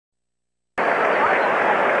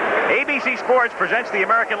ABC Sports presents the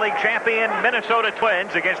American League champion Minnesota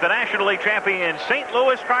Twins against the National League champion St.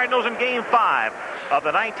 Louis Cardinals in Game 5 of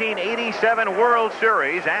the 1987 World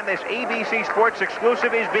Series. And this ABC Sports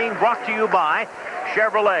exclusive is being brought to you by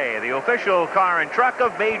Chevrolet, the official car and truck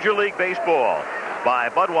of Major League Baseball. By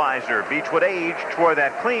Budweiser, Beechwood aged for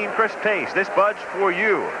that clean, crisp taste. This Bud's for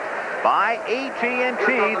you. By AT&T,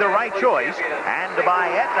 the right choice. And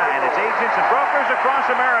by Aetna and its agents and brokers across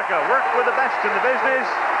America. Work with the best in the business,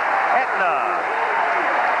 Aetna.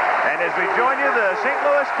 And as we join you, the St.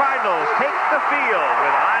 Louis Cardinals take the field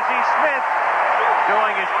with Ozzie Smith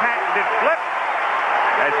doing his patented flip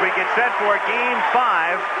as we get set for Game 5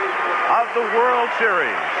 of the World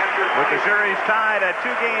Series. With the series tied at 2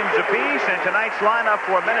 games apiece, and tonight's lineup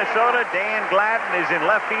for Minnesota, Dan Gladden is in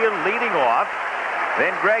left field leading off.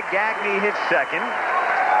 Then Greg Gagne hits second.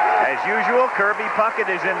 As usual, Kirby Puckett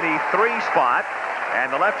is in the 3 spot.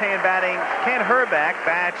 And the left-hand batting Ken Hrbek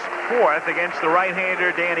bats 4th against the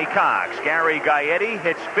right-hander Danny Cox. Gary Gaetti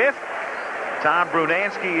hits 5th. Tom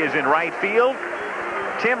Brunansky is in right field.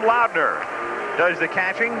 Tim Laudner does the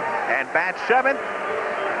catching and bats 7th.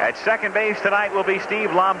 At second base tonight will be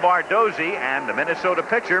Steve Lombardozzi, and the Minnesota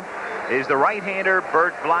pitcher is the right-hander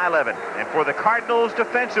Bert Blyleven. And for the Cardinals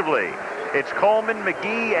defensively, it's Coleman,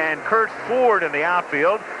 McGee, and Kurt Ford in the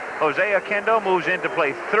outfield. Jose Oquendo moves in to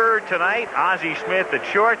play third tonight. Ozzie Smith at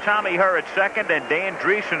short, Tommy Herr at second, and Dan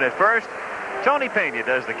Dreesen at first. Tony Pena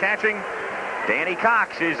does the catching. Danny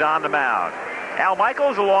Cox is on the mound. Al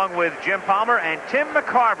Michaels along with Jim Palmer and Tim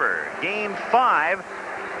McCarver. Game 5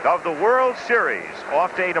 of the World Series.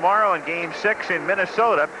 Off day tomorrow in Game 6 in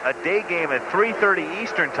Minnesota. A day game at 3:30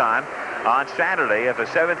 Eastern Time on Saturday. If a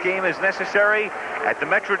 7th game is necessary at the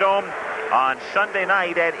Metrodome on Sunday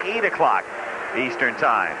night at 8 o'clock Eastern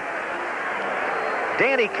Time.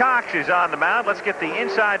 Danny Cox is on the mound. Let's get the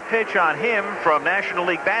inside pitch on him from National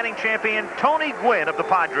League batting champion Tony Gwynn of the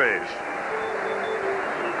Padres.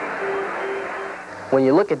 When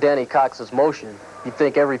you look at Danny Cox's motion, you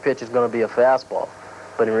think every pitch is going to be a fastball.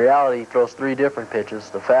 But in reality, he throws 3 different pitches: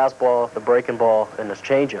 the fastball, the breaking ball, and the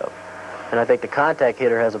changeup. And I think the contact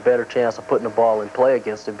hitter has a better chance of putting the ball in play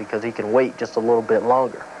against him because he can wait just a little bit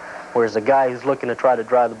longer. Whereas the guy who's looking to try to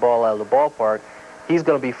drive the ball out of the ballpark, he's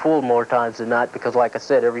going to be fooled more times than not because, like I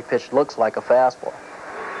said, every pitch looks like a fastball.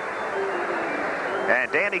 And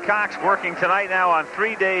Danny Cox working tonight now on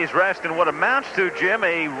 3 days rest in what amounts to, Jim,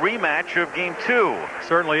 a rematch of Game 2.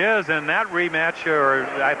 Certainly is, and that rematch, or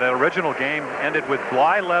the original game, ended with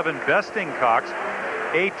Blyleven besting Cox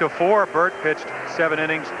 8-4. Bert pitched 7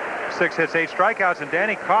 innings, 6 hits, 8 strikeouts, and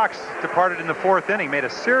Danny Cox departed in the 4th inning. Made a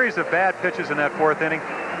series of bad pitches in that 4th inning.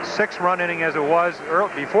 6-run inning as it was.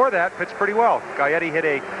 Before that, pitched pretty well. Gaetti hit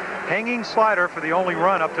a hanging slider for the only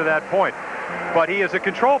run up to that point. But he is a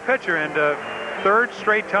control pitcher, and 3rd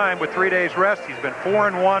straight time with 3 days rest. He's been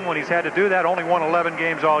 4-1 when he's had to do that. Only won 11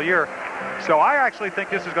 games all year. So I actually think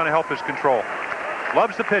this is going to help his control.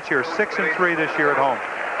 Loves the pitch here. 6-3 this year at home.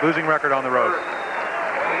 Losing record on the road.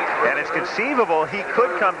 And it's conceivable he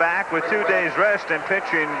could come back with 2 days rest and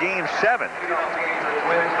pitch in Game 7.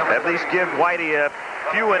 At least give Whitey a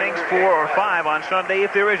few innings, 4 or 5 on Sunday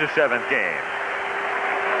if there is a 7th game.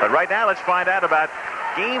 But right now, let's find out about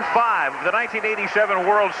Game 5 of the 1987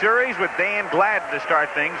 World Series with Dan Gladden to start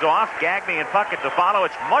things off. Gagne and Puckett to follow.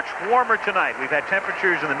 It's much warmer tonight. We've had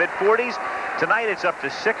temperatures in the mid-40s. Tonight it's up to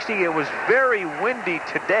 60. It was very windy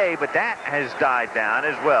today, but that has died down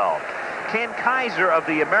as well. Ken Kaiser of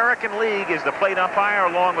the American League is the plate umpire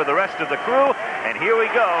along with the rest of the crew. And here we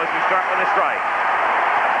go as we start with a strike.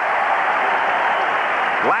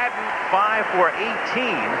 Gladden 5 for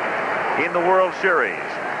 18 in the World Series.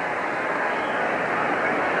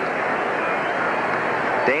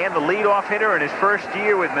 Dan, the leadoff hitter in his first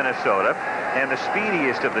year with Minnesota, and the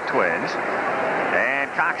speediest of the Twins.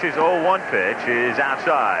 And Cox's 0-1 pitch is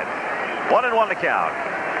outside. 1-1 to count.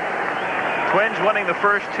 Twins winning the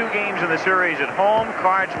first 2 games in the series at home.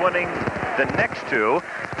 Cards winning the next 2.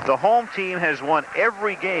 The home team has won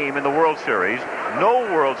every game in the World Series. No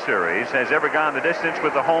World Series has ever gone the distance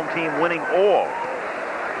with the home team winning all.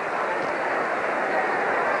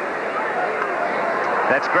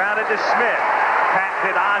 That's grounded to Smith.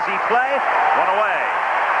 Patented Ozzie play. 1 away.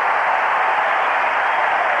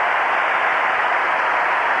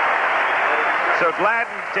 So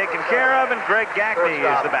Gladden taken care of, and Greg Gagne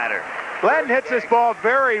is the batter. Gladden hits this ball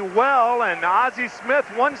very well, and Ozzie Smith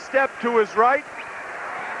 1 step to his right,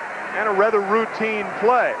 and a rather routine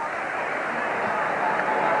play.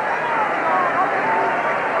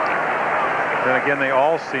 Then again, they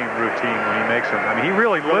all seem routine when he makes them. I mean, he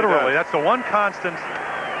really literally, that's the one constant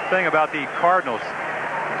thing about the Cardinals.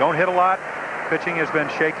 Don't hit a lot, pitching has been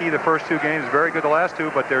shaky the first 2 games, very good the last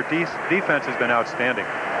 2, but their defense has been outstanding.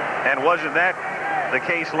 And wasn't that the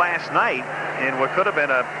case last night in what could have been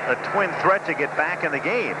a twin threat to get back in the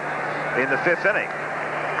game in the 5th inning?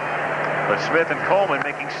 But Smith and Coleman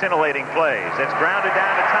making scintillating plays. It's grounded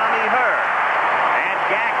down to Tommy Herr. And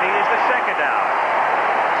Gagne is the second out.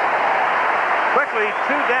 Quickly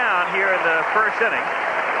 2 down here in the 1st inning.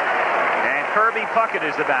 And Kirby Puckett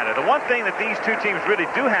is the batter. The one thing that these 2 teams really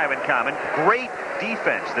do have in common, great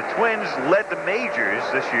defense. The Twins led the majors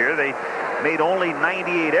this year. They made only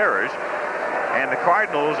 98 errors. And the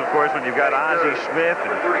Cardinals, of course, when you've got Ozzie Smith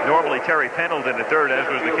and normally Terry Pendleton at third, as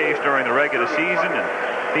was the case during the regular season, and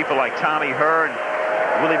people like Tommy Herr and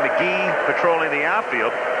Willie McGee patrolling the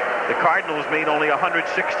outfield, the Cardinals made only 116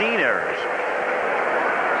 errors.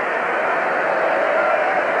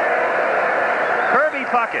 Kirby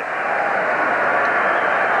Puckett.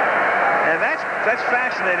 And that's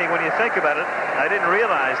fascinating when you think about it. I didn't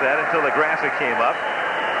realize that until the graphic came up.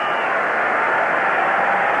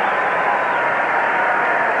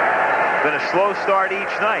 Been a slow start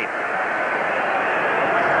each night.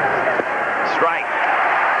 Strike.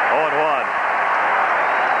 0-1.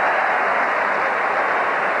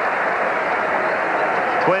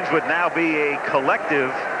 Twins would now be a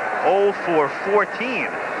collective 0-for-14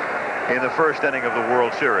 in the 1st inning of the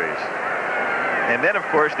World Series. And then, of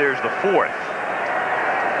course, there's the 4th.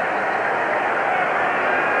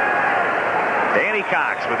 Danny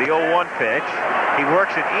Cox with the 0-1 pitch. He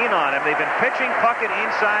works it in on him. They've been pitching Puckett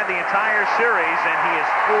inside the entire series, and he is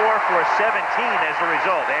 4-for-17 as a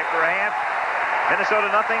result. After a half,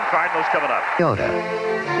 Minnesota nothing, Cardinals coming up. Toyota.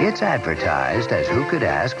 It's advertised as who could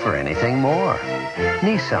ask for anything more.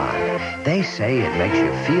 Nissan. They say it makes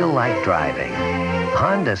you feel like driving.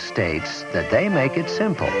 Honda states that they make it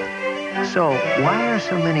simple. So why are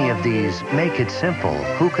so many of these make it simple,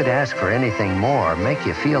 who could ask for anything more, make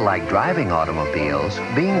you feel like driving automobiles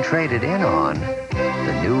being traded in on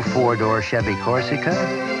the new 4-door Chevy Corsica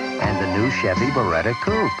and the new Chevy Beretta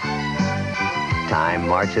Coupe? Time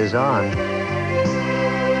marches on.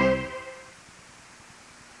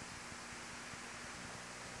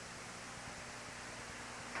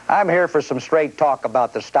 I'm here for some straight talk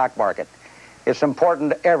about the stock market. It's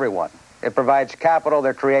important to everyone. It provides capital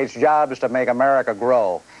that creates jobs to make America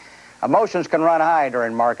grow. Emotions can run high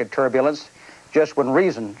during market turbulence, just when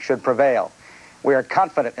reason should prevail. We are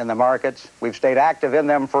confident in the markets. We've stayed active in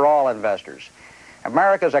them for all investors.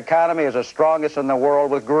 America's economy is the strongest in the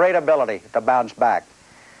world with great ability to bounce back.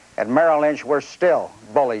 At Merrill Lynch, we're still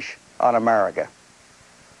bullish on America.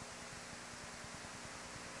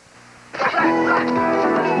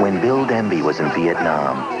 When Bill Denby was in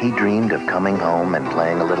Vietnam, he dreamed of coming home and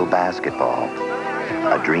playing a little basketball.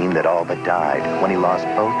 A dream that all but died when he lost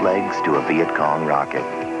both legs to a Viet Cong rocket.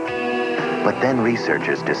 But then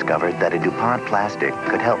researchers discovered that a DuPont plastic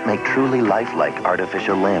could help make truly lifelike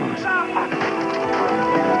artificial limbs.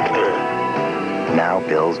 Now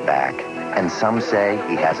Bill's back, and some say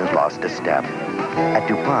he hasn't lost a step. At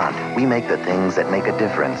DuPont, we make the things that make a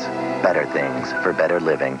difference. Better things for better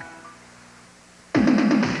living.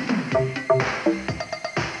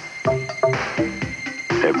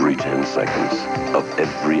 Every 10 seconds of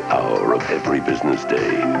every hour of every business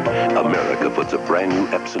day, America puts a brand new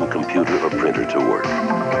Epson computer or printer to work.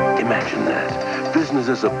 Imagine that.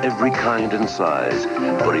 Businesses of every kind and size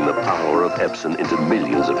putting the power of Epson into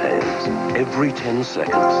millions of hands. Every 10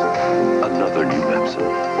 seconds, another new Epson.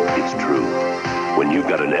 It's true. When you've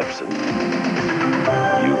got an Epson,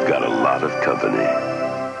 you've got a lot of company.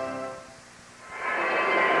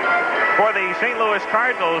 For the St. Louis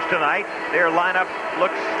Cardinals tonight, their lineup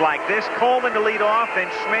looks like this. Coleman to lead off,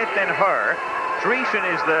 then Smith and Herr. Dreesen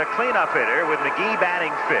is the cleanup hitter with McGee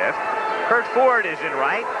batting 5th. Kurt Ford is in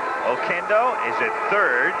right. Oquendo is at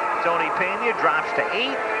 3rd. Tony Pena drops to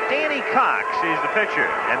 8th. Danny Cox is the pitcher.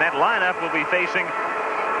 And that lineup will be facing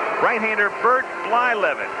right-hander Bert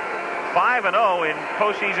Blyleven. 5-0 in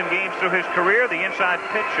postseason games through his career. The inside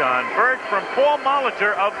pitch on Bert from Paul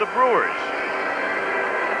Molitor of the Brewers.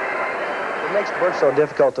 What makes Bert so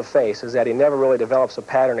difficult to face is that he never really develops a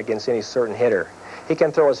pattern against any certain hitter. He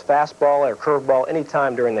can throw his fastball or curveball any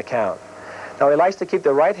time during the count. Now, he likes to keep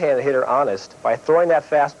the right-handed hitter honest by throwing that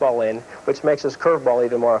fastball in, which makes his curveball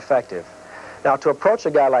even more effective. Now, to approach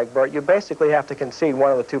a guy like Bert, you basically have to concede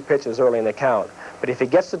one of the 2 pitches early in the count. But if he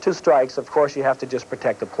gets the 2 strikes, of course, you have to just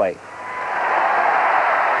protect the plate.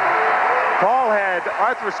 Paul had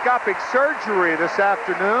arthroscopic surgery this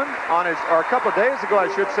afternoon on his, or a couple of days ago, I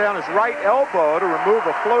should say, on his right elbow to remove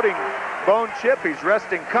a floating bone chip. He's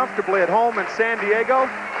resting comfortably at home in San Diego,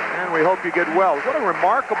 and we hope you get well. What a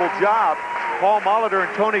remarkable job Paul Molitor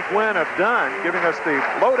and Tony Gwynn have done, giving us the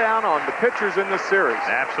lowdown on the pitchers in this series.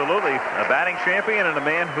 Absolutely. A batting champion and a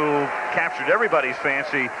man who captured everybody's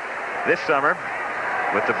fancy this summer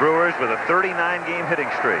with the Brewers with a 39-game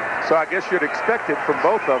hitting streak. So I guess you'd expect it from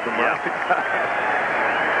both of them, yeah. Right?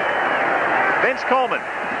 Vince Coleman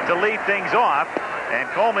to lead things off, and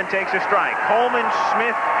Coleman takes a strike. Coleman,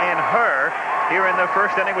 Smith, and Herr here in the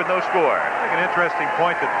first inning with no score. I think an interesting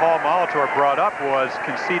point that Paul Molitor brought up was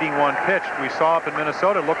conceding one pitch. We saw up in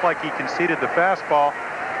Minnesota, it looked like he conceded the fastball,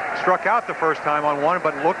 struck out the first time on one,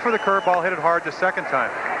 but looked for the curveball, hit it hard the second time.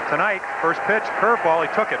 Tonight, first pitch, curveball,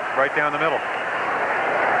 he took it right down the middle.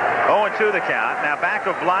 0-2 the count. Now back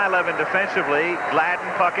of Blyleven defensively, Gladden,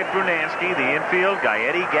 Puckett, Brunansky, the infield,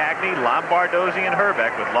 Gaetti, Gagne, Lombardozzi, and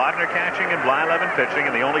Herbeck, with Laudner catching and Blyleven pitching,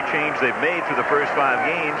 and the only change they've made through the first 5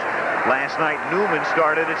 games. Last night, Newman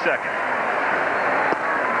started at second.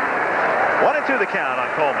 1-2 the count on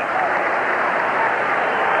Coleman.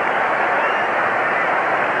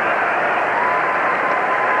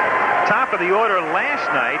 Top of the order last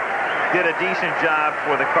night did a decent job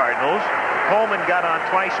for the Cardinals. Coleman got on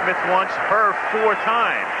twice, Smith once, Herr 4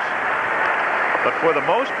 times. But for the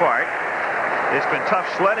most part, it's been tough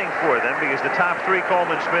sledding for them because the top 3,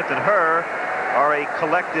 Coleman, Smith, and Herr, are a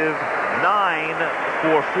collective 9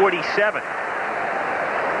 for 47.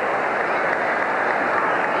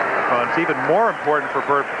 Well, it's even more important for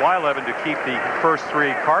Bert Blyleven to keep the first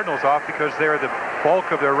 3 Cardinals off because they're the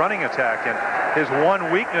bulk of their running attack. And his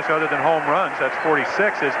one weakness, other than home runs, that's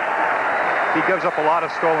 46, is he gives up a lot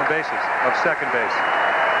of stolen bases of second base.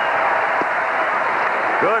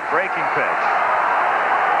 Good breaking pitch.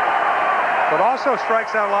 But also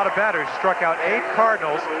strikes out a lot of batters. He struck out 8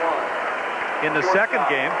 Cardinals in the second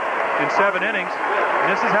game in 7 innings.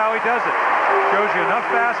 And this is how he does it. Shows you enough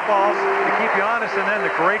fastballs to keep you honest, and then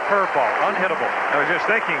the great curveball, unhittable. I was just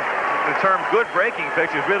thinking, the term good breaking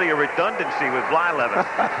pitch is really a redundancy with Blyleven.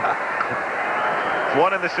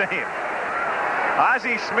 One and the same.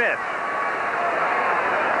 Ozzie Smith,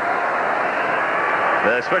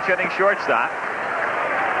 the switch-hitting shortstop.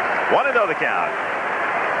 1-0 the count.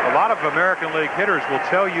 A lot of American League hitters will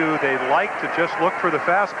tell you they like to just look for the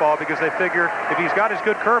fastball because they figure if he's got his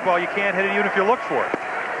good curveball, you can't hit it even if you look for it.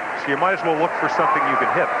 So you might as well look for something you can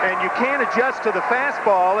hit. And you can't adjust to the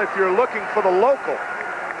fastball if you're looking for the local.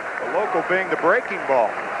 The local being the breaking ball.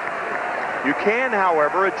 You can,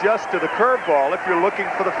 however, adjust to the curveball if you're looking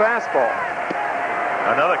for the fastball.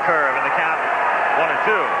 Another curve in the count.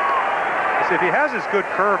 1-2. If he has his good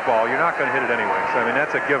curveball, you're not going to hit it anyway. So, I mean,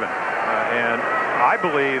 that's a given. And I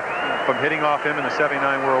believe from hitting off him in the '79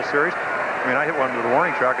 World Series, I mean, I hit one with a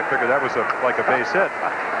warning track. I figured that was like a base hit.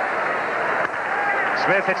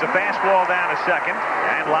 Smith hits a fastball down to second,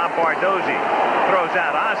 and Lombardozzi throws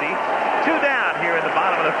out Ozzie. 2 down here in the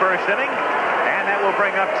bottom of the first inning, and that will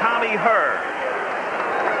bring up Tommy Herr.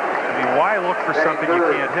 I mean, why look for something you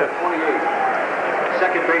can't hit?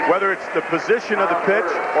 Whether it's the position of the pitch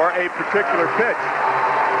or a particular pitch.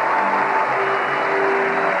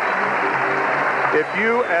 If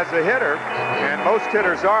you, as a hitter, and most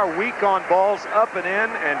hitters are, weak on balls up and in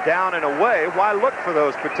and down and away, why look for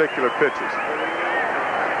those particular pitches?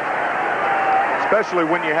 Especially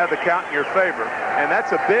when you have the count in your favor. And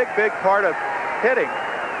that's a big, big part of hitting,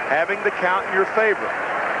 having the count in your favor.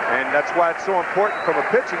 And that's why it's so important from a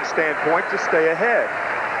pitching standpoint to stay ahead.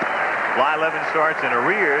 Blyleven starts in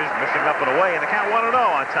arrears, missing up and away, and the count 1-0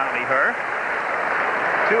 on Tommy Herr.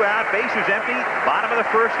 2 out, bases empty, bottom of the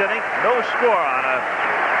first inning, no score on a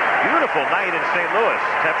beautiful night in St. Louis.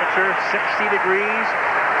 Temperature 60 degrees,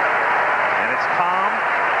 and it's calm.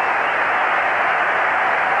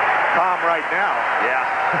 Calm right now. Yeah.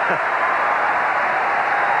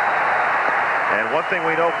 And one thing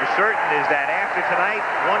we know for certain is that after tonight,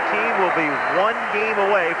 one team will be 1 game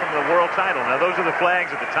away from the world title. Now, those are the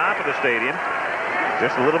flags at the top of the stadium.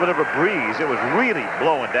 Just a little bit of a breeze. It was really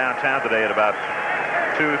blowing downtown today at about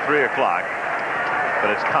 2, 3 o'clock.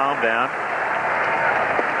 But it's calmed down.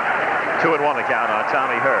 2-1 the count on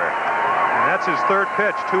Tommy Herr. And that's his 3rd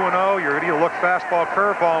pitch, 2-0. You're going to look fastball,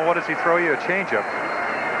 curveball, and what does he throw you? A changeup.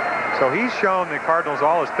 So he's shown the Cardinals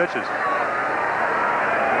all his pitches.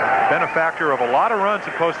 Been a factor of a lot of runs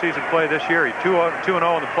in postseason play this year. He 2-0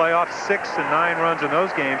 in the playoffs, 6 and 9 runs in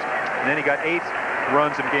those games, and then he got 8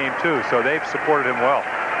 runs in game 2. So they've supported him well.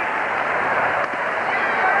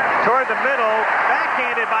 Toward the middle,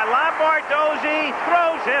 backhanded by Lombardozzi,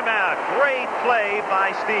 throws him out. Great play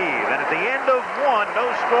by Steve. And at the end of 1, no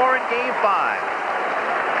score in game 5.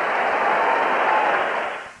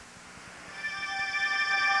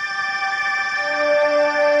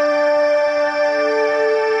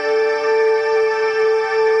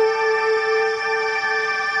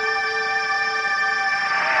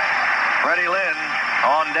 Blyleven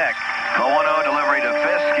on deck. The 1-0 delivery to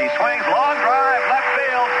Fisk. He swings, long drive, left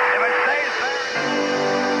field. If it stays there.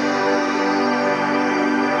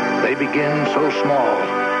 They begin so small,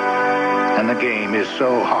 and the game is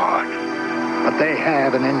so hard. But they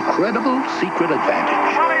have an incredible secret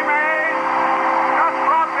advantage.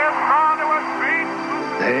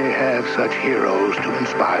 They have such heroes to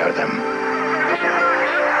inspire them.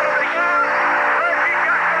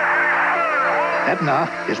 Aetna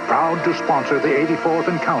is proud to sponsor the 84th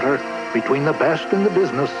encounter between the best in the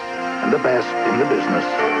business and the best in the business.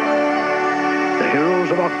 The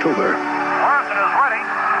heroes of October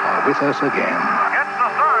are with us again. Gets the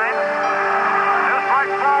sign. Just like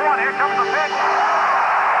ball one. Here comes the pitch.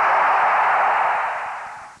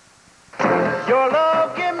 Your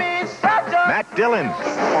love give me such a... Matt Dillon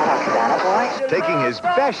taking his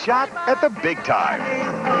best shot at the big time.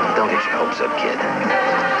 Don't get your hopes up, kid.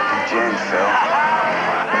 Gin, Phil.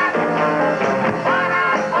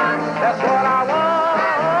 That's what I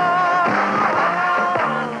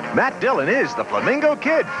want. Matt Dillon is the Flamingo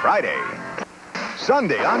Kid Friday.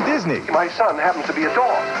 Sunday on Disney. My son happens to be a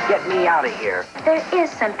dog. Get me out of here. There is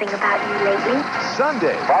something about you lately.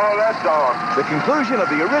 Sunday. Follow that dog. The conclusion of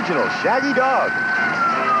the original Shaggy Dog.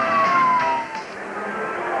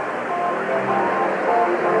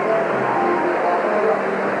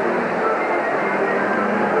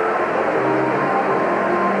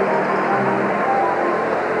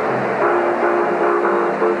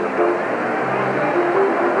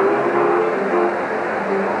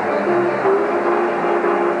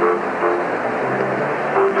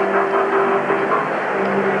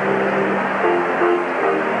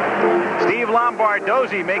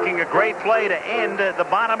 Dozy making a great play to end the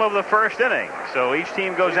bottom of the first inning. So each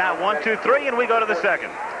team goes out 1, 2, 3, and we go to the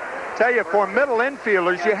second. Tell you, for middle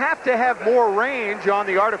infielders, you have to have more range on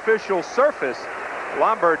the artificial surface.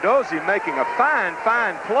 Lombardozzi making a fine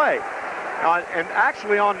play. And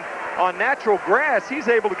actually on natural grass, he's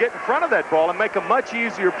able to get in front of that ball and make a much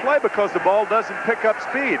easier play because the ball doesn't pick up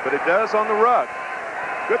speed, but it does on the rug.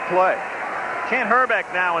 Good play. Kent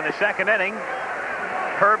Hrbek now in the second inning.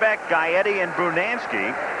 Hrbek, Gaetti, and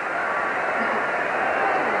Brunansky.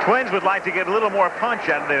 Twins would like to get a little more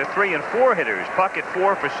punch out of their 3 and 4 hitters. Puckett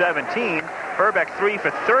 4 for 17. Hrbek 3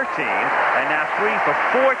 for 13. And now 3 for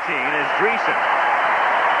 14 as Dreesen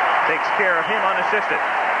takes care of him unassisted.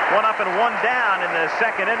 1 up and 1 down in the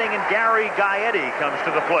second inning, and Gary Gaetti comes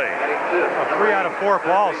to the plate. 3 out of 4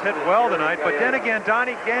 balls hit well tonight, but then again,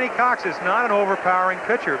 Danny Cox is not an overpowering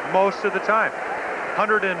pitcher most of the time.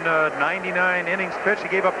 199 innings pitched. He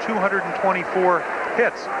gave up 224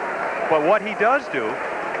 hits. But what he does do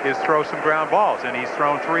is throw some ground balls, and he's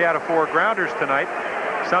thrown 3 out of 4 grounders tonight,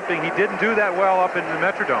 something he didn't do that well up in the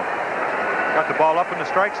Metrodome. Got the ball up in the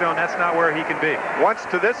strike zone. That's not where he can be. Once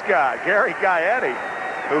to this guy, Gary Gaetti,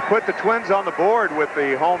 who put the Twins on the board with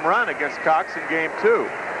the home run against Cox in Game 2.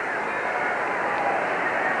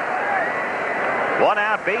 1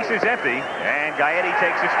 out, bases empty, and Gaetti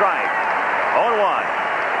takes a strike. 0-1.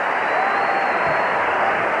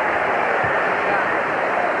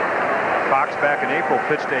 Cox back in April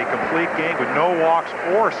pitched a complete game with no walks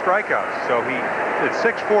or strikeouts. So he at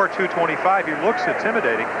 6'4", 225, he looks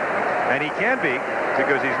intimidating, and he can be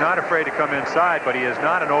because he's not afraid to come inside, but he is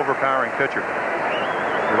not an overpowering pitcher.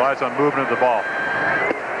 Relies on movement of the ball.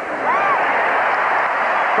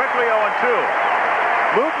 Quickly 0-2.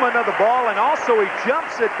 Movement of the ball, and also he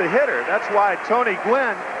jumps at the hitter. That's why Tony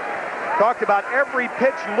Gwynn talked about every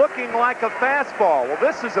pitch looking like a fastball. Well,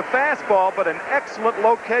 this is a fastball, but an excellent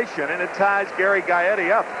location, and it ties Gary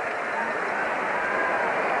Gaetti up.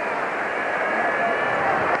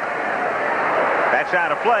 That's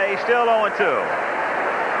out of play, still 0-2.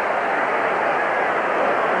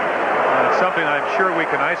 Something I'm sure we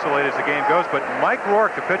can isolate as the game goes, but Mike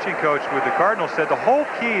Rourke, the pitching coach with the Cardinals, said the whole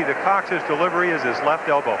key to Cox's delivery is his left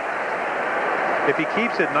elbow. If he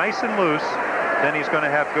keeps it nice and loose, then he's going to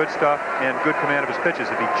have good stuff and good command of his pitches.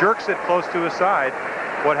 If he jerks it close to his side,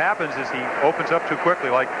 what happens is he opens up too quickly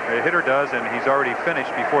like a hitter does, and he's already finished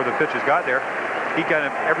before the pitch has got there. He kind of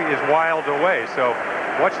is wild away. So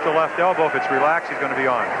watch the left elbow. If it's relaxed, he's going to be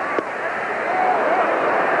on.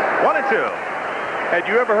 1-2. Had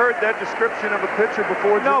you ever heard that description of a pitcher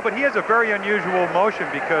before? No, but he has a very unusual motion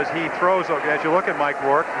because he throws, as you look at Mike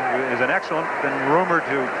Rourke, who is an excellent, been rumored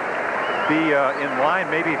to be in line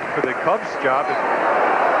maybe for the Cubs job.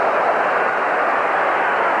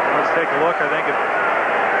 Let's take a look. I think a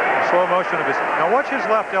slow motion of his. Now watch his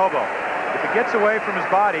left elbow. If it gets away from his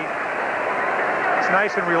body, it's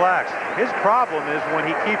nice and relaxed. His problem is when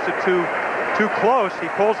he keeps it too close, he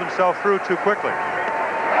pulls himself through too quickly.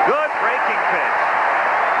 Good breaking pitch.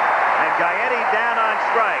 And Gaetti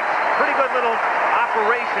strikes. Pretty good little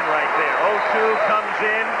operation right there. 0-2 comes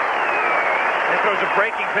in and throws a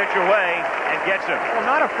breaking pitch away and gets him. Well,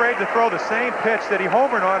 not afraid to throw the same pitch that he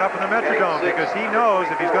homered on up in the Metrodome, because he knows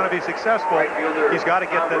if he's going to be successful, he's got to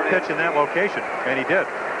get that pitch in that location, and he did.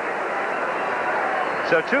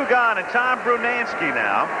 So 2 gone, and Tom Brunansky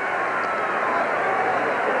now.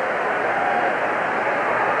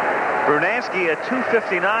 Brunansky, a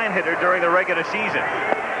 .259 hitter during the regular season.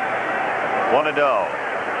 1-0.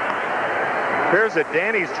 Here's a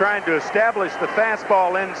Danny's trying to establish the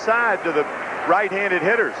fastball inside to the right-handed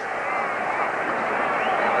hitters.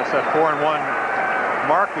 That's that 4-1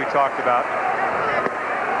 mark we talked about.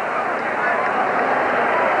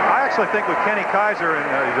 I actually think with Kenny Kaiser, and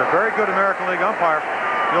he's a very good American League umpire,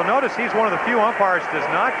 you'll notice he's one of the few umpires that does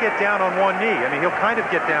not get down on one knee. I mean, he'll kind of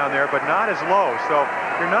get down there, but not as low. So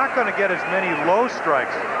you're not going to get as many low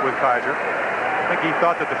strikes with Kaiser. I think he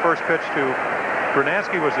thought that the first pitch to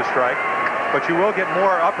Brunansky was a strike, but you will get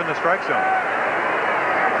more up in the strike zone.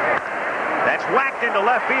 That's whacked into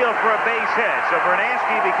left field for a base hit. So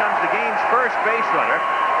Brunansky becomes the game's first base runner.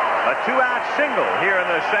 A 2-out single here in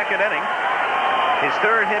the second inning. His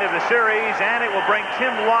third hit of the series, and it will bring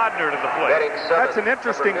Tim Laudner to the plate. That's an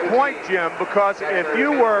interesting point, Jim, because if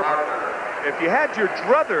you had your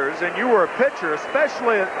druthers and you were a pitcher,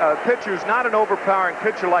 especially a pitcher who's not an overpowering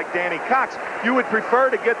pitcher like Danny Cox, you would prefer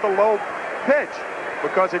to get the low pitch,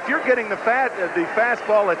 because if you're getting the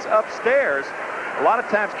fastball that's upstairs, a lot of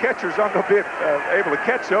times catchers aren't going to be able to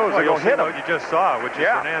catch those. Well, They're going to hit them. What you just saw, which is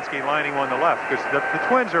Brunansky lining one to left, because the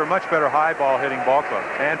Twins are a much better high ball hitting ball club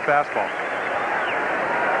and fastball.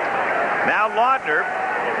 Now Laudner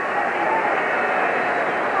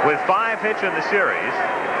with 5 hits in the series.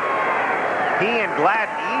 He and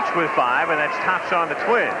Gladden each with 5, and that's tops on the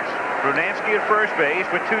Twins. Brunansky at first base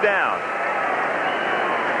with 2 down.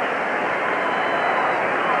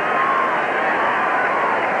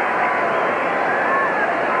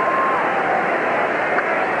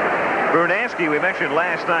 Brunansky, we mentioned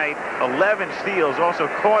last night, 11 steals, also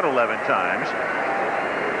caught 11 times.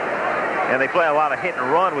 And they play a lot of hit and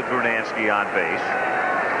run with Brunansky on base.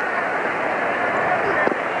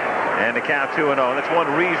 And the count 2-0. That's one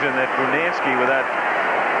reason that Brunansky, with that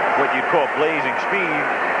what you'd call blazing speed,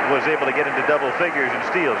 was able to get into double figures in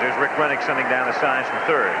steals. There's Rick Rennick sending down the signs from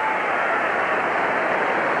third.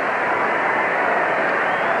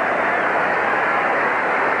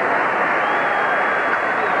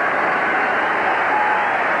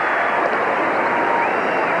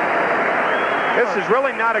 This is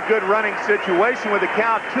really not a good running situation with the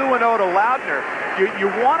count 2-0 to Laudner. You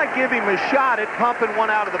want to give him a shot at pumping one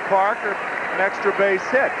out of the park or an extra base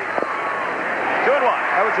hit. 2-1.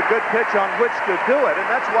 That was a good pitch on which to do it, and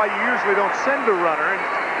that's why you usually don't send a runner in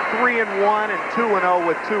 3-1 and 2-0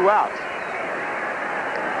 with 2 outs.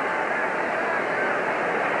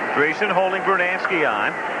 Grayson holding Brunansky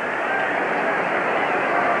on.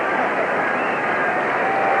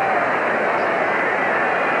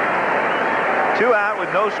 Two out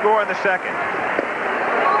with no score in the second.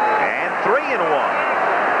 And 3-1.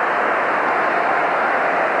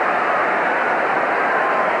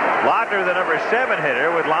 Laudner, the number 7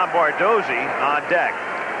 hitter, with Lombardozzi on deck.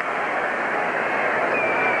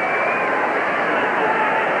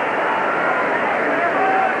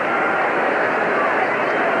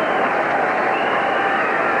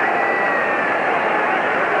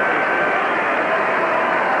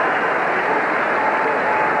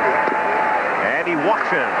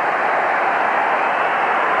 Walks in.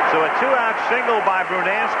 So a 2-out single by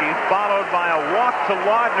Brunansky, followed by a walk to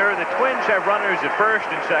Laudner. The Twins have runners at first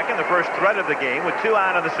and second, the first threat of the game, with 2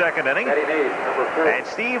 out in the second inning. And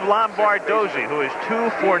Steve Lombardozzi, who is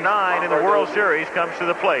 2 for 9 in the World Series, comes to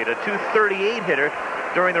the plate. A .238 hitter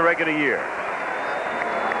during the regular year.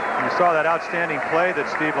 You saw that outstanding play that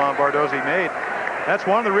Steve Lombardozzi made. That's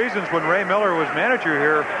one of the reasons when Ray Miller was manager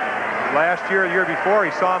here last year, the year before,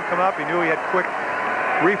 he saw him come up. He knew he had quick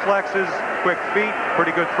reflexes, quick feet,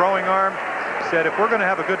 pretty good throwing arm. Said, if we're going to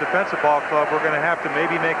have a good defensive ball club, we're going to have to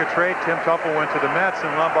maybe make a trade. Tim Tuffle went to the Mets,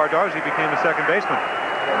 and Lombardozzi became the second baseman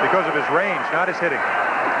because of his range, not his hitting.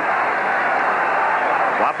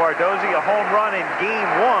 Lombardozzi, a home run in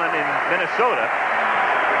Game 1 in Minnesota.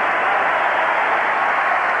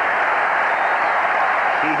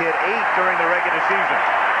 He hit 8 during the regular season.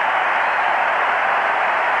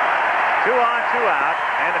 2 on, 2 out,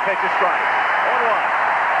 and the pitch is strike. 1-1.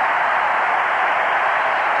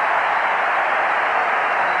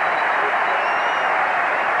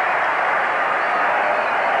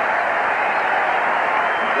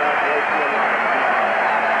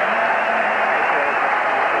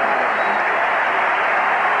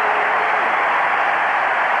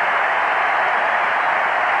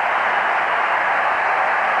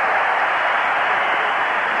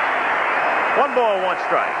 ball, 1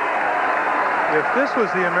 strike. If this was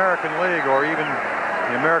the American League or even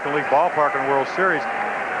the American League ballpark in World Series,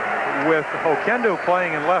 with Oquendo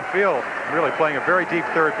playing in left field, really playing a very deep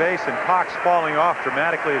third base, and Cox falling off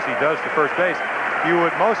dramatically as he does to first base, you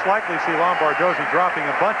would most likely see Lombardozzi dropping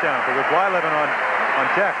a bunt down. But with Blyleven on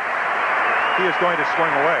deck, he is going to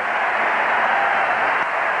swing away.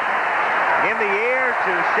 In the air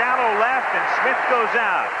to shallow left, and Smith goes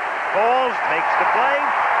out. Falls, makes the play,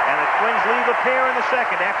 and the Twins leave a pair in the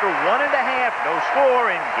second after 1 1/2. No score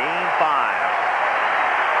in Game 5.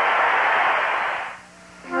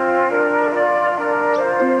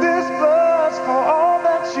 This was for all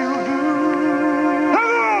that you do.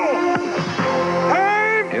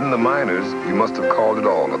 In the minors, you must have called it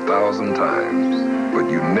all 1,000 times, but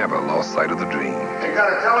you never lost sight of the dream. I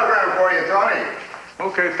got a telegram for you, Tony.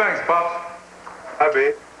 Okay, thanks, Pops. Hi,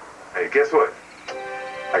 babe. Hey, guess what?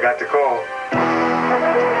 I got the call.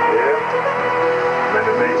 Yeah? I'm in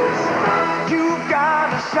the majors. You got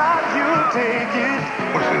a shot, you take it.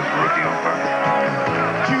 What's this, rookie umpire?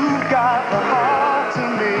 You got the heart to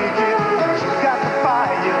make it. You got the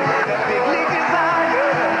fire, that big league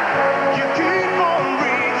desire. You keep on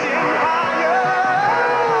reaching higher.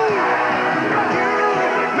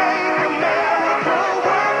 You make America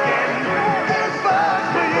work, and this was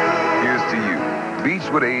for you. Here's to you.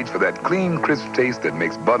 Beechwood age for that clean, crisp taste that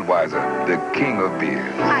makes Budweiser the king of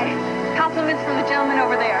beers. Hi. Compliments from the gentleman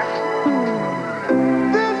over there.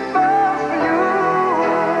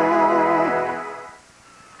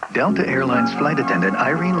 Delta Airlines flight attendant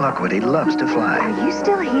Irene Luckwitty loves to fly. Are you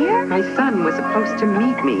still here? My son was supposed to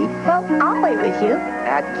meet me. Well, I'll wait with you.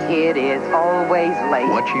 That kid is always late.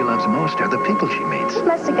 What she loves most are the people she meets. He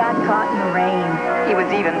must have got caught in the rain. He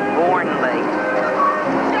was even born late.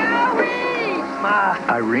 Ma!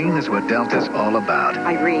 Irene is what Delta's all about.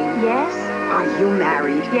 Irene. Yes? Are you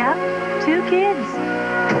married? Yep. 2 kids.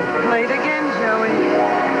 Late again, Joey.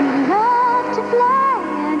 You love to fly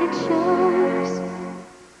and it shows.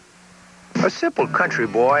 A simple country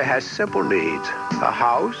boy has simple needs. A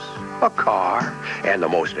house, a car, and the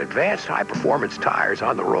most advanced high-performance tires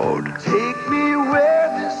on the road. Take me where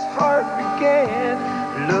this heart began.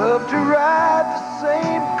 Love to ride the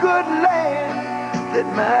same good land that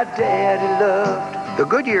my daddy loved. The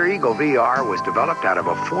Goodyear Eagle VR was developed out of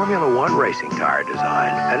a Formula One racing tire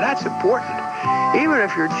design, and that's important, even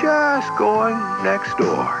if you're just going next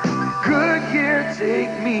door. Goodyear, take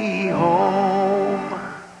me home.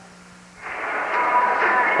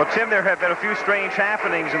 Well, Tim, there have been a few strange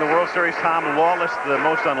happenings in the World Series. Tom Lawless, the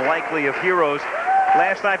most unlikely of heroes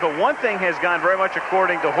last night. But one thing has gone very much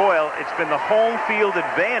according to Hoyle. It's been the home field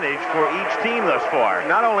advantage for each team thus far.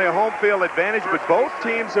 Not only a home field advantage, but both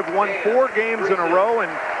teams have won 4 games in a row in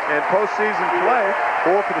postseason play.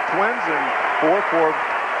 4 for the Twins and 4 for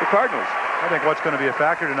the Cardinals. I think what's going to be a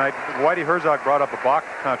factor tonight, Whitey Herzog brought up a balk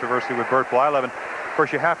controversy with Bert Blyleven. Of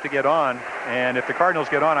course, you have to get on, and if the Cardinals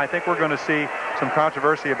get on, I think we're going to see some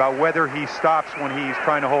controversy about whether he stops when he's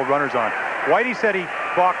trying to hold runners on. Whitey said he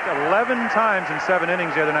balked 11 times in 7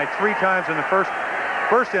 innings the other night, 3 times in the first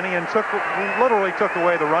inning, and literally took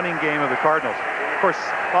away the running game of the Cardinals. Of course,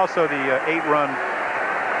 also the 8-run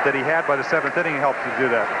that he had by the 7th inning helped to do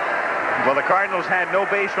that. Well, the Cardinals had no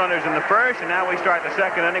base runners in the first, and now we start the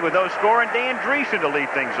second inning with no score, and Dan Dreesen to lead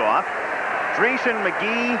things off. Dreesen,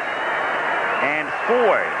 McGee, and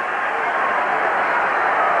Ford.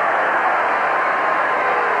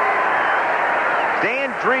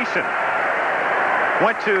 Dan Dreesen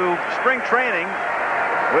went to spring training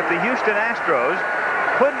with the Houston Astros,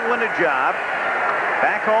 couldn't win a job,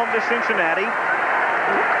 back home to Cincinnati,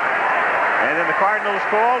 and then the Cardinals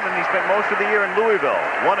called, and he spent most of the year in Louisville,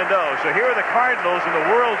 1-0. So here are the Cardinals in the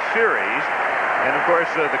World Series, and of course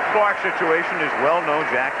the Clark situation is well known.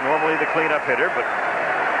 Jack, normally the cleanup hitter, but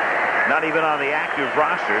not even on the active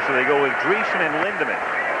roster, so they go with Dreesen and Lindemann.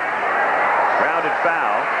 Grounded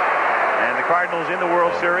foul. And the Cardinals in the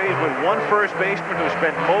World Series with one first baseman who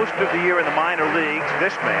spent most of the year in the minor leagues,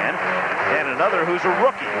 this man, and another who's a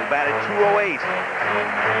rookie who batted .208.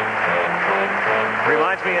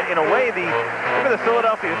 Reminds me, in a way, remember the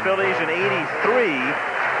Philadelphia Phillies in '83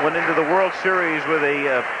 went into the World Series with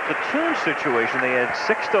a platoon situation. They had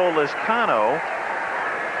Sixto Lizcano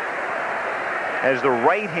as the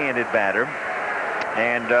right-handed batter,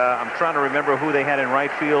 and I'm trying to remember who they had in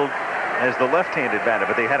right field as the left-handed batter,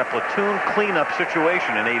 but they had a platoon cleanup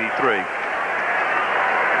situation in '83.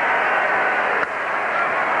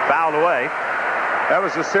 Fouled away. That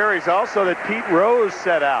was the series also that Pete Rose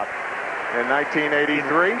set out in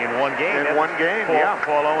 1983. In one game. In one game, yeah.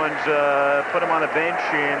 Paul Owens put him on the bench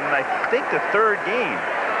in, I think, the 3rd game.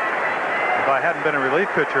 If I hadn't been a relief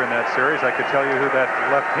pitcher in that series, I could tell you who that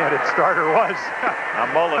left-handed starter was. I'm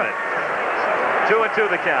mulling it. 2-2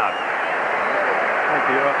 the count.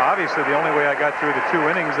 Obviously, the only way I got through the 2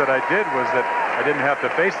 innings that I did was that I didn't have to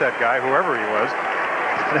face that guy, whoever he was.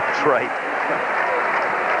 That's right.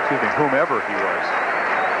 Excuse me, whomever he was.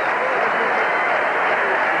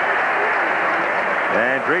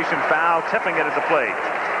 And Dreesen foul, tipping it at the plate.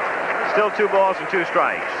 Still 2 balls and 2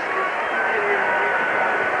 strikes.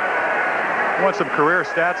 I want some career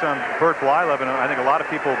stats on Bert Blyleven. I think a lot of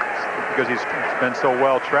people, because he's been so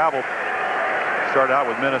well traveled, started out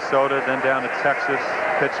with Minnesota, then down to Texas,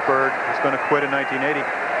 Pittsburgh. He's going to quit in 1980.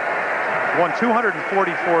 Won 244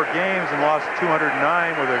 games and lost 209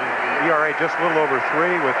 with an ERA just a little over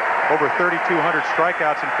 3 with over 3,200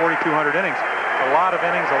 strikeouts and 4,200 innings. A lot of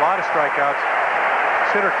innings, a lot of strikeouts.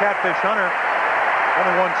 Sitter Catfish Hunter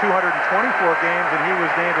only won 224 games and he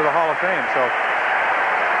was named to the Hall of Fame. So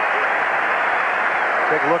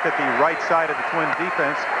take a look at the right side of the Twins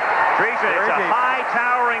defense. Dreesen, it's a high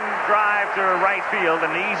towering drive to right field,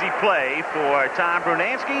 an easy play for Tom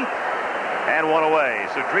Brunansky, and 1 away.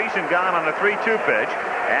 So Dreesen gone on a 3-2 pitch,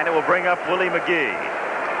 and it will bring up Willie McGee.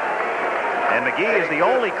 And McGee is the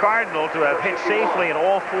only Cardinal to have hit safely in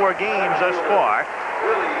all 4 games thus far.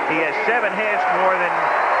 He has 7 hits, more than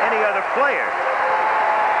any other player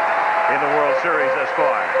in the World Series thus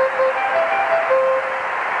far.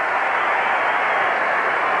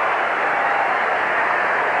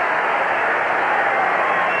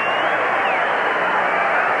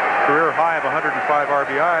 Career high of 105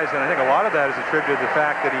 RBIs, and I think a lot of that is attributed to the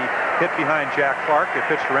fact that he hit behind Jack Clark. They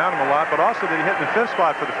pitched around him a lot, but also that he hit in the 5th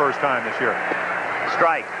spot for the first time this year.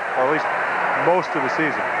 Strike. Or at least most of the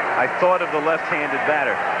season. I thought of the left-handed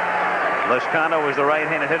batter. Lescano was the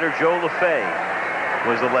right-handed hitter. Joe LaFay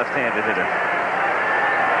was the left-handed hitter.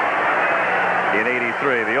 In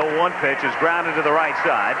 83, the 0-1 pitch is grounded to the right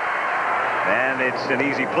side. And it's an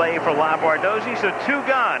easy play for Lombardozzi, so 2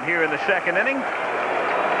 gone here in the 2nd inning.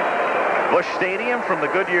 Busch Stadium from the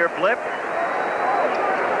Goodyear Blip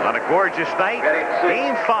on a gorgeous night.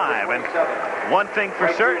 Game 5, and one thing for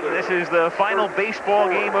certain, this is the final baseball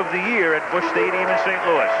game of the year at Busch Stadium in St.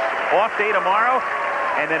 Louis. Off day tomorrow,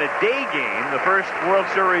 and then a day game, the first World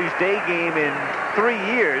Series day game in 3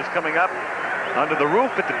 years, coming up under the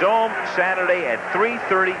roof at the Dome Saturday at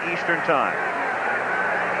 3:30 Eastern Time.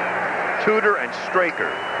 Tudor and Straker.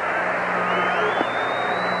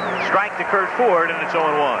 Strike to Kurt Ford, and it's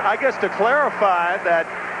 0-1. I guess to clarify that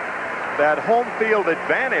home field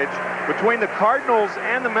advantage between the Cardinals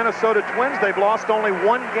and the Minnesota Twins, they've lost only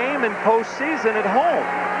 1 game in postseason at home.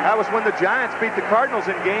 That was when the Giants beat the Cardinals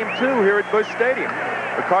in Game 2 here at Busch Stadium.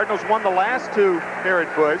 The Cardinals won the last 2 here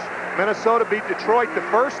at Busch. Minnesota beat Detroit the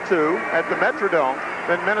first 2 at the Metrodome.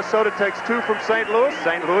 Then Minnesota takes 2 from St. Louis.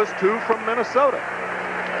 St. Louis 2 from Minnesota.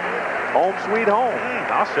 Home sweet home.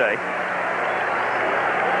 I'll say.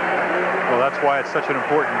 Well, that's why it's such an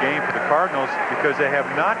important game for the Cardinals, because they have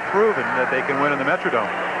not proven that they can win in the Metrodome.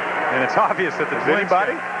 And it's obvious that the Twins...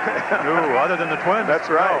 Anybody? No, other than the Twins. That's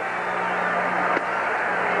right. No.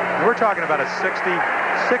 We're talking about a 60-25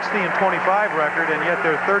 record, and yet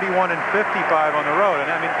they're 31-55 on the road. And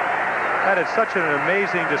I mean, that is such an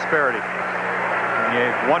amazing disparity. And you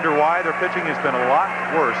wonder why their pitching has been a lot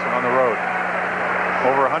worse on the road.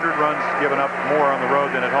 Over 100 runs given up more on the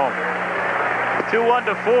road than at home. 2-1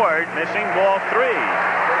 to Ford, missing ball 3.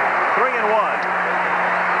 3-1.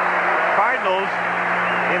 Cardinals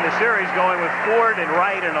in the series going with Ford in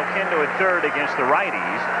right and Oquendo at third against the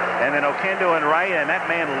righties. And then Oquendo in right and that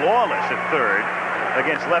man Lawless at third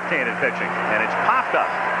against left-handed pitching. And it's popped up.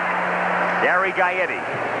 Gary Gaetti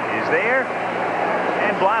is there.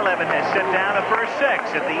 And Blyleven has set down the first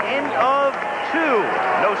 6 at the end of 2.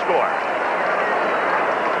 No score.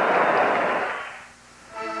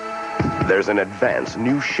 There's an advanced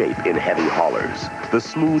new shape in heavy haulers. The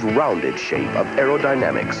smooth, rounded shape of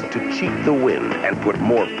aerodynamics to cheat the wind and put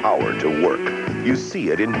more power to work. You see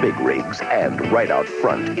it in big rigs and right out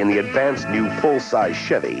front in the advanced new full-size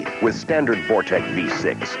Chevy with standard Vortec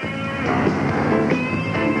V6.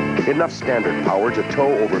 Enough standard power to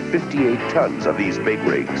tow over 58 tons of these big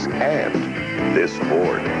rigs and this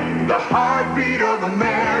Ford. The heartbeat of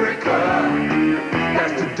America.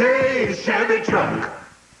 That's today's Chevy truck.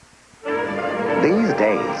 These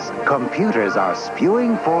days, computers are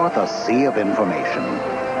spewing forth a sea of information.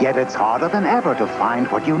 Yet it's harder than ever to find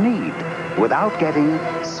what you need without getting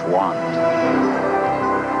swamped.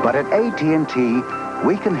 But at AT&T,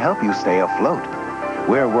 we can help you stay afloat.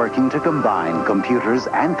 We're working to combine computers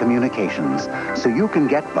and communications so you can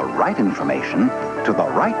get the right information to the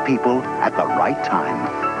right people at the right time.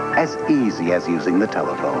 As easy as using the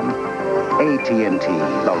telephone. AT&T,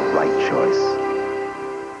 the right choice.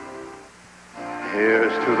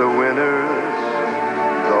 Here's to the winners,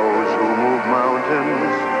 those who move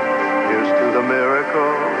mountains. Here's to the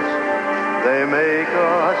miracles they make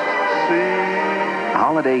us see.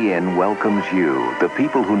 Holiday Inn welcomes you, the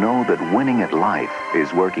people who know that winning at life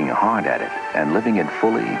is working hard at it and living it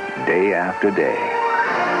fully day after day.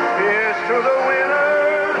 Here's to the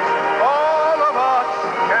winners, all of us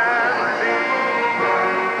can be.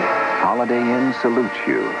 Holiday Inn salutes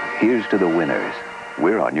you. Here's to the winners.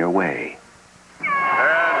 We're on your way. And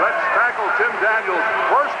let's tackle Tim Daniels'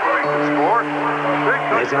 first collegiate score.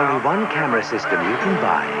 There's only one camera system you can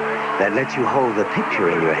buy that lets you hold the picture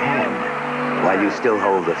in your hand while you still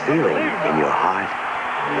hold the feeling in your heart.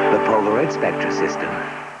 The Polaroid Spectra system.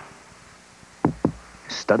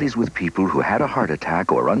 Studies with people who had a heart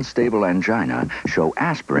attack or unstable angina show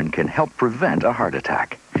aspirin can help prevent a heart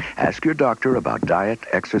attack. Ask your doctor about diet,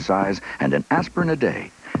 exercise, and an aspirin a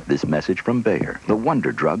day. This message from Bayer, the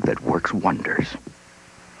wonder drug that works wonders.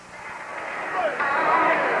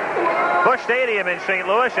 Busch Stadium in St.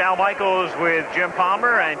 Louis. Al Michaels with Jim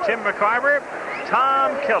Palmer and Tim McCarver.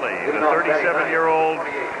 Tom Kelly, the 37-year-old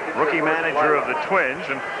rookie manager of the Twins.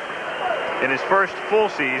 And in his first full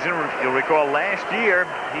season, you'll recall last year,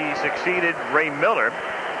 he succeeded Ray Miller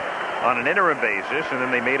on an interim basis, and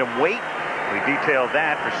then they made him wait. We detailed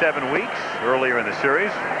that for 7 weeks earlier in the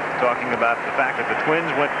series, talking about the fact that the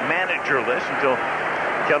Twins went managerless until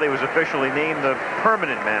Kelly was officially named the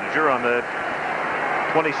permanent manager on the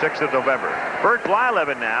 26th of November. Bert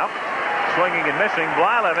Blyleven now, swinging and missing.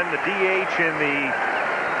 Blyleven, the DH in the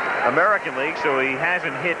American League, so he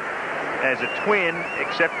hasn't hit as a Twin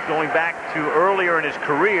except going back to earlier in his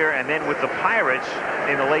career and then with the Pirates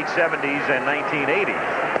in the late 70s and 1980.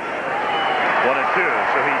 1-2,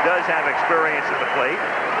 so he does have experience at the plate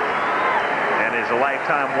and is a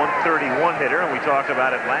lifetime 131 hitter, and we talked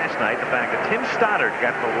about it last night, the fact that Tim Stoddard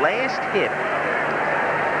got the last hit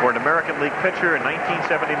for an American League pitcher in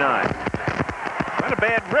 1979. Not a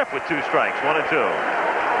bad riff with 2 strikes, 1-2.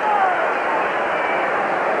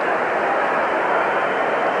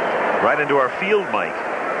 Right into our field mic.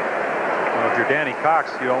 Well, if you're Danny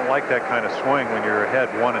Cox, you don't like that kind of swing when you're ahead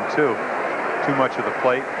 1-2. Too much of the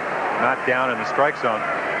plate, not down in the strike zone.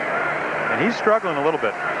 And he's struggling a little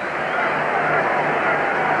bit.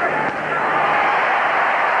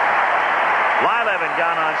 Blyleven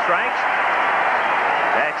gone on strikes.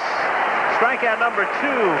 That's strikeout number 2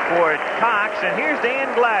 for Cox. And here's Dan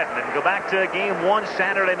Gladden. And go back to game 1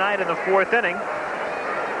 Saturday night in the 4th inning,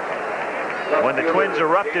 when the Twins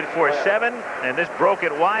erupted for 7, and this broke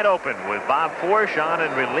it wide open with Bob Forsch on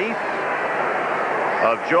in relief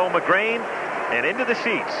of Joe McGrain, and into the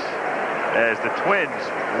seats as the Twins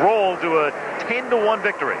roll to a 10-1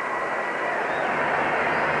 victory.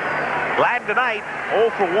 Gladden tonight 0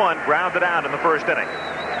 for 1, grounded out in the 1st inning.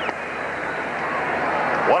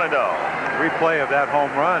 1-0. Replay of that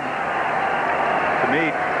home run, to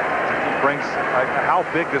me, brings how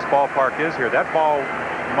big this ballpark is here. That ball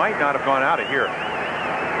might not have gone out of here.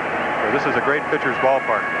 So this is a great pitcher's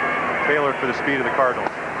ballpark, tailored for the speed of the Cardinals.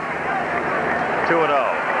 2-0.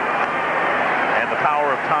 And the power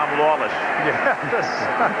of Tom Lawless. Yes.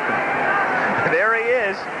 There he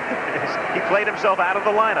is. He played himself out of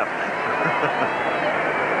the lineup.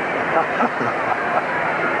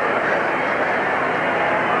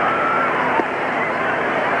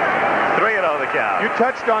 3-0 the count. You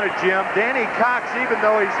touched on it, Jim. Danny Cox, even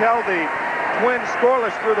though he's held the Twins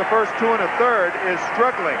scoreless through the first 2 1/3, is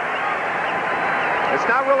struggling. It's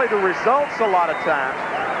not really the results a lot of times,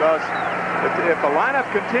 because if the lineup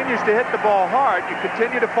continues to hit the ball hard, you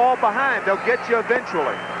continue to fall behind. They'll get you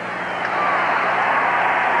eventually.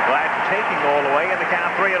 Gladden taking all the way in the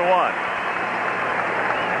count, 3-1.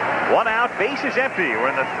 1 out, bases empty. We're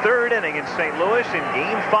in the 3rd inning in St. Louis in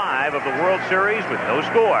Game 5 of the World Series with no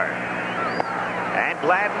score. And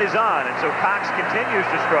Gladden is on, and so Cox continues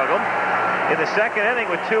to struggle. In the 2nd inning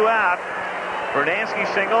with 2 out, Bernansky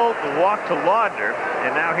single, the walk to Laudner,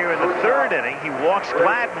 and now here in the 3rd inning, he walks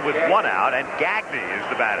Gladden with 1 out, and Gagne is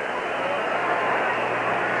the batter.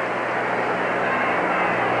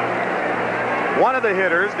 One of the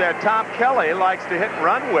hitters that Tom Kelly likes to hit and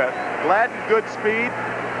run with. Gladden, good speed.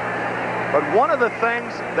 But one of the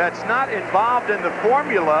things that's not involved in the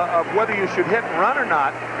formula of whether you should hit and run or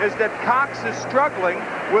not is that Cox is struggling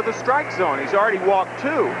with the strike zone. He's already walked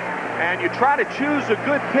 2. And you try to choose a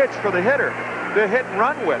good pitch for the hitter to hit and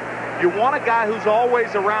run with. You want a guy who's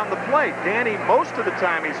always around the plate. Danny, most of the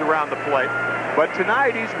time he's around the plate. But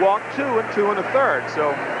tonight he's walked 2 and 2 1/3.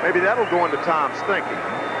 So maybe that'll go into Tom's thinking.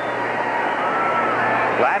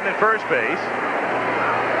 Gladden at first base.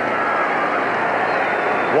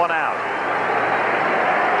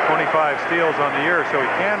 25 steals on the year, so he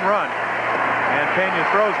can run. And Pena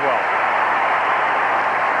throws well.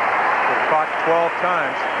 They're caught 12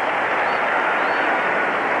 times.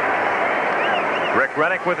 Rick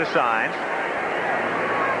Rennick with the signs.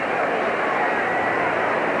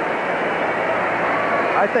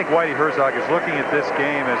 I think Whitey Herzog is looking at this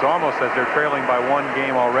game as almost as they're trailing by 1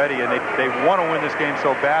 game already, and they want to win this game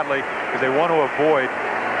so badly because they want to avoid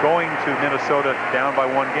going to Minnesota down by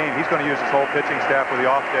 1 game. He's going to use his whole pitching staff for the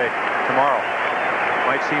off day tomorrow.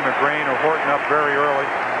 Might see McGrain or Horton up very early,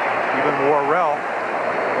 even Worrell,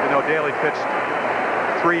 even though Daly pitched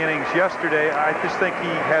 3 innings yesterday. I just think he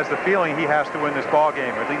has the feeling he has to win this ball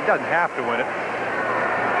game. At least he doesn't have to win it,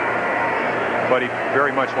 but he'd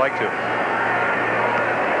very much like to.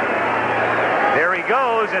 There he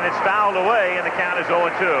goes, and it's fouled away, and the count is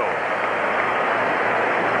 0-2.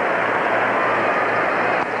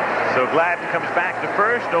 So Gladden comes back to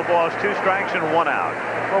first. No balls, 2 strikes, and 1 out.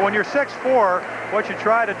 Well, when you're 6'4", what you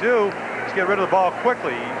try to do is get rid of the ball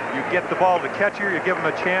quickly. You get the ball to the catcher, you give him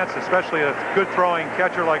a chance, especially a good throwing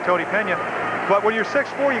catcher like Tony Pena. But when you're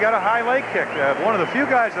 6'4", you got a high leg kick. One of the few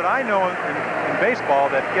guys that I know in baseball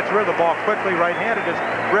that gets rid of the ball quickly right-handed is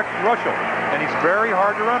Rick Ruschel. And he's very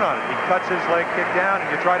hard to run on it. He cuts his leg kick down, and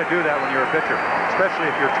you try to do that when you're a pitcher, especially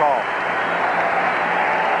if you're tall.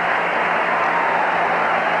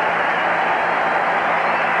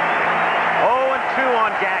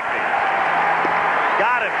 On Gagne.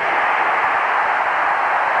 Got him.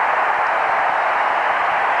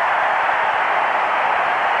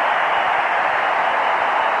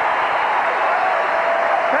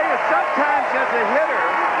 Tell you, sometimes as a hitter,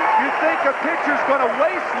 you think a pitcher's going to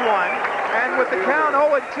waste one, and with the count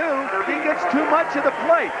 0-2, he gets too much of the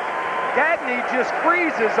plate. Gagne just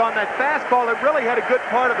freezes on that fastball that really had a good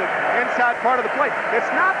part of the inside part of the plate.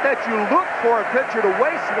 It's not that you look for a pitcher to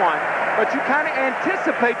waste one, but you kind of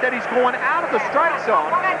anticipate that he's going out of the strike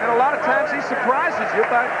zone, and a lot of times he surprises you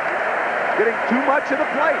by getting too much of the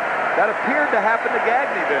plate. That appeared to happen to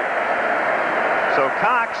Gagne then. So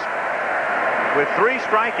Cox with 3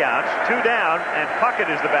 strikeouts, 2 down, and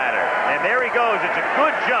Puckett is the batter. And there he goes. It's a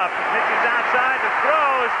good jump. The pitch is outside. The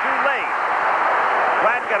throw is too late.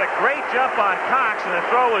 Gladden got a great jump on Cox, and the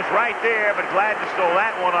throw was right there, but Gladden stole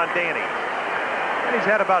that one on Danny. And he's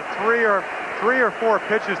had about 3 or 4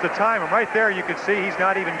 pitches to time him. Right there, you can see he's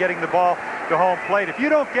not even getting the ball to home plate. If you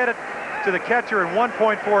don't get it to the catcher in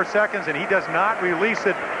 1.4 seconds, and he does not release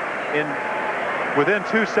it within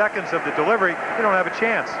 2 seconds of the delivery, you don't have a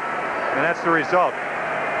chance. And that's the result.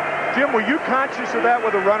 Jim, were you conscious of that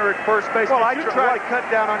with a runner at first base? Well, Did you try to cut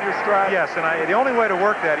down on your stride? Yes, and the only way to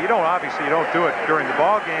work that, you don't do it during the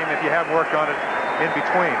ball game if you have worked on it in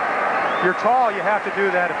between. If you're tall, you have to do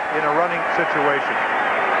that in a running situation.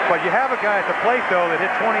 But you have a guy at the plate, though, that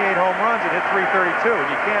hit 28 home runs and hit 332, and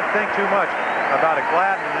you can't think too much about a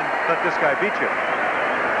Gladden and then let this guy beat you.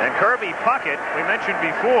 And Kirby Puckett, we mentioned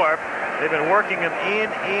before, they've been working him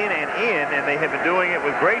in, and they have been doing it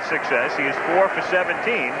with great success. He is 4 for 17,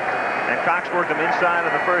 and Cox worked him inside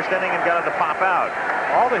in the first inning and got him to pop out.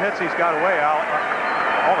 All the hits he's got away,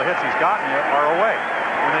 all the hits he's gotten are away.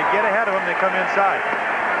 When they get ahead of him, they come inside.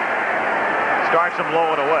 Starts him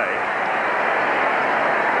low and away.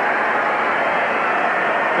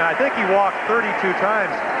 Now, I think he walked 32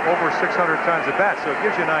 times, over 600 times at bat, so it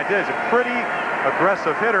gives you an idea. He's a pretty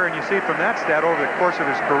aggressive hitter, and you see from that stat over the course of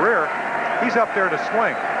his career, he's up there to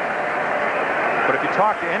swing. But if you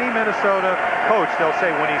talk to any Minnesota coach, they'll say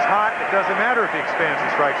when he's hot, it doesn't matter if he expands the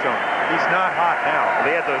strike zone. He's not hot now.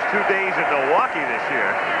 They had those 2 days in Milwaukee this year.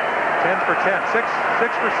 10 for 10, 6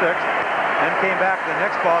 for 6, then came back to the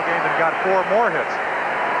next ball game and got 4 more hits.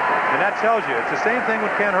 And that tells you, it's the same thing with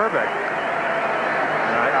Ken Herbeck.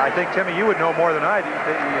 I think, Timmy, you would know more than I do.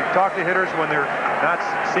 You talk to hitters when they're not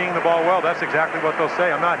seeing the ball well. That's exactly what they'll say.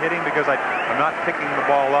 I'm not hitting because I'm not picking the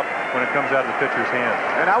ball up when it comes out of the pitcher's hand.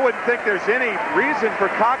 And I wouldn't think there's any reason for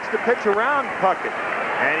Cox to pitch around Puckett.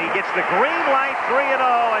 And he gets the green light, 3-0,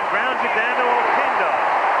 and grounds it down to Oquendo.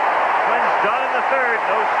 Twins done in the third.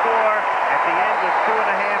 No score at the end of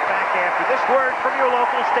 2.5 back after this word from your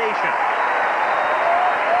local station.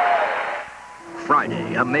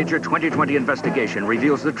 Friday, a major 2020 investigation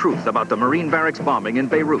reveals the truth about the Marine barracks bombing in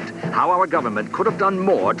Beirut, how our government could have done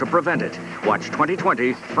more to prevent it. Watch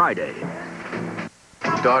 2020 Friday.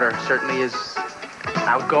 Daughter certainly is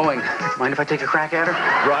outgoing. Mind if I take a crack at her?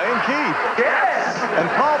 Brian Keith. Yes! And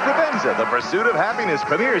Paul Provenza, The Pursuit of Happiness,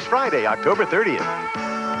 premieres Friday, October 30th.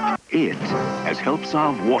 It has helped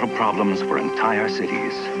solve water problems for entire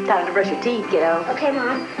cities. Time to brush your teeth, kiddo. Okay,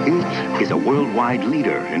 Mom. It is a worldwide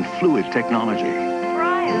leader in fluid technology.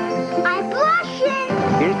 Brian. I'm blushing.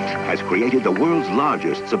 It has created the world's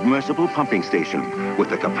largest submersible pumping station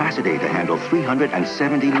with the capacity to handle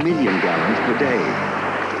 370 million gallons per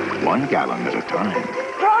day. 1 gallon at a time.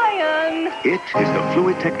 Brian! It is the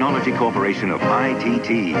Fluid Technology Corporation of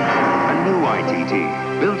ITT. A new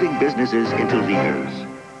ITT, building businesses into leaders.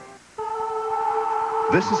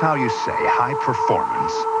 This is how you say high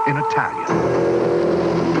performance in Italian.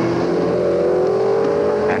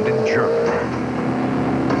 And in German.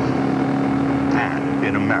 And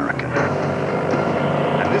in American.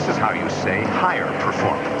 And this is how you say higher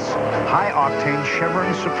performance. High-octane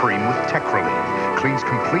Chevron Supreme with Techroline cleans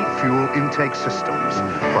complete fuel intake systems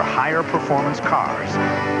for higher performance cars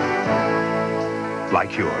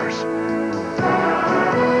like yours.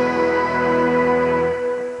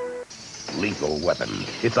 Lethal Weapon.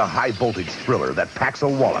 It's a high-voltage thriller that packs a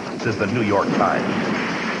wallop, says the New York Times.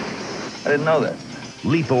 I didn't know that.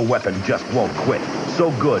 Lethal Weapon just won't quit. So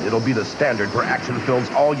good, it'll be the standard for action films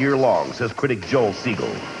all year long, says critic Joel Siegel.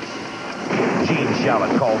 Gene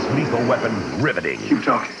Shalit calls Lethal Weapon riveting. Keep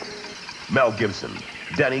talking. Mel Gibson,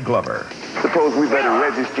 Danny Glover. Suppose we better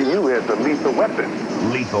register you as a lethal weapon.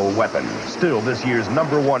 Lethal Weapon, still this year's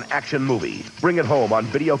 #1 action movie. Bring it home on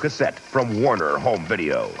video cassette from Warner Home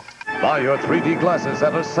Video. Buy your 3D glasses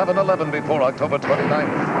at a 7-Eleven before October 29th.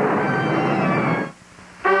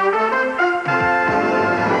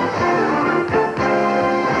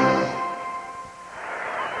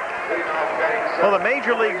 Well, the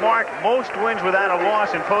Major League mark, most wins without a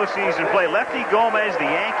loss in postseason play. Lefty Gomez, the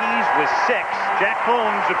Yankees, with 6. Jack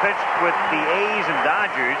Combs, who pitched with the A's and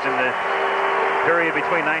Dodgers in the period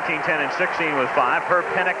between 1910 and 16 with 5. Herb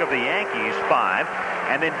Pennock of the Yankees, 5.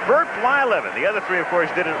 And then Bert Blyleven. The other 3, of course,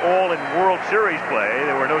 did it all in World Series play.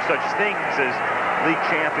 There were no such things as League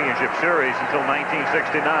Championship Series until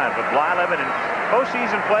 1969. But Blyleven in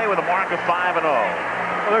postseason play with a mark of 5-0.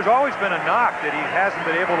 Well, there's always been a knock that he hasn't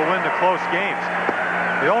been able to win the close games.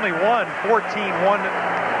 He only won 14 1-0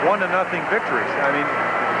 victories. I mean,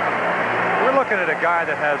 we're looking at a guy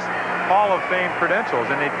that has Hall of Fame credentials,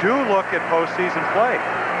 and they do look at postseason play.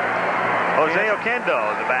 Jose Oquendo,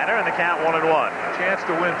 the batter, and the count 1-1. Chance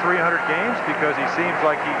to win 300 games because he seems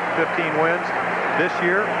like he 15 wins this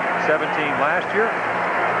year, 17 last year.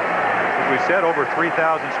 As we said, over 3,000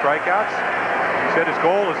 strikeouts. He said his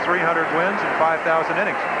goal is 300 wins and 5,000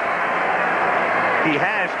 innings. He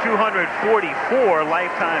has 244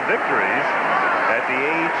 lifetime victories at the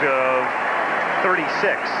age of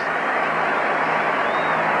 36.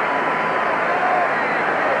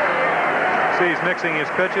 He's mixing his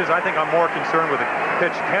pitches. I think I'm more concerned with the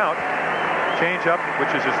pitch count. Changeup,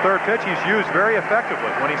 which is his 3rd pitch, he's used very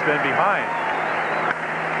effectively when he's been behind.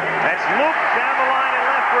 That's looped down the line and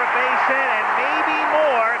left for a base hit, and maybe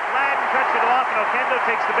more. Gladden cuts it off, and Oquendo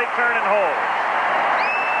takes the big turn and holds.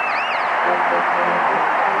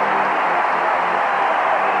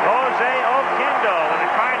 Jose Oquendo with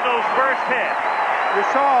the Cardinals' first hit. You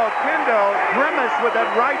saw Oquendo grimace with that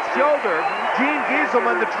right shoulder. Gene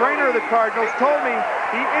Gieselman, the trainer of the Cardinals, told me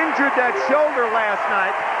he injured that shoulder last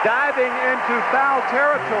night diving into foul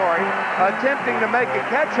territory, attempting to make a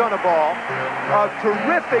catch on a ball. A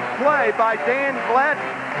terrific play by Dan Gladden,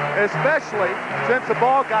 especially since the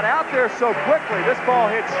ball got out there so quickly. This ball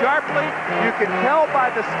hit sharply. You can tell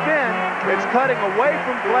by the spin it's cutting away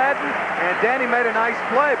from Gladden, and Danny made a nice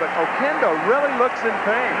play, but Oquendo really looks in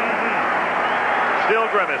pain. Still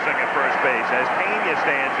grimacing at first base as Pena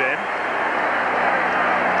stands in.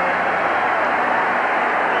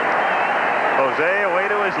 Jose away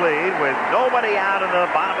to his lead with nobody out in the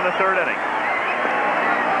bottom of the 3rd inning.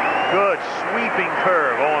 Good sweeping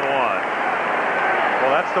curve, 0-1.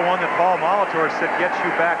 Well, that's the one that Paul Molitor said gets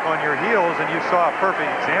you back on your heels, and you saw a perfect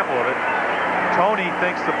example of it. Tony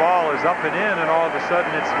thinks the ball is up and in, and all of a sudden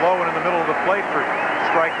it's low and in the middle of the plate for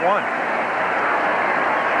strike 1.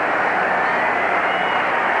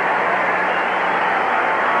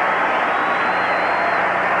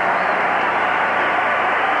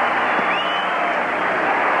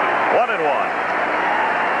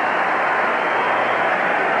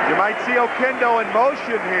 You might see Oquendo in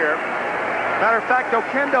motion here. Matter of fact,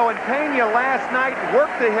 Oquendo and Pena last night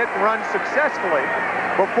worked the hit and run successfully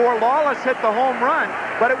before Lawless hit the home run,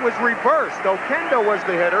 but it was reversed. Oquendo was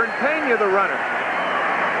the hitter and Pena the runner.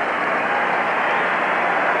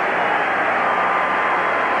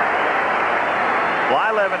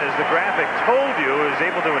 Blyleven, as the graphic told you, is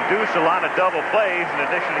able to induce a lot of double plays in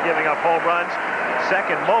addition to giving up home runs.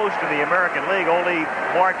 Second most in the American League. Only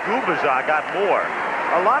Mark Gubicza got more.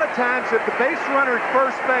 A lot of times, if the base runner at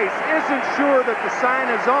first base isn't sure that the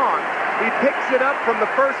sign is on, he picks it up from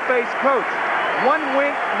the first base coach. 1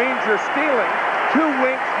 wink means you're stealing. 2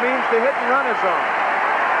 winks means the hit and run is on.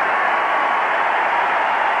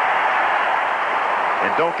 And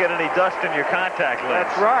don't get any dust in your contact lens.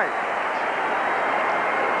 That's right.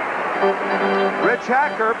 Rich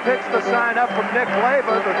Hacker picks the sign up from Nick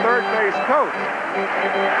Leva, the third base coach.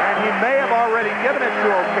 And he may have already given it to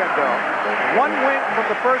Oquendo. One wink from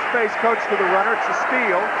the first base coach to the runner. It's a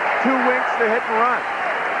steal. 2 winks to hit and run.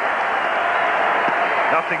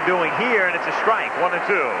 Nothing doing here, and it's a strike. 1-2.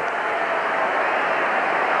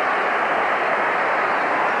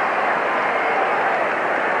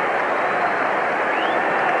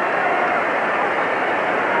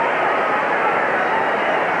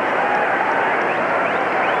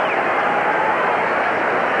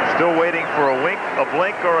 Still waiting for a wink, a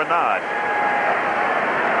blink, or a nod.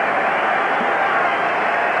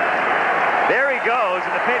 There he goes,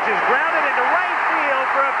 and the pitch is grounded into right field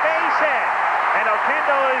for a base hit. And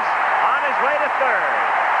Oquendo is on his way to third.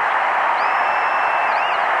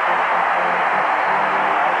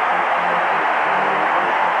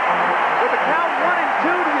 With the count 1-2,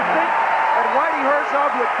 do you think that Whitey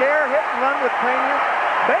Herzog would dare hit and run with Pena?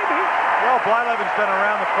 Maybe. Well, Blyleven's been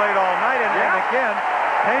around the plate all night, and again,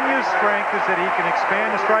 Pena's strength is that he can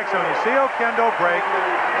expand the strike zone. You see Oquendo break.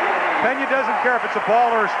 Pena doesn't care if it's a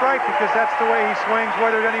ball or a strike because that's the way he swings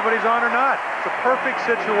whether anybody's on or not. It's a perfect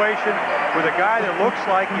situation with a guy that looks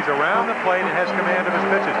like he's around the plate and has command of his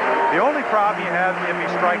pitches. The only problem you have if he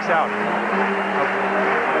strikes out.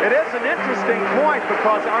 It is an interesting point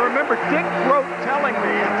because I remember Dick Groat telling me,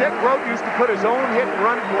 and Dick Groat used to put his own hit and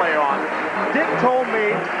run play on. Dick told me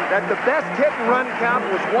that the best hit and run count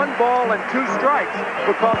was 1 ball and 2 strikes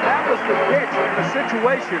because that was the pitch in the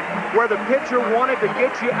situation where the pitcher wanted to get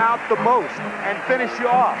you out the most and finish you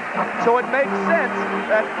off. So it makes sense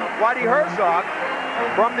that Whitey Herzog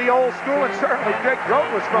from the old school, and certainly Dick Groat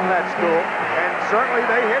was from that school, and certainly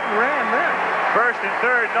they hit and ran then. First and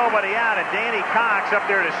third, nobody out, and Danny Cox up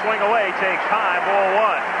there to swing away takes high, ball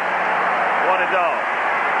 1.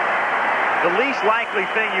 1-0. The least likely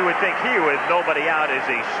thing you would think here with nobody out is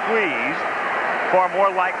a squeeze. Far more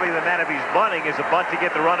likely than that if he's bunting is a bunt to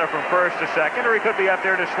get the runner from first to second, or he could be up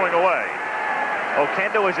there to swing away.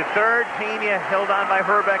 Oquendo is at third. Pena held on by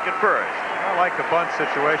Hrbek at first. I like the bunt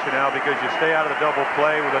situation now because you stay out of the double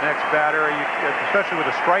play with the next batter, especially with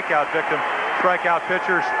a strikeout victim, strikeout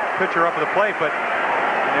pitcher up at the plate. But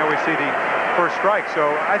there we see the first strike.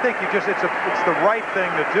 So I think it's the right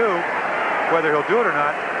thing to do. Whether he'll do it or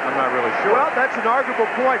not, I'm not really sure. Well, that's an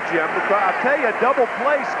arguable point, Jim, because I'll tell you, a double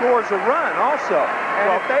play scores a run also.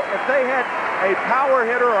 And if they had a power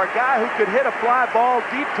hitter or a guy who could hit a fly ball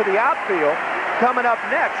deep to the outfield coming up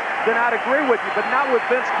next, then I'd agree with you, but not with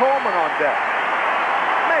Vince Coleman on deck.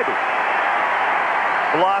 Maybe.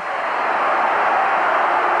 Bluff.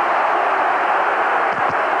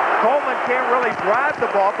 Coleman can't really drive the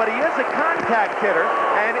ball, but he is a contact hitter,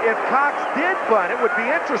 and if Cox did bunt, it would be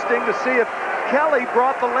interesting to see if Kelly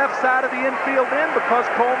brought the left side of the infield in because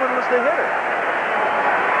Coleman was the hitter.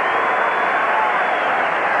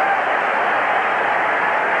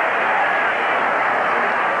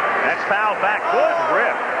 That's foul back. Good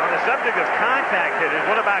rip. On the subject of contact hitters,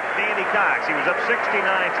 what about Danny Cox? He was up 69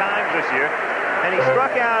 times this year, and he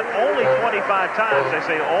struck out only 25 times. I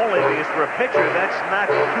say only because for a pitcher, that's not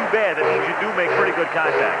too bad. That means you do make pretty good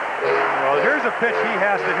contact. Well, here's a pitch he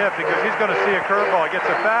has to hit because he's going to see a curveball. He gets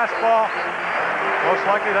a fastball. Most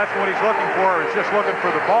likely that's what he's looking for. He's just looking for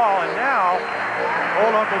the ball. And now,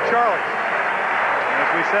 old Uncle Charlie. And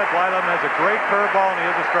as we said, Blyleven has a great curveball, and he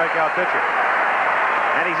is a strikeout pitcher.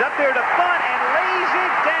 And he's up there to bunt and lays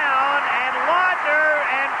it down, and Laudner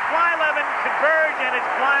and Blyleven converge, and it's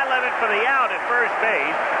Blyleven for the out at first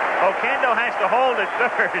base. Oquendo has to hold at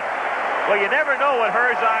third. Well, you never know what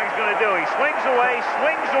Herzog's going to do. He swings away,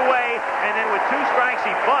 and then with 2 strikes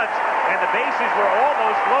he bunts, and the bases were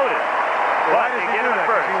almost loaded. Why does he do that?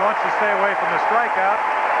 Because he wants to stay away from the strikeout,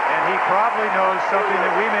 and he probably knows something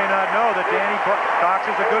that we may not know, that Danny Cox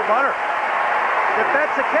is a good bunter. If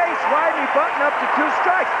that's the case, why isn't he butting up to 2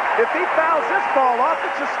 strikes? If he fouls this ball off,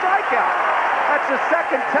 it's a strikeout. That's the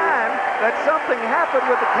second time that something happened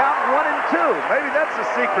with the count 1 and 2. Maybe that's a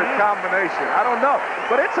secret combination. I don't know.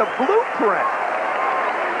 But it's a blueprint.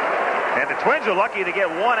 And the Twins are lucky to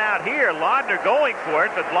get 1 out here. Laudner going for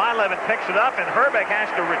it, but Blyleven picks it up, and Hrbek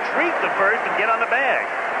has to retreat the first and get on the bag.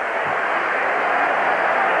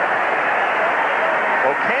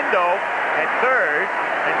 Oquendo at third,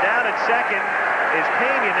 and down at second is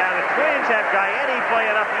Pena. Now the Twins have Gaetti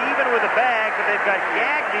playing up even with a bag, but they've got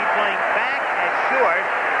Gagne playing back at short,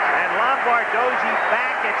 and Lombardozzi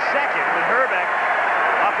back at second with Hrbek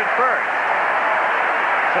up at first.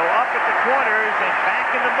 So up at the corners and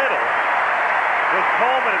back in the middle with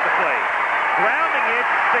Coleman at the plate. Grounding it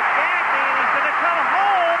to Gagne, and he's going to come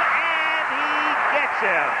home, and he gets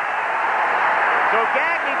him. So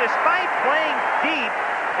Gagne, despite playing deep,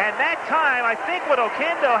 and that time, I think what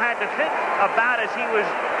Oquendo had to think about as he was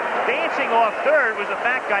dancing off third was the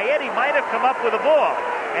fact Gaetti might have come up with a ball.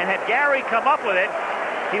 And had Gary come up with it,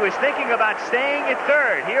 he was thinking about staying at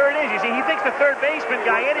third. Here it is. You see, he thinks the third baseman,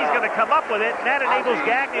 Gaetti's going to come up with it, and that enables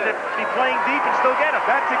Gagne to be playing deep and still get him.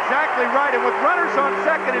 That's exactly right. And with runners on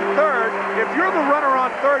second and third, if you're the runner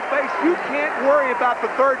on third base, you can't worry about the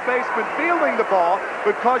third baseman fielding the ball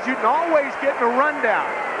because you can always get in a rundown.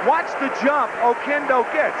 Watch the jump Oquendo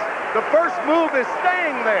gets. The first move is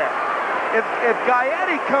staying there. If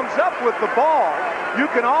Gaetti comes up with the ball, you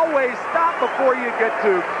can always stop before you get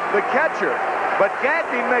to the catcher. But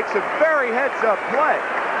Gagne makes a very heads-up play.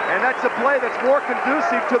 And that's a play that's more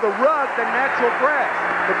conducive to the rug than natural grass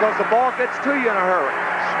because the ball gets to you in a hurry.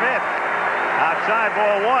 Smith, outside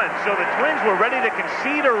ball one. So the Twins were ready to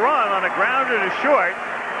concede a run on a grounder to short.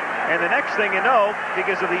 And the next thing you know,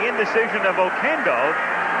 because of the indecision of Oquendo,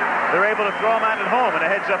 they're able to throw him out at home. And a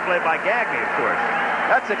heads-up play by Gagne, of course.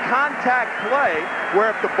 That's a contact play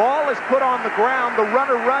where if the ball is put on the ground, the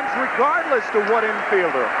runner runs regardless to what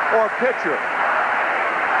infielder or pitcher.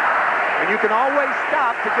 And you can always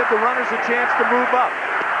stop to give the runners a chance to move up.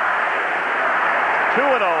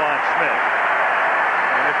 2-0 on Smith.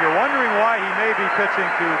 And if you're wondering why he may be pitching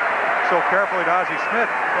so carefully to Ozzie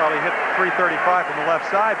Smith, well, he hit 335 from the left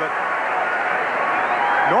side, but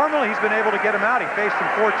normally he's been able to get him out. He faced him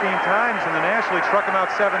 14 times in the National League, struck him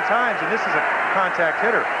out 7 times, and this is a contact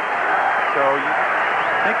hitter. So you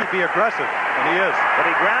think he'd be aggressive, and he is. But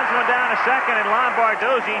he grounds one down to second, and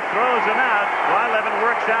Lombardozzi throws him out. Blyleven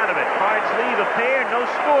works out of it. Cards leave a pair, no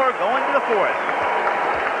score, going to the fourth.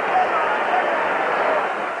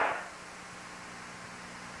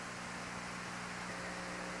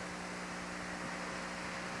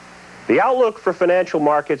 The outlook for financial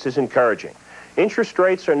markets is encouraging. Interest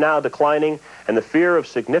rates are now declining, and the fear of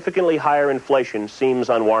significantly higher inflation seems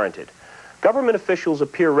unwarranted. Government officials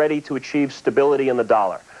appear ready to achieve stability in the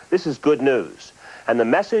dollar. This is good news. And the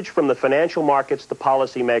message from the financial markets to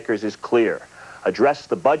policymakers is clear. Address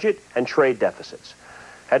the budget and trade deficits.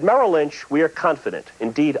 At Merrill Lynch, we are confident,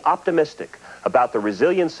 indeed optimistic, about the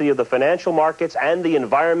resiliency of the financial markets and the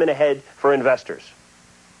environment ahead for investors.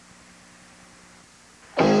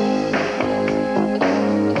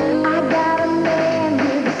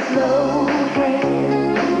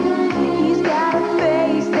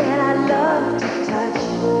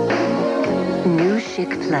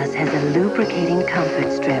 Plus has a lubricating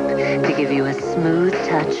comfort strip to give you a smooth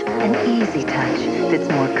touch, an easy touch that's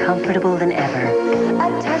more comfortable than ever.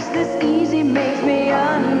 A touch this easy makes me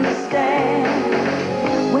understand.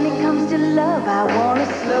 When it comes to love, I want a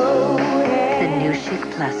slow hand. The new Chic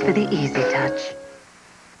Plus for the easy touch.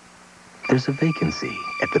 There's a vacancy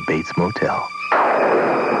at the Bates Motel.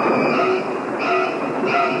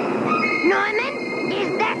 Norman,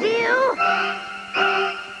 is that you?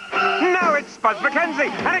 No, it's Buzz McKenzie,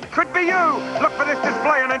 and it could be you. Look for this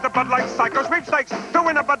display and enter Bud Light Psycho Sweepstakes to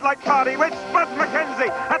win a Bud Light party with Buzz McKenzie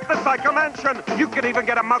at the Psycho Mansion. You can even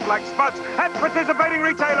get a mug like Spud's at participating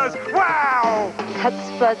retailers. Wow! That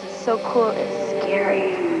Spud is so cool, it's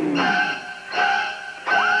scary.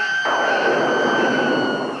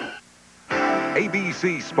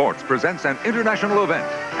 ABC Sports presents an international event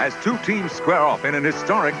as two teams square off in an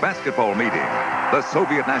historic basketball meeting. The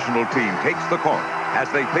Soviet national team takes the court as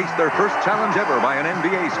they face their first challenge ever by an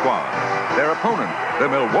NBA squad. Their opponent, the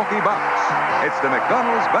Milwaukee Bucks. It's the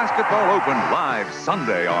McDonald's Basketball Open live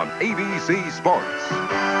Sunday on ABC Sports.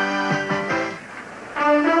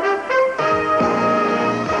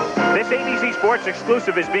 This ABC Sports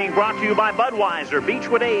exclusive is being brought to you by Budweiser.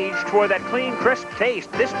 Beechwood aged for that clean, crisp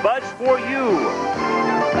taste. This Bud's for you.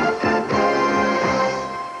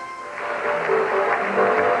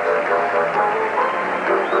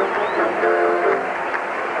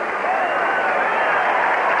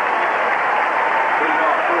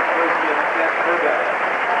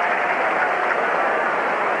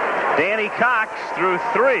 Danny Cox, through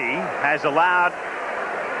 3, has allowed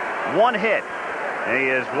 1 hit. He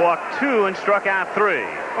has walked 2 and struck out 3.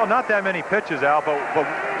 Well, not that many pitches, Al, but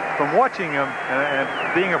from watching him and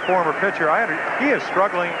being a former pitcher, he is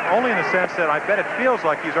struggling only in the sense that I bet it feels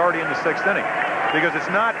like he's already in the 6th inning because it's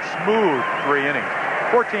not smooth 3 innings.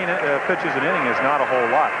 14 pitches an inning is not a whole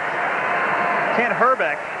lot. Kent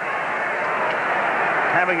Herbeck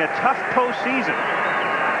having a tough postseason.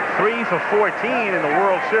 3 for 14 in the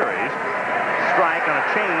World Series. Strike on a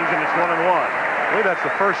change, and it's 1-1. I believe that's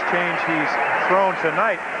the first change he's thrown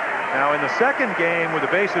tonight. Now, in the second game, with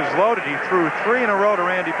the bases loaded, he threw 3 in a row to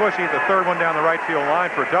Randy Busch. He hit the 3rd one down the right field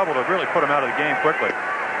line for a double to really put him out of the game quickly.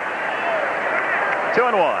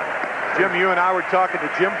 2-1. Jim, you and I were talking to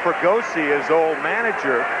Jim Fregosi, his old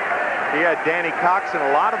manager. He had Danny Cox and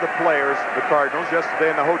a lot of the players, the Cardinals,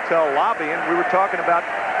 yesterday in the hotel lobby, and we were talking about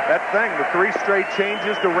that thing, the 3 straight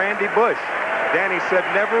changes to Randy Busch. Danny said,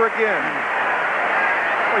 never again.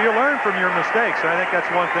 Well, you learn from your mistakes, and I think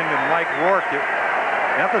that's one thing that Mike Rourke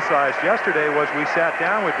emphasized yesterday was we sat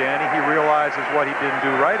down with Danny. He realizes what he didn't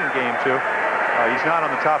do right in Game 2. He's not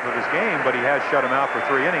on the top of his game, but he has shut him out for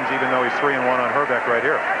 3 innings, even though he's 3-1 on Herbeck right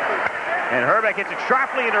here. And Herbeck hits it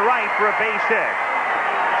sharply into right for a base hit.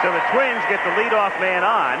 So the Twins get the leadoff man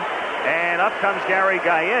on, and up comes Gary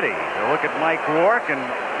Gaetti. A look at Mike Rourke, and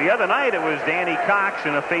the other night it was Danny Cox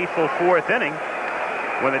in a faithful 4th inning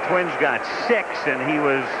when the Twins got 6, and he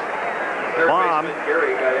was bombed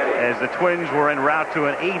as the Twins were en route to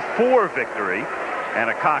an 8-4 victory and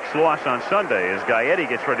a Cox loss on Sunday as Gaetti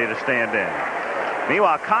gets ready to stand in.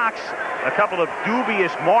 Meanwhile, Cox, a couple of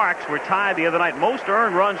dubious marks were tied the other night. Most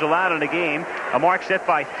earned runs allowed in a game, a mark set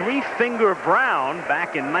by Three Finger Brown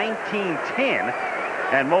back in 1910,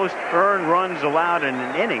 and most earned runs allowed in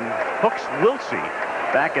an inning, Hooks Wiltsey,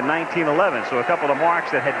 back in 1911. So a couple of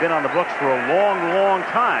marks that had been on the books for a long, long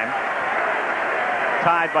time,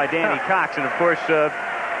 tied by Danny Cox. And of course,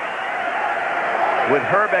 with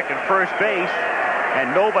Herbeck at first base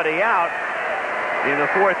and nobody out in the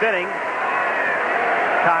 4th inning,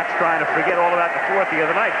 Cox trying to forget all about the 4th the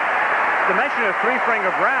other night. The mention of Three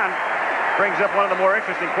Finger Brown brings up one of the more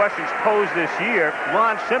interesting questions posed this year.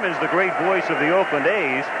 Ron Simmons, the great voice of the Oakland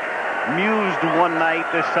A's, mused one night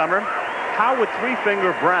this summer, how would Three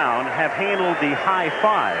Finger Brown have handled the high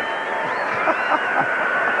five?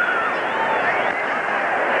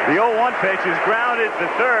 The 0-1 pitch is grounded to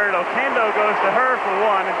third. Oquendo goes to her for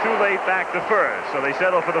 1 and too late back to first. So they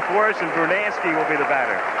settle for the force, and Brunansky will be the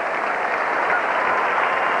batter.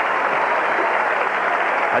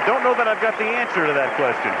 I don't know that I've got the answer to that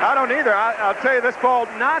question. I don't either. I'll tell you, this ball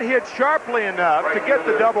not hit sharply enough to get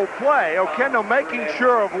the double play. Oquendo making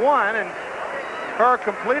sure of 1 and her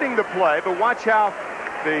completing the play, but watch how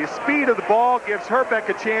the speed of the ball gives Herbeck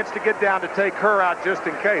a chance to get down to take her out just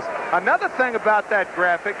in case. Another thing about that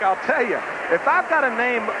graphic, I'll tell you, if I've got a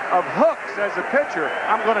name of Hooks as a pitcher,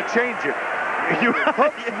 I'm going to change it.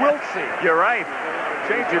 Hooks Wiltsey. You're right.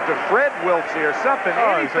 Change it to Fred Wiltsey or something.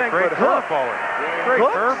 Oh, he's a great curveballer. Great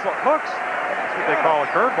curveball. Hooks. That's what they call a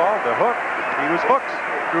curveball, the hook. He was Hooks.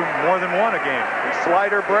 Threw more than 1 a game.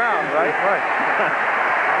 Slider Brown, right? Right.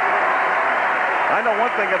 I know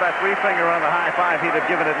one thing about Three Finger on the high five. He'd have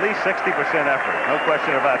given at least 60% effort. No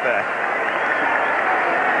question about that.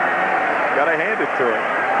 Gotta hand it to him.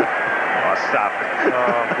 Oh, stop it.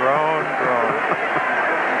 Oh, groan. Oh,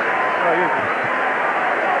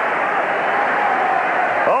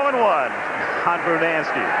 0-1 on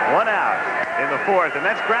Brunansky. 1 out in the 4th, and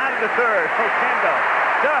that's grounded to third. Oquendo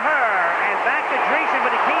to her, and back to Dreesen,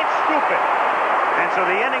 but he can't scoop it. And so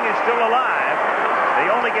the inning is still alive. They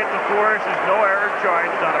only get the force. There's no error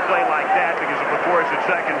charged on a play like that because of the force at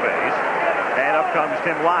second base. And up comes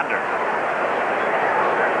Tim Laudner.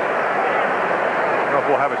 I don't know if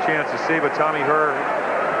we'll have a chance to see, but Tommy Herr,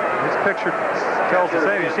 his picture tells the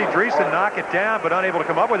same. You see Dreesen knock it down, but unable to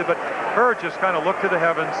come up with it. But Herr just kind of looked to the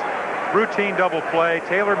heavens. Routine double play,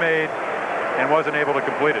 tailor-made, and wasn't able to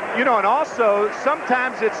complete it. You know, and also,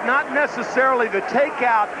 sometimes it's not necessarily the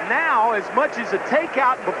takeout now as much as the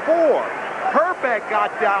takeout before. Herbeck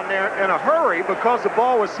got down there in a hurry because the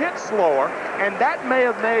ball was hit slower, and that may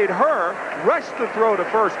have made her rush the throw to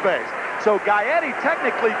first base. So Gaetti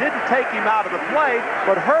technically didn't take him out of the play,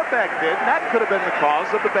 but Herbeck did, and that could have been the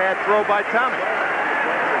cause of the bad throw by Tommy.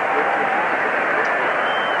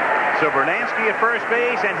 So Brunansky at first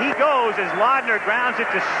base, and he goes as Laudner grounds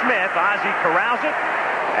it to Smith. Ozzie corrals it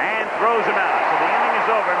and throws him out. So the inning is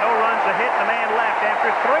over. No runs, a hit, and a man left.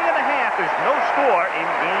 After 3.5, there's no score in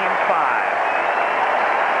Game 5.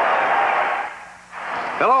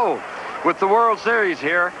 Hello. With the World Series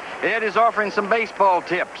here, Ed is offering some baseball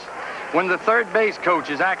tips. When the third base coach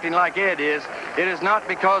is acting like Ed is, it is not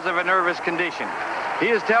because of a nervous condition. He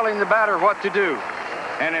is telling the batter what to do.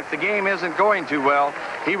 And if the game isn't going too well,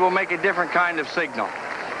 he will make a different kind of signal.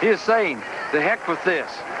 He is saying, the heck with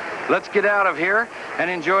this. Let's get out of here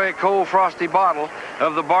and enjoy a cold, frosty bottle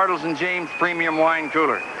of the Bartles & James Premium Wine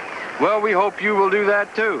Cooler. Well, we hope you will do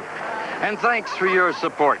that too. And thanks for your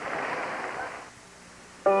support.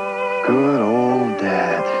 Good old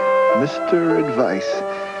Dad. Mr. Advice.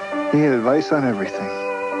 He had advice on everything.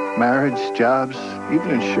 Marriage, jobs,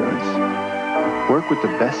 even insurance. Work with the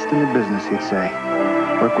best in the business, he'd say.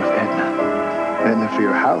 Work with Aetna. Aetna for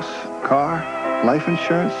your house, car, life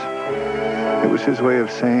insurance. It was his way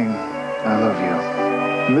of saying, I love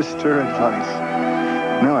you. Mr. Advice.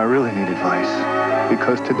 Now I really need advice.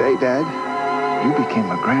 Because today, Dad, you became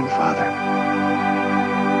a grandfather.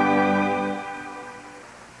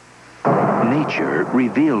 Nature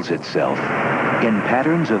reveals itself in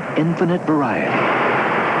patterns of infinite variety.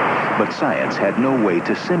 But science had no way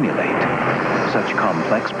to simulate such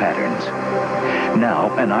complex patterns.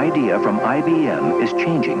 Now, an idea from IBM is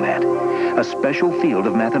changing that. A special field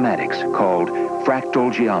of mathematics called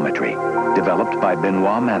fractal geometry, developed by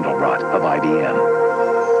Benoit Mandelbrot of IBM.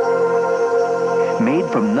 Made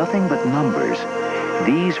from nothing but numbers,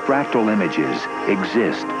 these fractal images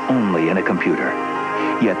exist only in a computer.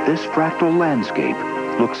 Yet this fractal landscape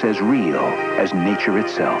looks as real as nature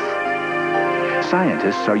itself.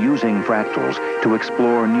 Scientists are using fractals to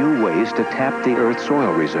explore new ways to tap the Earth's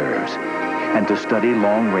soil reserves and to study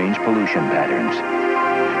long-range pollution patterns.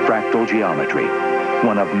 Fractal geometry,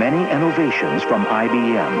 one of many innovations from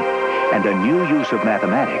IBM, and a new use of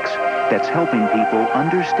mathematics that's helping people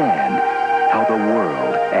understand how the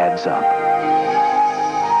world adds up.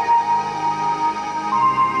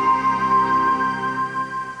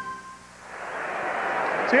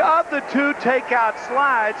 See, of the two takeout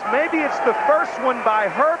slides, maybe it's the first one by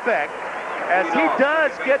Herbeck, as he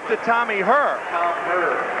does get to Tommy Herr.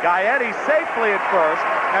 Gaetti safely at first.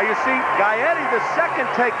 Now you see, Gaetti, the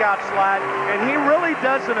second takeout slide, and he really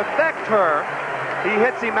doesn't affect Herr. He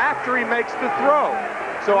hits him after he makes the throw.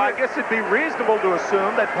 So I guess it'd be reasonable to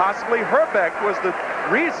assume that possibly Herbeck was the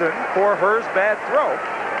reason for Herr's bad throw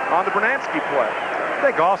on the Bernansky play. I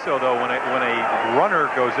think also, though, when a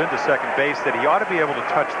runner goes into second base, that he ought to be able to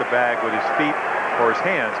touch the bag with his feet or his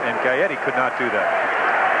hands, and Gaetti could not do that.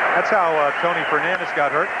 That's how Tony Fernandez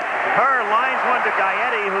got hurt. Herr lines one to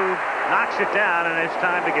Gaetti, who knocks it down, and it's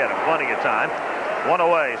time to get him. Plenty of time. One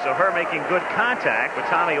away, so Herr making good contact, but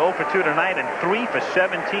Tommy 0 for 2 tonight and 3 for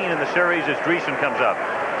 17 in the series as Dreesen comes up.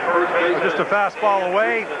 Just a fastball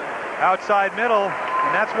away, outside middle.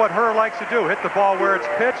 And that's what Herr likes to do, hit the ball where it's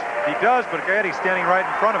pitched. He does, but Gaetti's standing right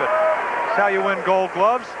in front of it. That's how you win Gold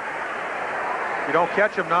Gloves. You don't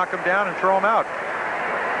catch him, knock him down, and throw him out.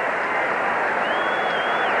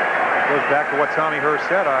 It goes back to what Tommy Herr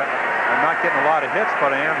said. I'm not getting a lot of hits,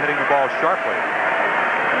 but I am hitting the ball sharply.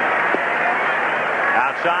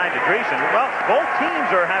 Outside to Dreesen. Well, both teams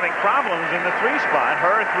are having problems in the 3 spot.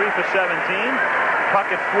 Herr 3 for 17,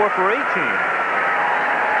 Puckett 4 for 18.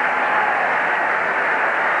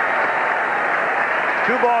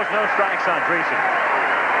 2 balls, no strikes on Dreesen.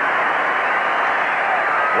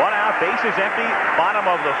 1 out, bases empty. Bottom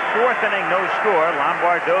of the 4th inning, no score.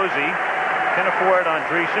 Lombardozzi can afford on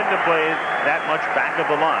Dreesen to play that much back of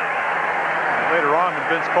the line. Later on, when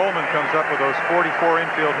Vince Coleman comes up with those 44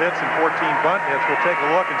 infield hits and 14 bunt hits, we'll take a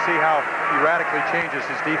look and see how he radically changes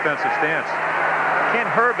his defensive stance. Ken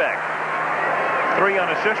Herbeck, 3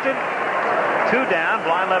 unassisted. 2 down.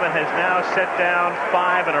 Blyleven has now set down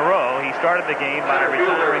 5 in a row. He started the game by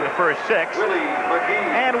retiring the first 6.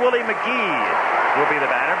 And Willie McGee will be the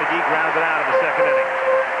batter. McGee grounded out in the 2nd inning.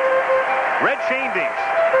 Red Chainbeams.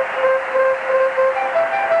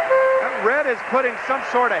 Red is putting some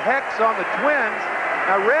sort of hex on the Twins.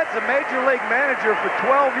 Now, Red's a major league manager for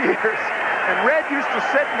 12 years. And Red used to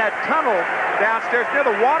sit in that tunnel downstairs near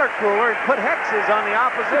the water cooler and put hexes on the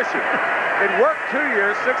opposition. It worked 2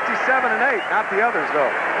 years, 67 and 8, not the others,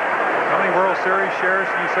 though. How many World Series shares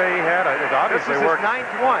do you say he had? It obviously this is worked. His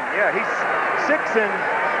 9th one. Yeah, he's 5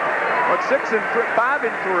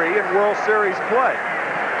 and 3 in World Series play.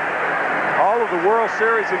 All of the World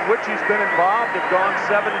Series in which he's been involved have gone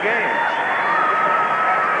 7 games.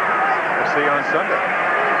 We'll see on Sunday.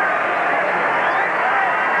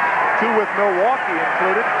 2 with Milwaukee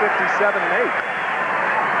included, 57 and 8.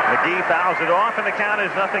 McGee fouls it off, and the count is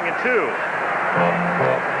 0-2.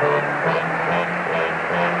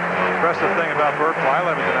 Impressive thing about Bert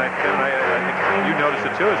Blyleven tonight, Ken, I think you noticed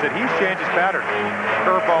it too, is that he's changed his pattern.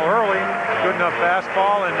 Curveball early, good enough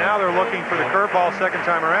fastball, and now they're looking for the curveball second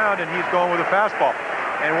time around, and he's going with a fastball.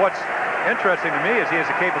 And what's interesting to me is he has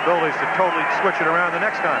the capabilities to totally switch it around the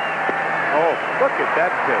next time. Oh, look at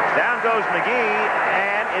that pitch. Down goes McGee,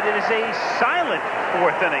 and it is a silent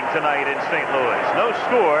 4th inning tonight in St. Louis. No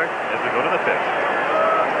score as we go to the 5th.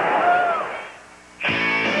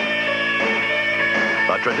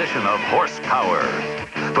 A tradition of horsepower.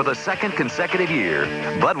 For the 2nd consecutive year,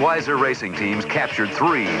 Budweiser racing teams captured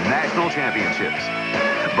 3 national championships.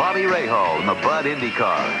 Bobby Rahal in the Bud Indy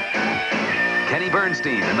car. Kenny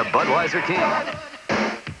Bernstein in the Budweiser King.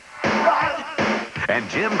 And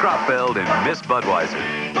Jim Cropfeld in Miss Budweiser.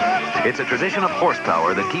 It's a tradition of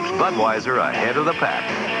horsepower that keeps Budweiser ahead of the pack.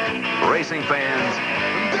 Racing fans,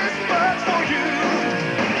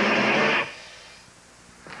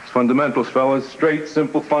 fundamentals, fellas. Straight,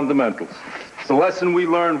 simple fundamentals. It's a lesson we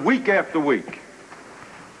learn week after week.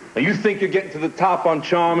 Now, you think you're getting to the top on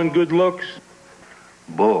charm and good looks?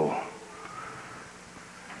 Bull.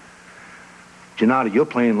 Gennady, you're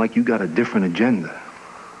playing like you got a different agenda.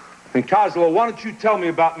 And Kozlo, why don't you tell me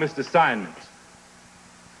about misassignments?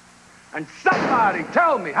 And somebody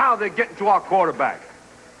tell me how they're getting to our quarterback.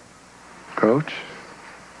 Coach,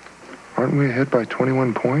 aren't we ahead by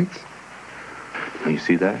 21 points? Now, you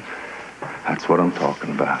see that? That's what I'm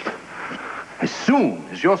talking about. As soon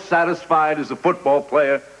as you're satisfied as a football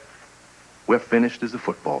player, we're finished as a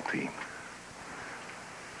football team.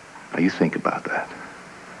 Now, you think about that.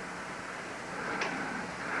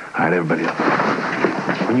 All right, everybody up.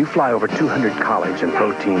 When you fly over 200 college and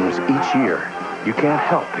pro teams each year, you can't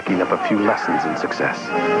help picking up a few lessons in success.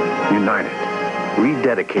 United,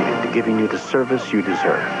 rededicated to giving you the service you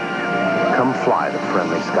deserve. Come fly the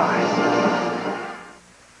friendly skies.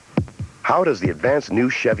 How does the advanced new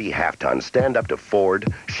Chevy half-ton stand up to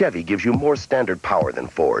Ford? Chevy gives you more standard power than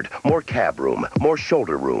Ford, more cab room, more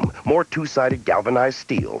shoulder room, more two-sided galvanized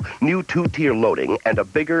steel, new two-tier loading, and a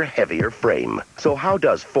bigger, heavier frame. So how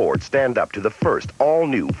does Ford stand up to the first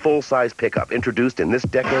all-new full-size pickup introduced in this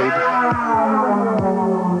decade?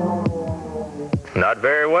 Not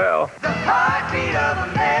very well. The heartbeat of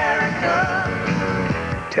America.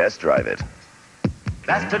 Test drive it.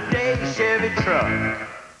 That's today's Chevy truck.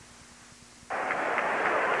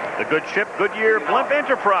 The good ship, Goodyear Blimp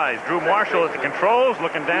Enterprise. Drew Marshall at the controls,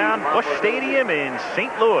 looking down Busch Stadium in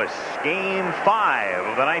St. Louis. Game 5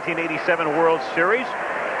 of the 1987 World Series.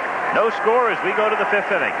 No score as we go to the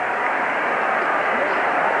 5th inning.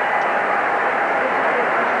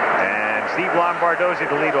 And Steve Lombardozzi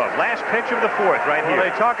to lead off. Last pitch of the 4th right here. Well,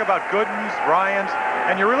 they talk about Goodens, Ryans,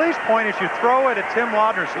 and your release point is you throw it at Tim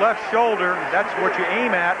Laudner's left shoulder. That's what you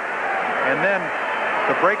aim at. And then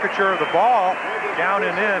the breakature of the ball down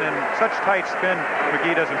and in, and such tight spin,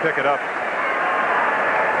 McGee doesn't pick it up.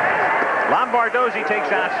 Lombardozzi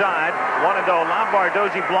takes outside. 1-0.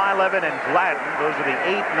 Lombardozzi, Blyleven, and Gladden. Those are the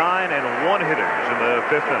 8, 9, and 1 hitters in the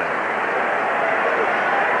 5th inning.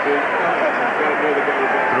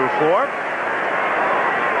 Through 4.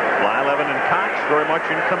 Blyleven and Cox very much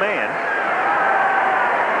in command.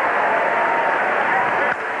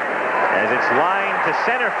 As it's lined to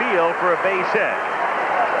center field for a base hit.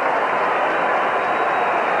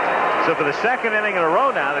 So for the 2nd inning in a row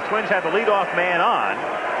now, the Twins have the leadoff man on.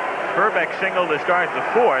 Herbeck singled to start the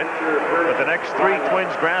 4th, but the next 3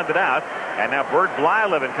 Twins grounded out. And now Bert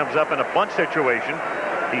Blyleven comes up in a bunt situation.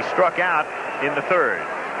 He struck out in the 3rd.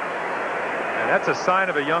 And that's a sign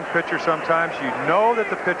of a young pitcher sometimes. You know that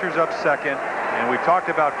the pitcher's up second. And we talked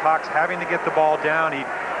about Cox having to get the ball down. He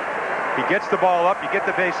gets the ball up, you get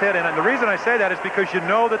the base hit, and the reason I say that is because you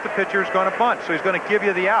know that the pitcher is going to bunt, so he's going to give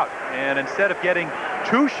you the out. And instead of getting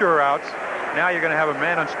 2 sure outs, now you're going to have a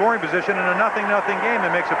man on scoring position in a 0-0 game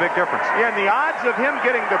that makes a big difference. Yeah, and the odds of him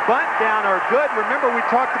getting the bunt down are good. Remember, we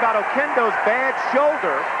talked about Oquendo's bad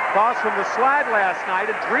shoulder caused from the slide last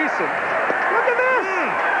night at Dreesen. Look at this!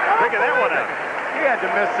 Figure that one out. He had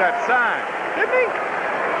to miss that sign, didn't he?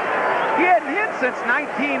 He hadn't hit since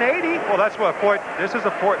 1980. Well, that's what point. This is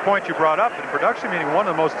a point you brought up in production meeting. One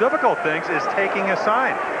of the most difficult things is taking a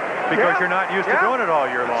sign because you're not used to doing it all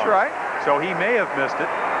year long. That's right. So he may have missed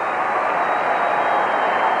it.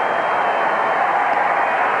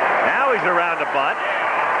 Now he's around the bunt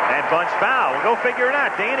and bunts foul. We'll go figure it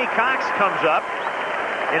out. Danny Cox comes up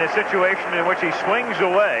in a situation in which he swings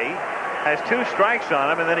away, has 2 strikes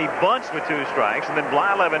on him, and then he bunts with 2 strikes, and then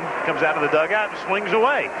Blyleven comes out of the dugout and swings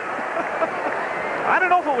away. I don't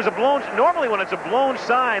know if it was a blown. Normally, when it's a blown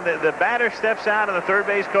sign, the batter steps out and the third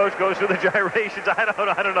base coach goes through the gyrations. I don't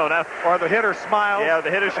know now. Or the hitter smiles. Yeah,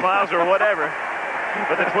 the hitter smiles or whatever.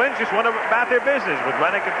 But the Twins just went about their business with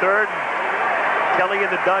Lennox at third, Kelly in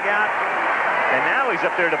the dugout, and now he's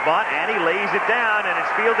up there to bunt, and he lays it down, and it's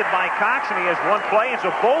fielded by Cox, and he has 1 play, and so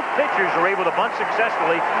both pitchers are able to bunt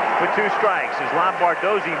successfully with 2 strikes as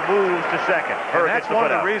Lombardozzi moves to second. And that's one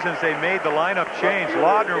of the reasons they made the lineup change.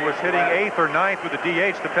 Laudner was hitting 8th or 9th with the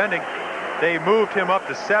DH, depending. They moved him up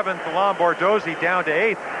to 7th, Lombardozzi down to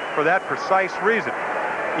 8th for that precise reason.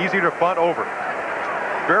 Easy to bunt over.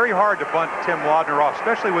 Very hard to bunt Tim Laudner off,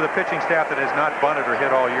 especially with a pitching staff that has not bunted or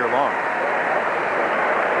hit all year long.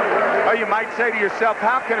 Well, you might say to yourself,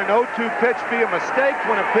 how can an 0-2 pitch be a mistake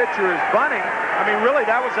when a pitcher is bunting? I mean, really,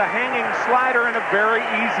 that was a hanging slider and a very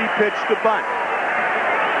easy pitch to bunt.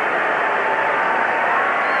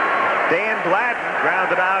 Dan Gladden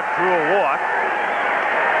grounded out through a walk.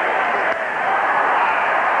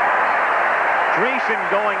 Dreesen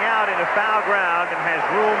going out into foul ground and has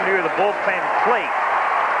room near the bullpen plate.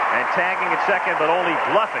 And tagging at second, but only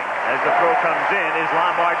bluffing as the throw comes in, is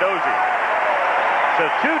Lombardozzi. So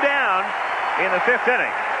 2 down in the 5th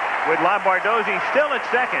inning, with Lombardozzi still at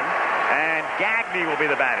second, and Gagne will be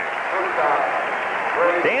the batter.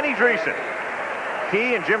 Danny Dreesen.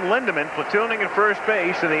 He and Jim Lindemann platooning at first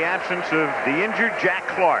base in the absence of the injured Jack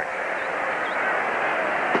Clark.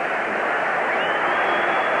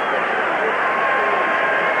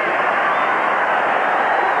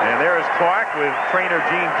 And there is Clark with trainer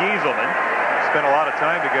Gene Gieselman. Spent a lot of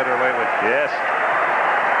time together lately. Yes.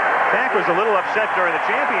 Jack was a little upset during the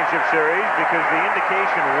championship series because the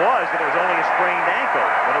indication was that it was only a sprained ankle,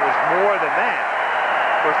 but it was more than that.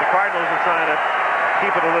 Of course, the Cardinals were trying to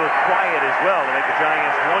keep it a little quiet as well to make the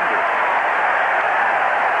Giants wonder.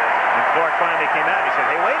 And Clark finally came out and he said,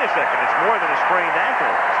 hey, wait a second, it's more than a sprained ankle.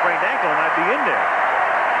 A sprained ankle and I'd be in there.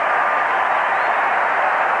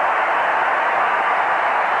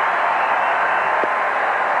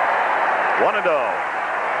 One and oh.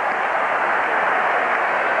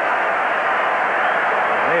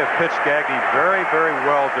 They have pitched Gagne very, very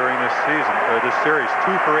well during this season, or this series.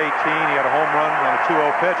 2 for 18. He had a home run on a 2-0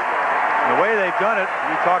 pitch. And the way they've done it,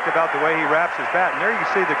 we talked about the way he wraps his bat. And there you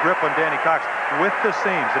see the grip on Danny Cox with the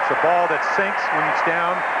seams. It's a ball that sinks when it's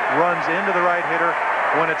down, runs into the right hitter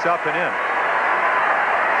when it's up and in.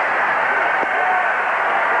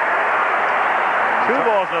 2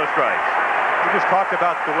 balls, no strikes. We just talked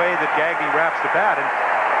about the way that Gagne wraps the bat. And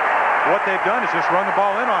what they've done is just run the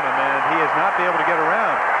ball in on him, and he has not been able to get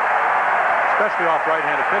around, especially off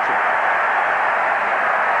right-handed pitching.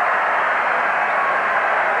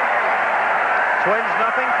 Twins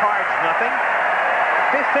nothing, Cards nothing.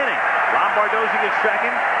 5th inning. Lombardozzi gets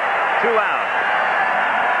second, 2 out.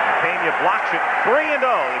 Pena blocks it, 3-0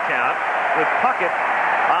 the count, with Puckett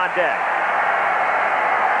on deck.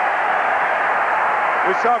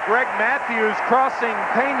 We saw Greg Matthews crossing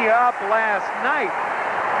Pena up last night.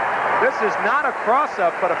 This is not a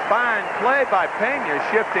cross-up, but a fine play by Pena,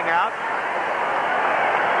 shifting out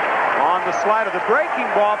on the slide of the breaking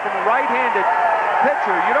ball from a right-handed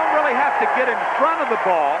pitcher. You don't really have to get in front of the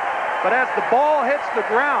ball, but as the ball hits the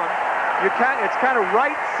ground, it's kind of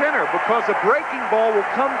right center, because a breaking ball will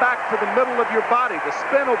come back to the middle of your body. The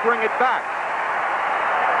spin will bring it back.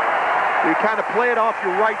 You kind of play it off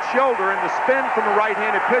your right shoulder, and the spin from a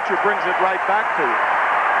right-handed pitcher brings it right back to you.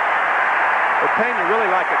 But Pena really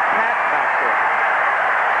like a cat back there.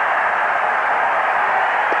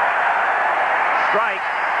 Strike.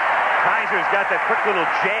 Kaiser's got that quick little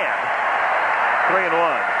jab. 3-1.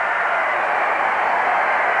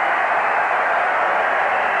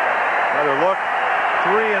 Another look.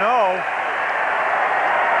 3-0.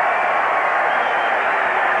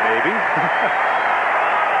 Maybe.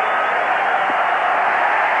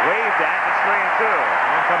 Waved at. It's 3-2.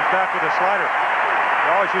 And comes back with a slider. We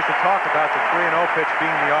always used to talk about the 3-0 pitch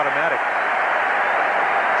being the automatic.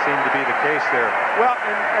 Seemed to be the case there. Well,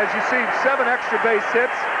 and as you see, 7 extra base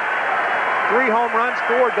hits, 3 home runs,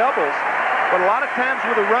 4 doubles. But a lot of times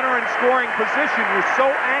with a runner in scoring position, you're so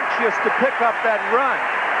anxious to pick up that run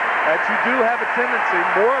that you do have a tendency,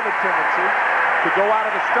 more of a tendency, to go out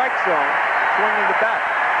of the strike zone, swinging the bat.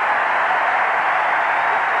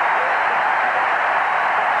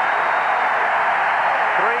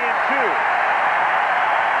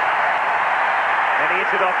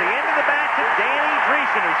 It off the end of the bat to Danny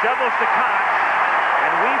Dreesen, who shovels to Cox.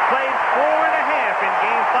 And we played 4.5 in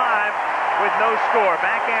Game 5 with no score.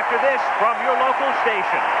 Back after this from your local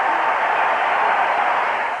station.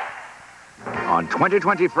 On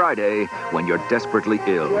 2020 Friday, when you're desperately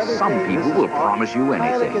ill, some people will promise you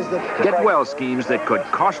anything. Get well schemes that could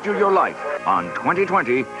cost you your life on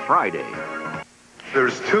 2020 Friday.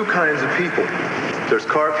 There's 2 kinds of people. There's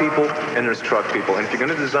car people and there's truck people. And if you're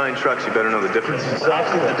going to design trucks, you better know the difference. I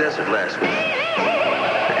was in the desert last week.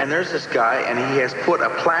 And there's this guy, and he has put a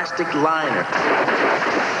plastic liner.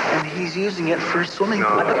 And he's using it for swimming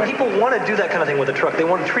pool. But people want to do that kind of thing with a truck. They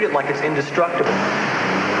want to treat it like it's indestructible.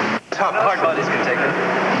 Top hard bodies can take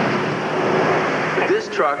it. This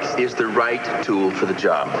truck is the right tool for the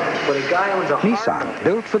job. But a guy owns a Nissan,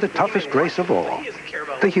 built for the toughest race of all,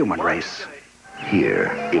 the human race.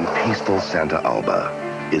 Here, in peaceful Santa Alba,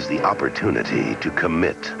 is the opportunity to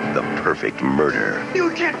commit the perfect murder. You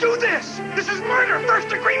can't do this! This is murder!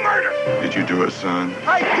 First-degree murder! Did you do it, son?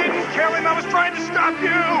 I didn't kill him! I was trying to stop you!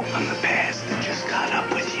 I'm the past that just caught up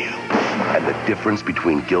with you. And the difference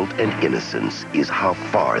between guilt and innocence is how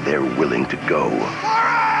far they're willing to go.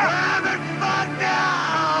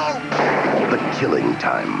 The Killing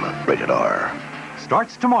Time, rated R.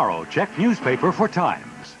 Starts tomorrow. Check newspaper for times.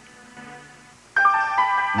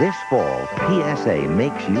 This fall, PSA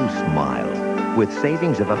makes you smile. with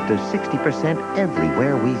savings of up to 60%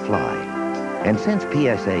 everywhere we fly. And since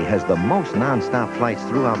PSA has the most non-stop flights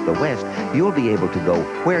throughout the West, you'll be able to go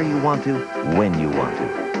where you want to, when you want to.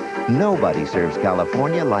 Nobody serves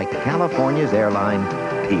California like California's airline,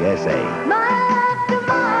 PSA.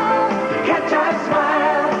 Catch a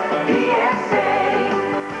smile,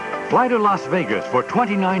 PSA. Fly to Las Vegas for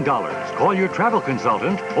 $29. Call your travel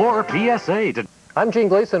consultant or PSA to... I'm Gene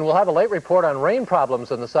Gleason. We'll have a late report on rain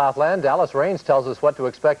problems in the Southland. Dallas Rains tells us what to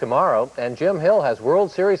expect tomorrow. And Jim Hill has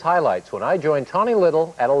World Series highlights when I join Tawny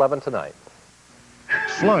Little at 11 tonight.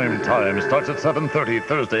 Slime Time starts at 7:30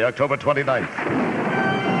 Thursday, October 29th.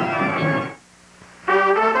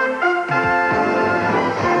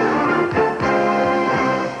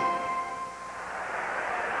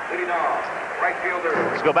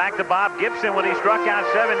 Let's go back to Bob Gibson when he struck out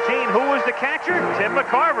 17. Who was the catcher? Tim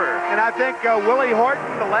McCarver. And I think Willie Horton,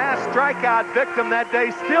 the last strikeout victim that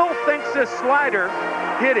day, still thinks this slider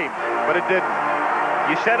hit him, but it didn't.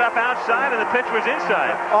 You set up outside and the pitch was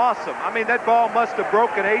inside. Awesome. I mean, that ball must have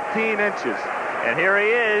broken 18 inches. And here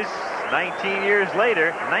he is, 19 years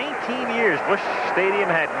later. 19 years. Busch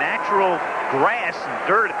Stadium had natural grass and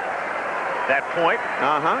dirt at that point.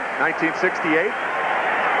 1968.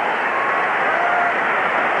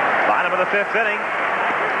 Bottom of the 5th inning.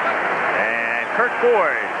 And Kurt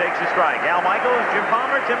Ford takes a strike. Al Michaels, Jim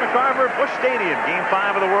Palmer, Tim McCarver, Busch Stadium. Game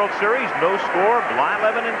 5 of the World Series. No score.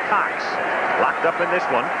 Blyleven and Cox locked up in this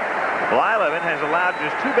one. Blyleven has allowed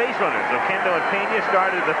just 2 base runners. Oquendo and Pena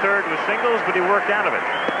started the 3rd with singles, but he worked out of it.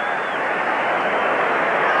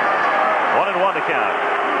 1-1 to count.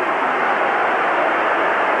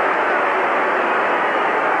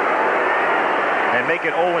 And make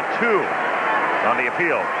it 0-2 on the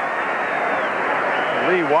appeal.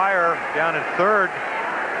 Lee Wire down in 3rd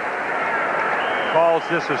calls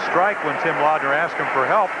this a strike when Tim Laudner asked him for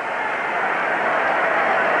help.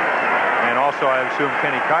 And also, I assume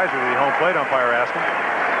Kenny Kaiser, the home plate umpire, asked him.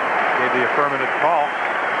 Gave the affirmative call.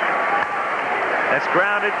 That's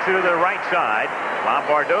grounded to the right side.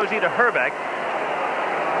 Lombardozzi to Herbeck.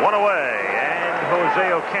 1 away, and Jose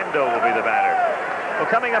Oquendo will be the batter. Well,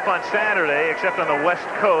 coming up on Saturday, except on the West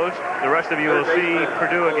Coast, the rest of you will see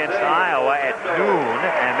Purdue against Iowa at noon,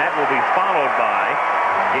 and that will be followed by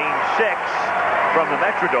Game 6 from the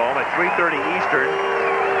Metrodome at 3:30 Eastern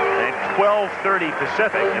and 12:30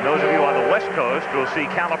 Pacific. And those of you on the West Coast will see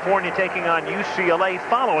California taking on UCLA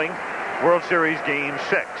following World Series Game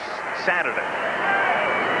 6, Saturday.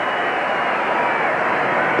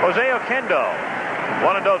 Jose Oquendo,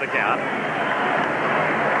 1-0 to count.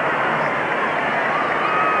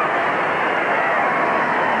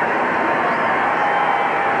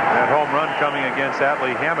 Home run coming against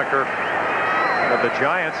Atlee Hammaker of the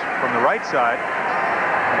Giants from the right side,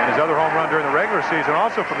 and his other home run during the regular season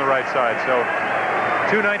also from the right side. So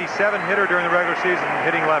 297 hitter during the regular season,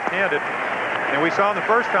 hitting left-handed. And we saw him the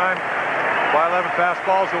first time, Blyleven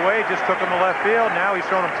fastballs away, just took him to left field. Now he's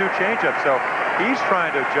throwing him 2 changeups. So he's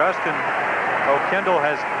trying to adjust, and Oquendo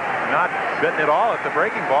has not bitten at all at the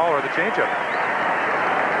breaking ball or the changeup.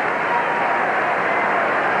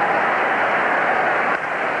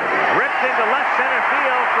 Into left center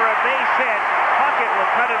field for a base hit. Puckett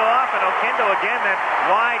will cut it off, and Oquendo again, that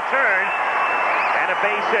wide turn, and a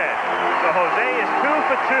base hit. So Jose is 2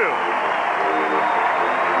 for 2.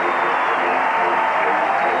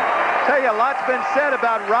 Tell you, a lot's been said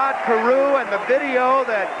about Rod Carew and the video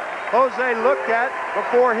that Jose looked at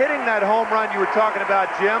before hitting that home run you were talking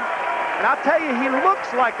about, Jim. And I'll tell you, he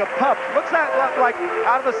looks like a pup. Looks like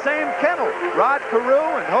out of the same kennel. Rod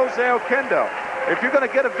Carew and Jose Oquendo. If you're going to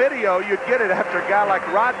get a video, you'd get it after a guy like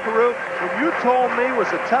Rod Carew, who you told me was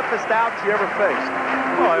the toughest outs you ever faced.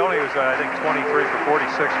 Well, I only was, I think, 23 for 46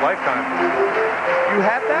 lifetime. You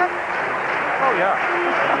had that? Oh, yeah.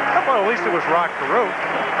 Well, at least it was Rod Carew.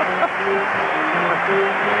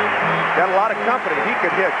 Got a lot of company. He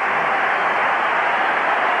could hit.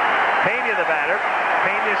 Pena the batter.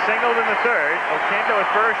 Pena singled in the 3rd. Oquendo at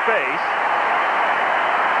first base.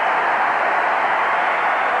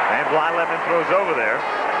 And Blyleven throws over there.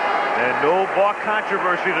 And no balk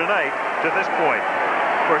controversy tonight to this point.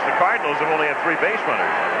 Of course, the Cardinals have only had 3 base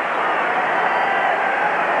runners.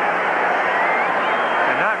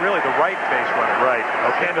 And not really the right base runner. Right.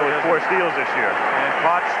 Oquendo with 4 steals this year. And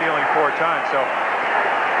caught stealing 4 times. So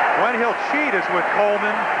when he'll cheat is with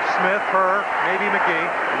Coleman, Smith, Herr, maybe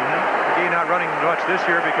McGee. McGee not running much this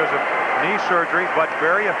year because of knee surgery, but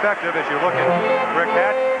very effective as you look at Rick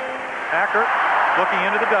Hackert looking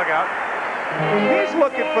into the dugout. He's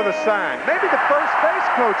looking for the sign. Maybe the first base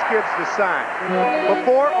coach gives the sign.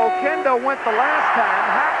 Before Oquendo went the last time,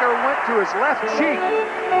 Hacker went to his left cheek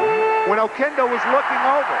when Oquendo was looking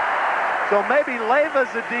over. So maybe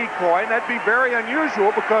Leiva's a decoy, and that'd be very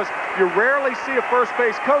unusual because you rarely see a first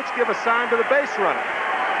base coach give a sign to the base runner.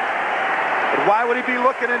 But why would he be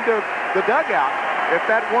looking into the dugout if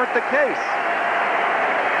that weren't the case?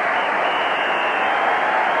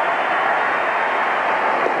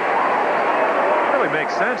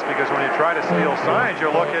 Makes sense because when you try to steal signs, you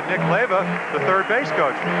look at Nick Leiva, the third base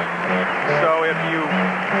coach. So if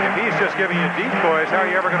he's just giving you decoys, how are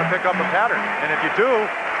you ever going to pick up a pattern? And if you do,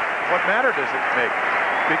 what matter does it make?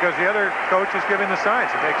 Because the other coach is giving the signs.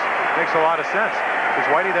 It makes a lot of sense. Is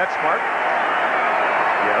Whitey that smart?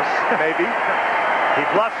 Yes, maybe. He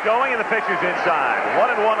bluffs going and the pitcher's inside.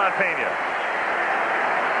 1-1 on Pena.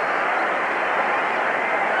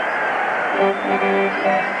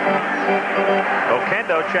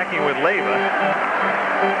 Oquendo checking with Leiva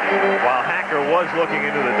while Hacker was looking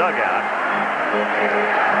into the dugout.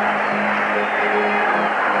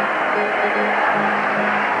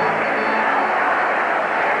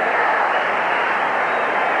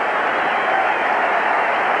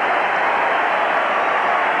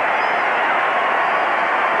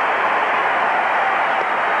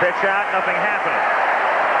 Pitch out, nothing happening.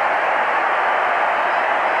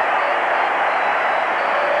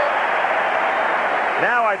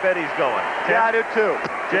 Now I bet he's going. Tim? Yeah, I do too.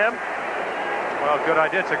 Jim? Well, good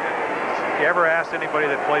idea. If you ever asked anybody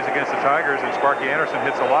that plays against the Tigers, and Sparky Anderson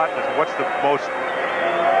hits a lot, what's the most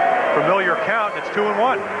familiar count? It's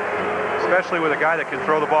 2-1. Especially with a guy that can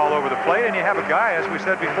throw the ball over the plate, and you have a guy, as we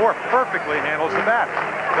said before, perfectly handles the bat.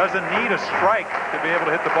 Doesn't need a strike to be able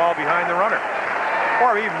to hit the ball behind the runner,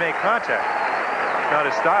 or even make contact. It's not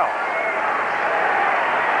his style.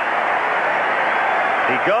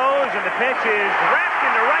 He goes, and the pitch is wrapped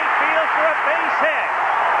into right field for a base hit.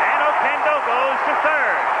 And Oquendo goes to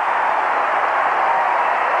third.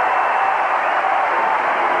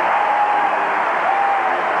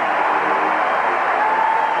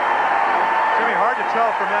 It's going to be hard to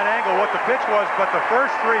tell from that angle what the pitch was, but the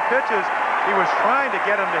first three pitches, he was trying to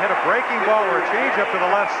get him to hit a breaking ball or a changeup to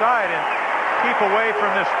the left side and keep away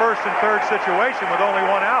from this first and third situation with only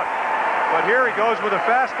one out. But here he goes with a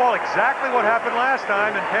fastball, exactly what happened last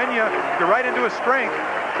time, and Pena, you're right into his strength,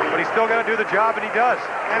 but he's still got to do the job, and he does.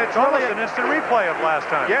 And it's almost an instant replay of last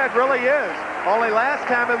time. Yeah, it really is. Only last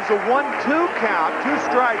time it was a 1-2 count, 2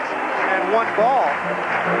 strikes and 1 ball.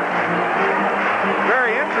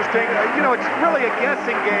 Very interesting. You know, it's really a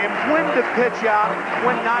guessing game when to pitch out,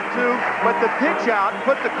 when not to. But the pitch out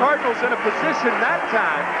put the Cardinals in a position that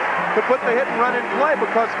time to put the hit and run in play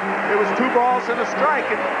because it was 2 balls and a strike.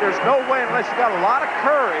 And there's no way, unless you got a lot of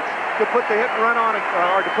courage, to put the hit and run on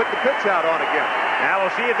or to put the pitch out on again. Now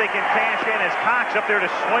we'll see if they can cash in as Cox up there to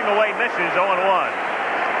swing away, misses 0-1.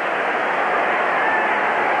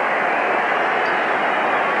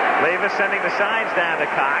 Leiva sending the signs down to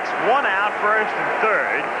Cox. 1 out, first and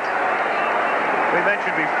third. We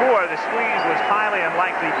mentioned before the squeeze was highly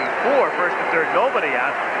unlikely before first and third. Nobody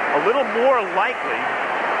out. A little more likely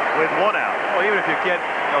with 1 out. Well, even if you get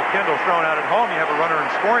Kendall thrown out at home, you have a runner in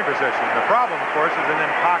scoring position. The problem, of course, is and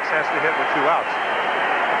then Cox has to hit with 2 outs.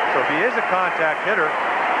 So if he is a contact hitter,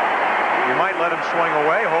 you might let him swing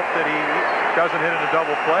away, hope that he doesn't hit in a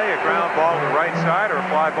double play, a ground ball to the right side, or a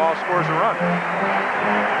fly ball scores a run.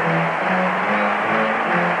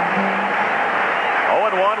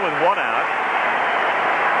 0-1 with 1 out.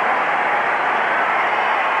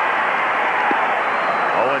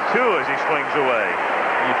 0-2 as he swings away.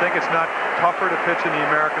 You think it's not tougher to pitch in the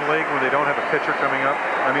American League when they don't have a pitcher coming up?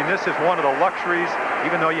 I mean, this is one of the luxuries,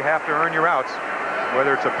 even though you have to earn your outs,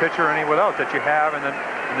 whether it's a pitcher or any without, that you have in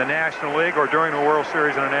the National League or during the World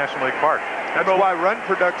Series in a National League park. That's why run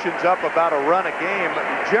production's up about a run a game,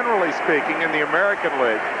 generally speaking, in the American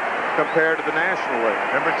League compared to the National League.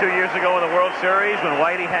 Remember 2 years ago in the World Series when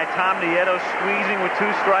Whitey had Tom Nieto squeezing with 2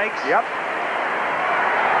 strikes? Yep.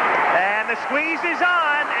 And the squeeze is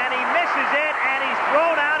on, and he misses it, and he's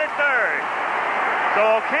thrown out at third.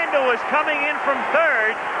 So Oquendo was coming in from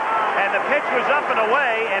third, and the pitch was up and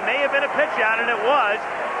away, and may have been a pitch out, and it was.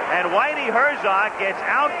 And Whitey Herzog gets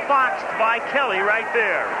outfoxed by Kelly right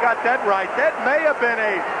there. Got that right. That may have been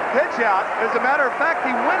a pitch out. As a matter of fact,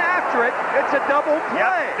 he went after it. It's a double play.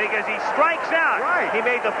 Yep, because he strikes out. Right. He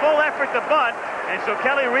made the full effort to bunt, and so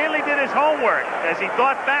Kelly really did his homework as he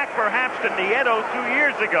thought back perhaps to Nieto 2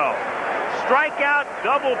 years ago. Strikeout,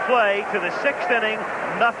 double play to the 6th inning,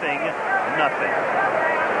 0-0.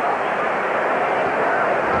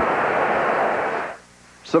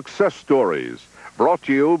 Success Stories, Brought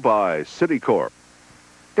to you by Citicorp.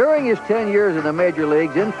 During his 10 years in the major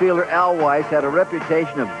leagues, infielder Al Weiss had a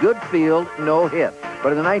reputation of good field, no hit.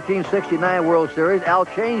 But in the 1969 World Series, Al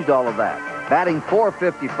changed all of that. Batting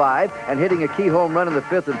 .455 and hitting a key home run in the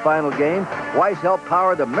 5th and final game, Weiss helped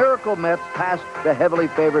power the Miracle Mets past the heavily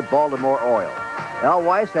favored Baltimore Orioles. Al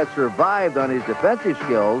Weiss had survived on his defensive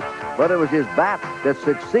skills, but it was his bat that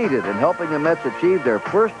succeeded in helping the Mets achieve their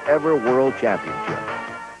first ever World Championship.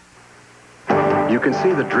 You can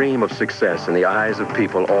see the dream of success in the eyes of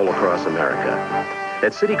people all across America.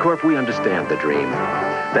 At Citicorp, we understand the dream.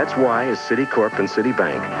 That's why, as Citicorp and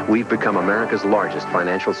Citibank, we've become America's largest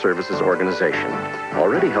financial services organization,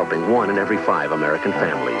 already helping 1 in every 5 American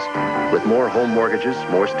families, with more home mortgages,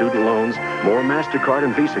 more student loans, more MasterCard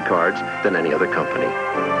and Visa cards than any other company.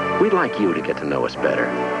 We'd like you to get to know us better.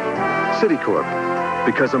 Citicorp,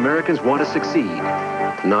 because Americans want to succeed,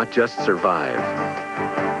 not just survive.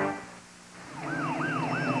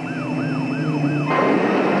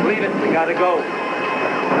 Leave it. We gotta go.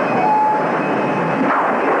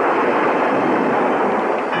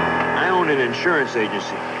 I own an insurance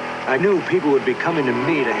agency. I knew people would be coming to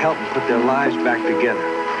me to help them put their lives back together.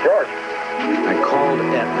 George. I called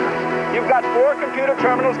Aetna. You've got 4 computer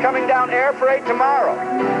terminals coming down air freight tomorrow.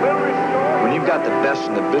 We'll restore... When you've got the best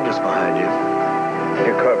in the business behind you,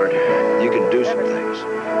 you're covered. You can do some things.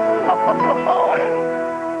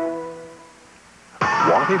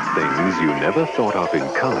 What if things you never thought of in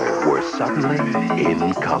color were suddenly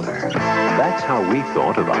in color? That's how we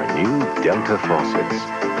thought of our new Delta faucets.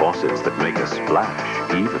 Faucets that make a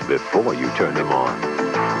splash even before you turn them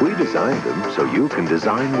on. We designed them so you can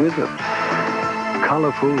design with them.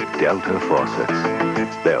 Colorful Delta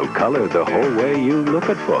faucets. They'll color the whole way you look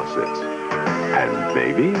at faucets. And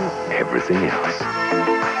maybe everything else.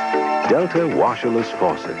 Delta washerless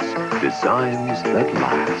faucets. Designs that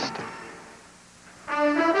last.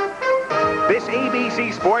 This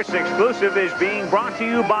ABC Sports exclusive is being brought to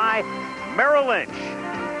you by Merrill Lynch.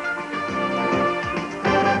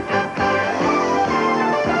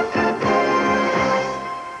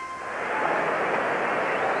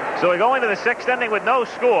 So we go into the 6th inning with no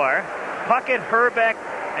score. Puckett, Herbeck,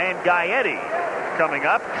 and Gaetti coming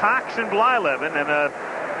up. Cox and Blyleven, and a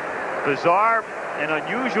bizarre and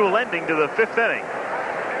unusual ending to the 5th inning.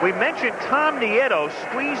 We mentioned Tom Nieto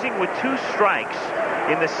squeezing with 2 strikes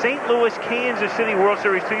in the St. Louis, Kansas City World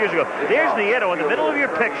Series 2 years ago. There's Nieto in the middle of your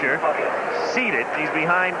picture, seated. He's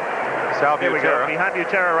behind Sal There we go, behind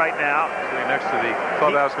Butera right now. Sitting next to the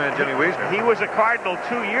clubhouse man, Jimmy Wiesner. He was a Cardinal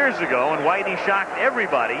 2 years ago, and Whitey shocked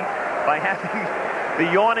everybody by having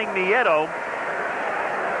the yawning Nieto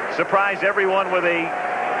surprise everyone with a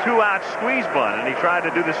 2-out squeeze bunt, and he tried to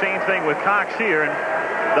do the same thing with Cox here and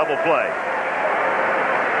double play.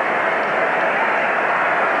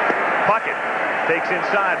 Puckett takes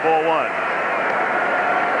inside, ball 1.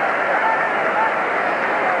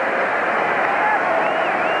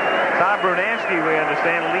 Tom Brunansky, we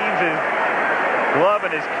understand, leaves his glove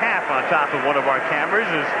and his cap on top of one of our cameras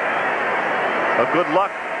as a good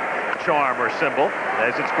luck charm or symbol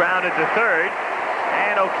as it's grounded to third.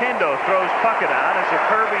 And Oquendo throws Puckett out as the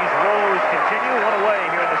Kirby's woes continue. One away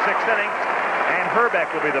here in the 6th inning. And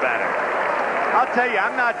Herbeck will be the batter. I'll tell you,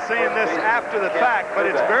 I'm not saying this after the fact, but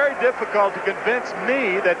it's very difficult to convince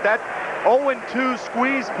me that that 0-2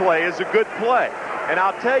 squeeze play is a good play. And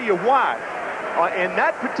I'll tell you why. In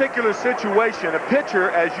that particular situation, a pitcher,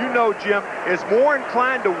 as you know, Jim, is more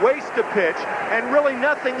inclined to waste a pitch, and really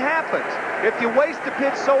nothing happens. If you waste a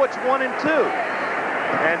pitch, so it's 1-2.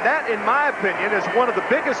 And that, in my opinion, is one of the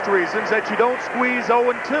biggest reasons that you don't squeeze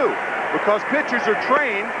 0-2, because pitchers are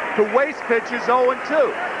trained to waste pitches 0-2.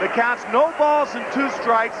 The count's no balls and 2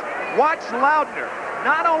 strikes. Watch Loudner.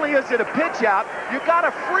 Not only is it a pitch out, you got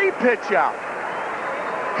a free pitch out.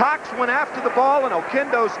 Cox went after the ball, and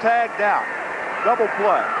Oquendo's tagged out. Double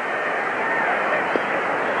play.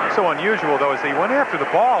 So unusual, though, is he went after the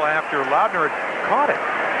ball after Loudner had caught it.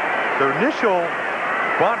 The initial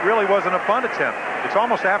bunt really wasn't a bunt attempt. It's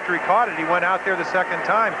almost after he caught it, he went out there the second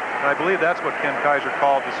time, and I believe that's what Ken Kaiser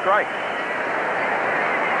called the strike.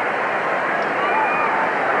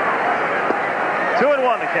 Two and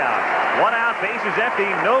 1 the count. 1 out, bases empty,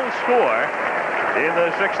 no score in the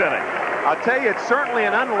 6th inning. I'll tell you, it's certainly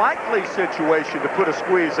an unlikely situation to put a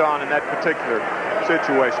squeeze on in that particular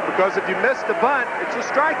situation, because if you miss the bunt, it's a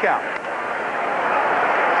strikeout.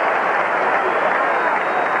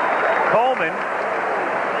 Coleman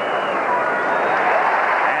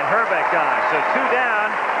and Herbeck on. So 2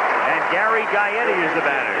 down, and Gary Gaetti is the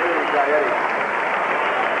batter.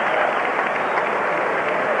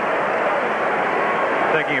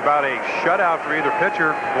 Thinking about a shutout for either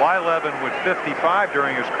pitcher, Blyleven with 55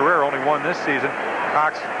 during his career, only one this season.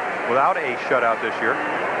 Cox without a shutout this year.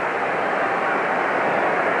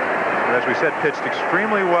 And as we said, pitched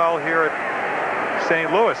extremely well here at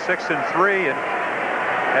St. Louis, 6-3, and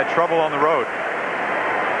had trouble on the road.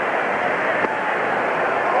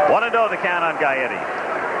 1-0 the count on Gaetti.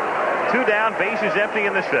 2 down, bases empty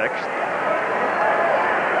in the 6th.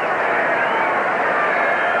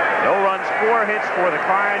 No runs, 4 hits for the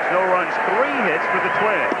Cards. No runs, 3 hits for the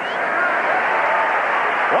Twins.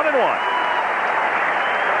 1-1.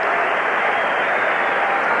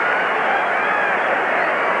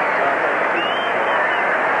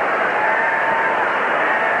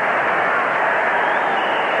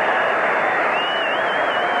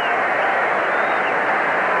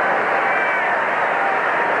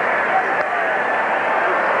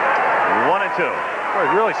 Well,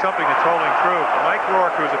 really something that's holding true. Mike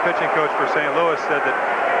Rourke, who's a pitching coach for St. Louis, said that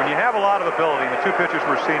when you have a lot of ability, and the 2 pitchers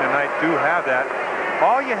we're seeing tonight do have that,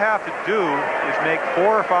 all you have to do is make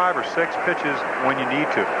 4 or 5 or 6 pitches when you need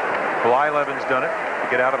to. Blyleven's done it to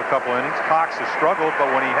get out of a couple innings. Cox has struggled, but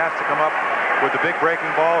when he has to come up with the big breaking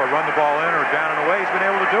ball or run the ball in or down and away, he's been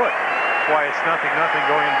able to do it. That's why it's 0-0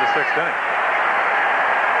 going into the 6th inning.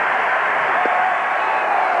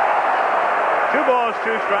 2 balls,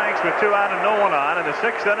 2 strikes with 2 out and no one on in the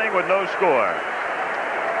 6th inning with no score.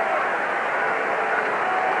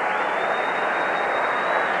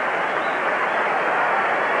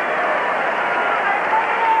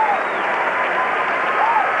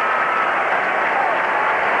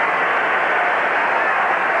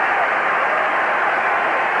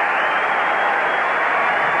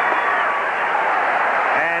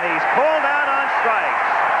 And he's pulled out on strikes.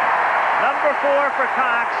 Number 4 for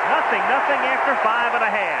Cox. Nothing after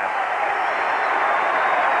 5½.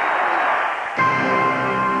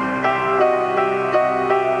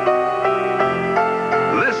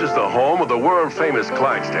 This is the home of the world-famous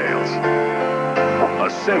Clydesdales. A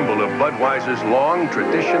symbol of Budweiser's long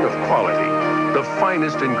tradition of quality. The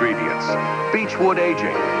finest ingredients, beechwood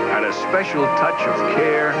aging, and a special touch of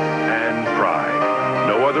care and pride.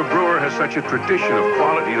 No other brewer has such a tradition of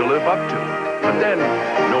quality to live up to. But then,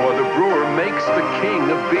 no other brewer makes the king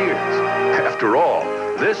of beers. After all,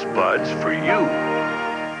 this Bud's for you.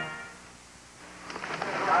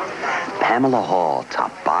 Pamela Hall,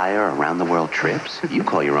 top buyer around the world trips. You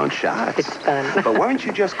call your own shots. It's fun. But weren't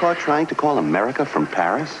you just caught trying to call America from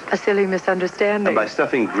Paris? A silly misunderstanding. By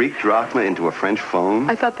stuffing Greek drachma into a French phone?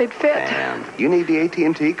 I thought they'd fit. And you need the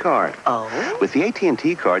AT&T card. Oh? With the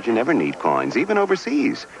AT&T card, you never need coins, even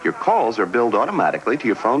overseas. Your calls are billed automatically to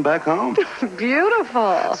your phone back home.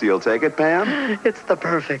 Beautiful. So you'll take it, Pam? It's the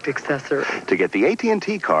perfect accessory. To get the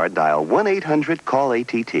AT&T card, dial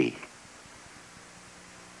 1-800-CALL-ATT.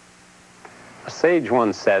 A sage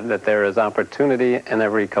once said that there is opportunity in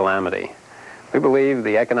every calamity. We believe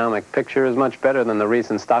the economic picture is much better than the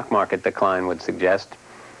recent stock market decline would suggest.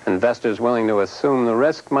 Investors willing to assume the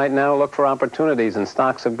risk might now look for opportunities in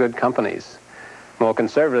stocks of good companies. More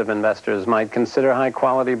conservative investors might consider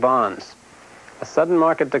high-quality bonds. A sudden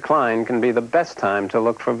market decline can be the best time to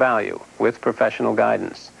look for value with professional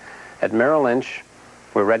guidance. At Merrill Lynch,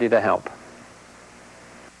 we're ready to help.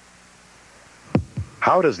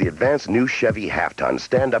 How does the advanced new Chevy half-ton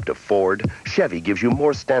stand up to Ford? Chevy gives you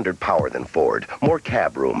more standard power than Ford, more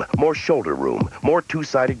cab room, more shoulder room, more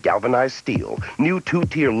 2-sided galvanized steel, new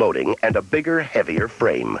 2-tier loading, and a bigger, heavier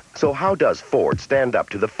frame. So how does Ford stand up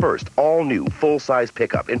to the first all-new full-size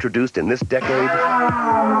pickup introduced in this decade?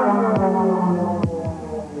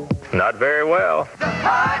 Not very well. The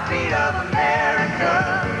heartbeat of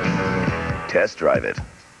America. Test drive it.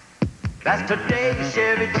 That's today's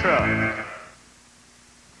Chevy truck.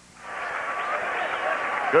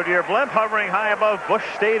 Goodyear blimp hovering high above Busch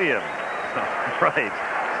Stadium. Right.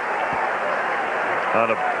 On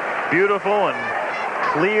a beautiful and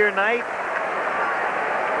clear night.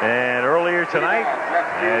 And earlier tonight,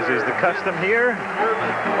 as is the custom here,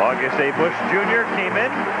 August A. Busch Jr. came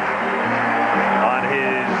in on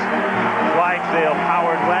his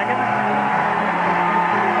Clydesdale-powered wagon.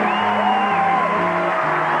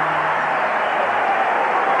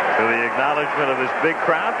 To the acknowledgement of this big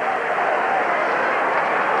crowd.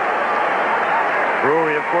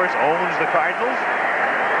 Brewery, of course, owns the Cardinals.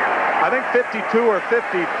 I think 52 or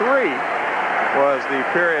 53 was the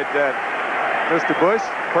period that Mr. Busch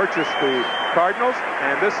purchased the Cardinals,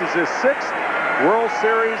 and this is his 6th World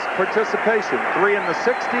Series participation. 3 in the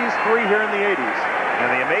 60s, 3 here in the 80s.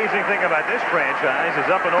 And the amazing thing about this franchise is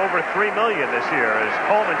up and over $3 million this year as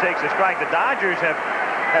Coleman takes a strike. The Dodgers have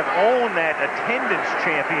owned that attendance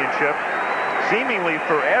championship seemingly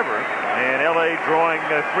forever. And L.A. drawing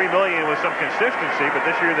 $3 million with some consistency, but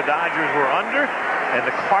this year the Dodgers were under, and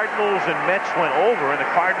the Cardinals and Mets went over, and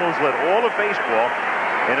the Cardinals led all of baseball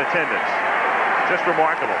in attendance. Just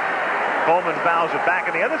remarkable. Coleman fouls it back.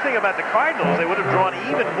 And the other thing about the Cardinals, they would have drawn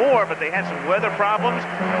even more, but they had some weather problems.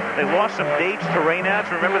 They lost some dates to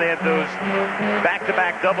rainouts. Remember, they had those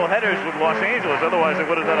back-to-back doubleheaders with Los Angeles. Otherwise, they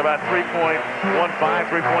would have done about 3.15,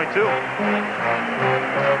 3.2.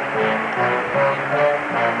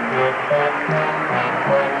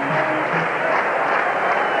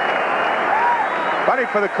 Funny,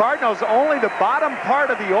 for the Cardinals, only the bottom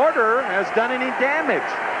part of the order has done any damage.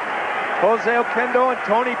 Jose Oquendo and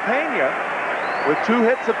Tony Pena with 2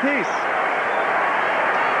 hits apiece.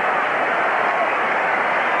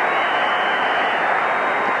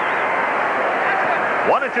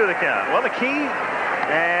 One and two the count. Well, the key,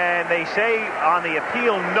 and they say on the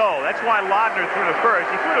appeal, no. That's why Laudner threw to first.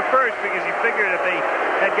 He threw to first because he figured if they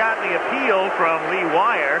had gotten the appeal from Lee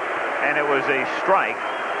Wire and it was a strike,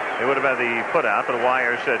 they would have had the put out, but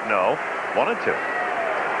Wire said no. 1 and 2.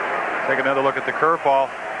 Take another look at the curveball.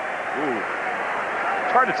 Ooh.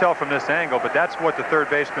 It's hard to tell from this angle, but that's what the third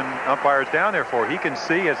baseman umpire is down there for. He can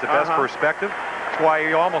see as the best perspective. That's why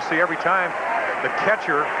you almost see every time the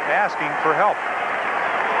catcher asking for help.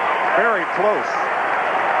 Very close.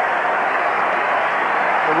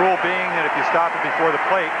 The rule being that if you stop it before the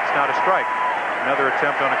plate, it's not a strike. Another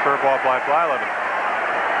attempt on a curveball by Blyleven.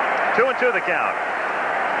 2 and 2 the count.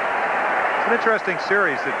 It's an interesting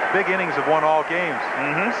series. The big innings have won all games.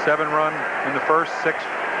 7-run in the first, 6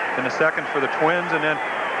 in the second for the Twins, and then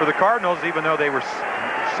for the Cardinals, even though they were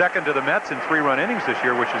second to the Mets in 3-run innings this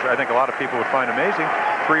year, which is, I think, a lot of people would find amazing.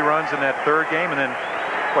 3 runs in that third game, and then,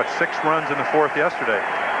 6 runs in the fourth yesterday.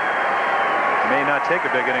 It may not take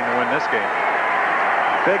a big inning to win this game.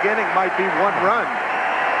 Big inning might be 1 run.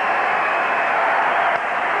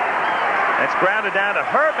 That's grounded down to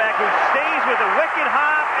Herbeck, who stays with a wicked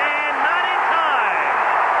hop, and not in time.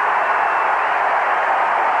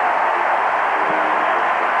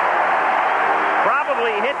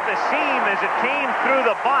 Probably hit the seam as it came through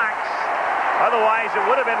the box. Otherwise, it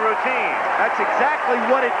would have been routine. That's exactly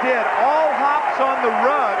what it did. All hops on the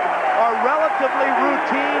rug are relatively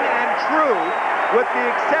routine and true, with the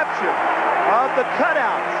exception of the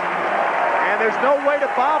cutouts. And there's no way to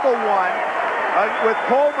bobble one with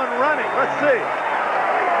Coleman running. Let's see.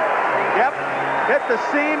 Yep, hit the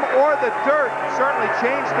seam or the dirt. Certainly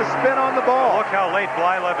changed the spin on the ball. Look how late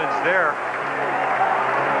Blyleven's there.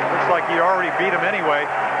 Looks like he already beat him anyway.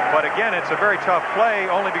 But again, it's a very tough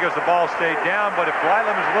play only because the ball stayed down. But if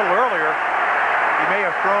Blyleven was a little earlier, he may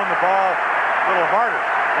have thrown the ball a little harder.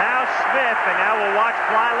 Now Smith, and now we'll watch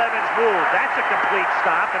Blyleven's move. That's a complete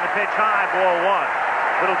stop, and the pitch high, ball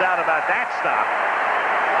 1. Little doubt about that stop.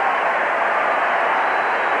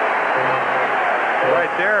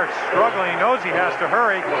 Right there, struggling. He knows he has to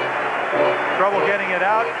hurry. Trouble getting it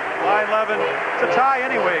out. Blyleven, it's a tie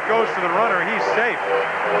anyway. It goes to the runner. He's safe.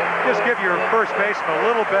 Just give your first baseman a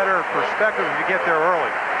little better perspective if you get there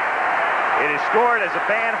early. It is scored as a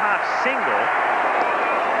bad hop single.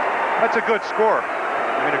 That's a good score.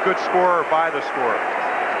 I mean, a good scorer by the score.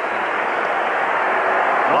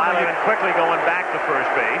 Blyleven quickly going back to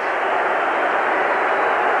first base.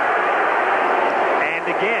 And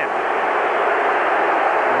again.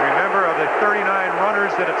 Remember, of the 39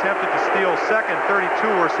 runners that attempted to steal second, 32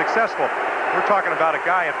 were successful. We're talking about a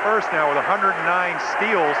guy at first now with 109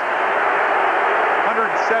 steals, 107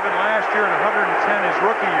 last year and 110 his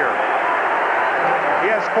rookie year. He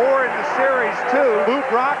has 4 in the series, too. Lou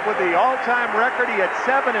Brock with the all-time record. He had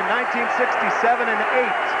 7 in 1967 and 8.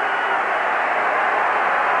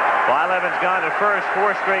 Blyleven's gone to first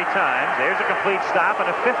 4 straight times. There's a complete stop and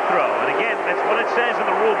a 5th throw. And again, that's what it says in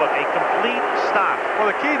the rule book, a complete stop. Well,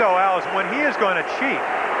 the key, though, Al, is when he is going to cheat,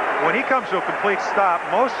 when he comes to a complete stop,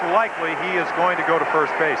 most likely he is going to go to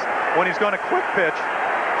first base. When he's going to quick pitch,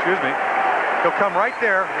 he'll come right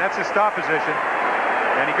there, and that's his stop position,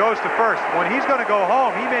 and he goes to first. When he's going to go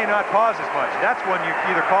home, he may not pause as much. That's when you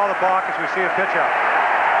either call the balk as we see a pitch out.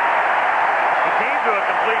 He came to a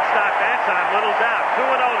complete stop that time, little doubt. 2-0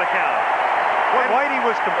 the count. What Whitey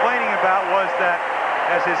was complaining about was that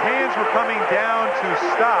as his hands were coming down to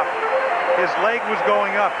stop, his leg was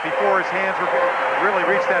going up before his hands were really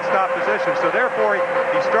reached that stop position. So therefore,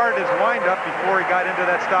 he started his windup before he got into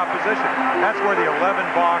that stop position. That's where the 11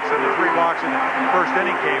 balks and the 3 balks in the first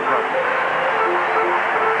inning came from.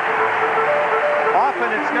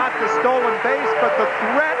 Often it's not the stolen base, but the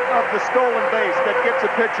threat of the stolen base that gets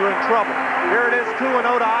a pitcher in trouble. Here it is, 2-0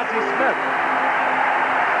 to Ozzie Smith.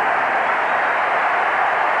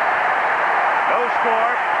 No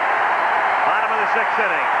score. Bottom the 6th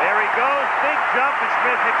inning. There he goes. Big jump, and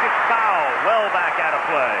Smith hits it foul. Well back out of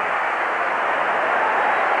play.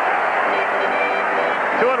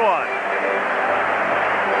 2-1.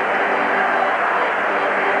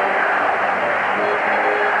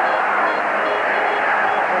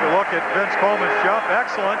 Look at Vince Coleman's jump.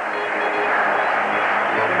 Excellent.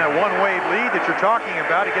 In that one-way lead that you're talking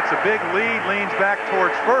about, he gets a big lead, leans back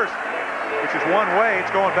towards first, which is one way.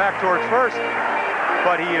 It's going back towards first.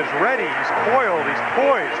 But he is ready. He's coiled. He's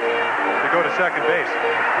poised to go to second base.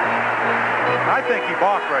 I think he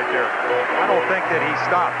balked right there. I don't think that he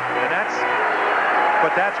stopped.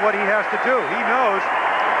 But that's what he has to do. He knows.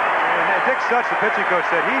 And Dick Such, the pitching coach,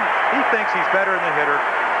 said he thinks he's better than the hitter.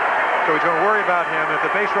 So he's going to worry about him. If the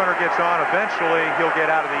base runner gets on, eventually he'll get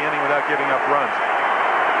out of the inning without giving up runs.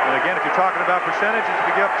 And again, if you're talking about percentages, if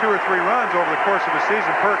you give up 2 or 3 runs over the course of a season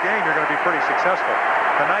per game, you're going to be pretty successful.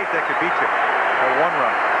 Tonight, that could beat you at 1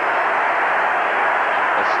 run.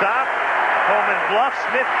 A stop. Coleman bluffs.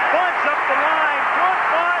 Smith bunts up the line. Good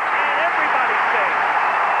bunt, and everybody's safe.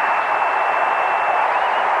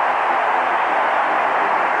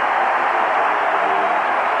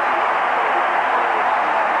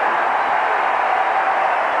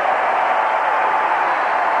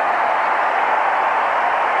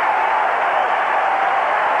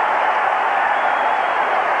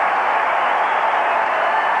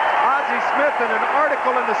 In an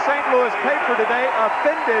article in the St. Louis paper today,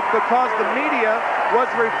 offended because the media was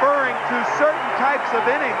referring to certain types of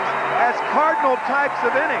innings as Cardinal types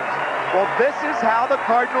of innings. Well, this is how the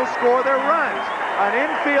Cardinals score their runs. An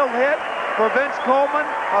infield hit for Vince Coleman,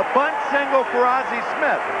 a bunt single for Ozzie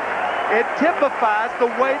Smith. It typifies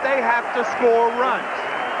the way they have to score runs.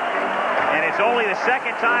 And it's only the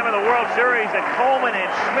 2nd time in the World Series that Coleman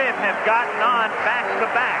and Smith have gotten on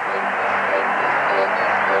back-to-back.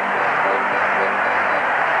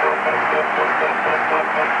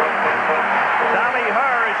 Tommy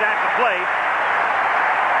Herr is at the plate.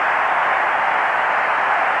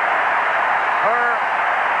 Herr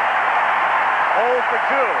 0 for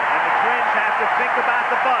 2, and the Twins have to think about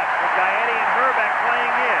the bunt with Gaetti and Herbeck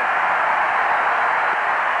playing in.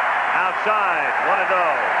 Outside, 1-0.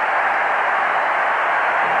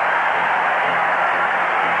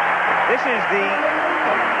 This is the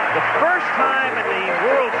first time in the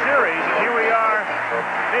World Series, and here we are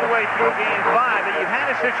midway through Game 5, that you've had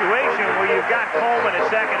a situation where you've got Coleman at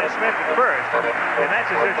second and Smith at first. And that's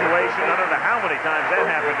a situation, I don't know how many times that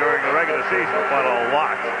happened during the regular season, but a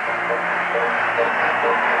lot.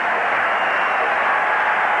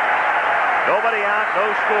 Nobody out, no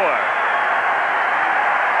score.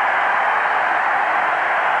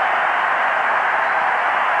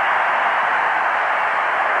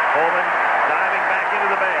 Coleman diving back into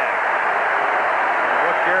the bag.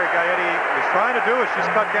 What Gary Gaetti is trying to do is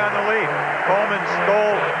just cut down the lead. Coleman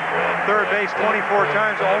stole third base 24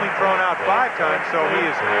 times, only thrown out 5 times, so he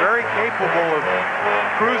is very capable of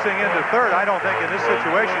cruising into third. I don't think in this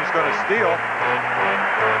situation he's going to steal.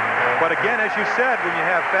 But again, as you said, when you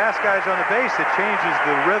have fast guys on the base, it changes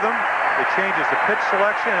the rhythm, it changes the pitch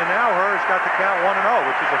selection, and now Herr's got the count 1-0,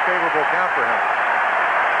 which is a favorable count for him.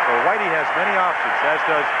 So Whitey has many options, as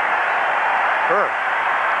does Herr.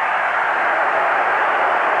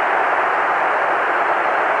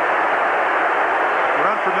 If you're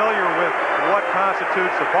unfamiliar with what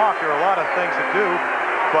constitutes a balk, there are a lot of things to do,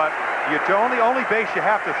 but the only base you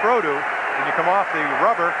have to throw to when you come off the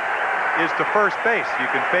rubber is to first base. You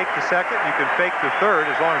can fake to second, you can fake to third,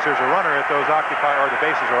 as long as there's a runner if those occupy or the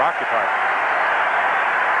bases are occupied.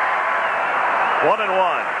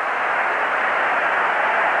 1-1.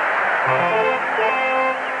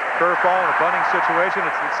 Curveball in a bunting situation.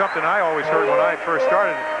 It's something I always heard when I first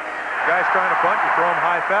started. Guys trying to bunt, you throw them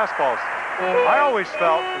high fastballs. I always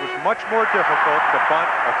felt it was much more difficult to bunt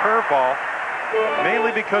a curveball,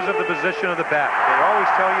 mainly because of the position of the bat. They always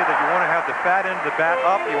tell you that you want to have the fat end of the bat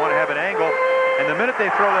up, you want to have an angle, and the minute they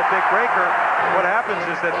throw that big breaker, what happens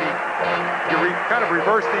is that you kind of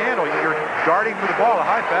reverse the handle. You're darting for the ball. A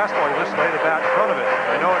high fastball, you just lay the bat in front of it.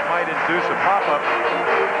 I know it might induce a pop-up,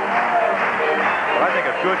 but I think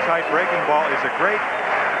a good tight breaking ball is a great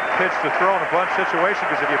pitch to throw in a bunt situation,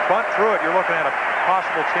 because if you bunt through it, you're looking at a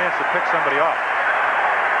possible chance to pick somebody off.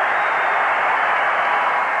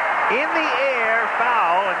 In the air,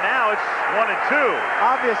 foul, and now it's 1-2.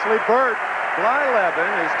 Obviously, Bert,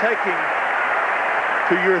 Blyleven is taking,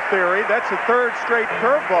 to your theory, that's the 3rd straight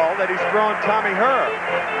curveball that he's thrown Tommy Herr.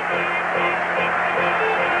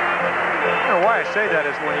 know why I say that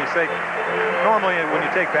is when you say, normally when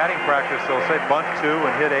you take batting practice, they'll say bunt 2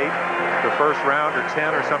 and hit 8 the first round or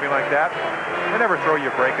 10 or something like that. They never throw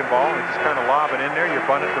you a breaking ball. They just kind of lob it in there. You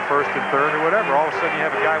bunt it to first and third or whatever. All of a sudden you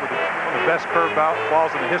have a guy with one of the best curved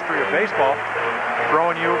balls in the history of baseball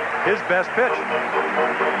throwing you his best pitch.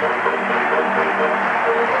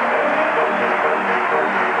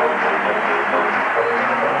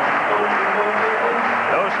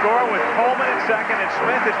 No score with Coleman at second and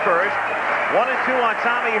Smith at first. 1 and 2 on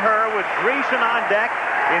Tommy Herr with Dreesen on deck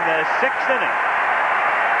in the 6th inning.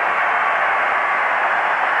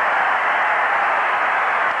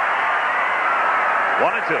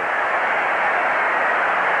 One and 2.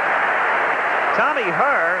 Tommy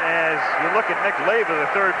Herr, as you look at Nick Blyleven,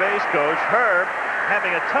 the third base coach, Herr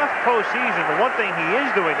having a tough postseason. The one thing he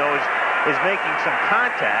is doing, though, is making some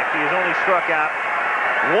contact. He has only struck out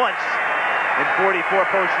once in 44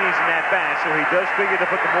 postseason at-bats, so he does figure to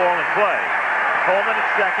put the ball in play. Coleman at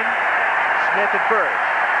second, Smith at first.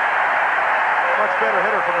 Much better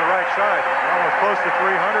hitter from the right side. Almost close to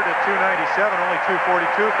 300 at 297, only 242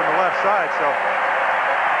 from the left side, so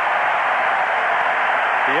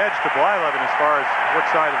the edge to Blyleven as far as which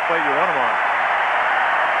side of the plate you want him on.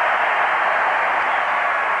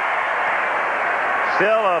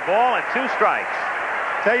 Still a ball and 2 strikes.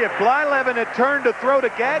 Tell you, if Blyleven had turned to throw to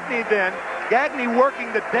Gagne then, Gagne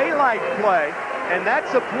working the daylight play, and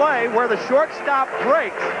that's a play where the shortstop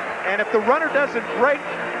breaks, and if the runner doesn't break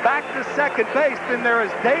back to second base, then there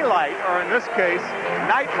is daylight, or in this case,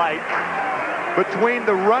 nightlight, between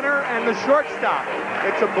the runner and the shortstop.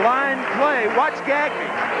 It's a blind play. Watch Gagne.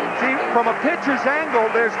 See, from a pitcher's angle,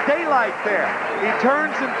 there's daylight there. He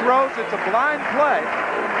turns and throws. It's a blind play.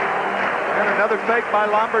 And another fake by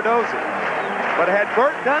Lombardozzi. But had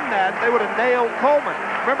Bert done that, they would have nailed Coleman.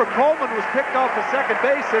 Remember, Coleman was picked off the second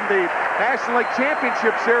base in the National League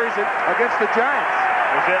Championship Series against the Giants.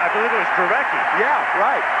 I believe it was Dravecki. Yeah,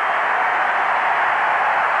 right.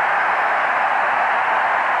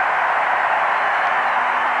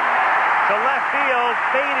 To left field,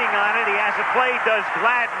 fading on it. He has a play, does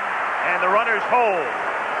Gladden, and the runners hold.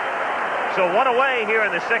 So 1 away here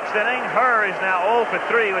in the 6th inning. Herr is now 0 for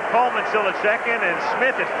 3 with Coleman still at second and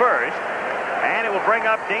Smith at first. And it will bring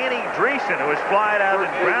up Danny Dreesen, who has flied out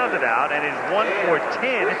and grounded out and is 1 for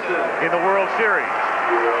 10 in the World Series.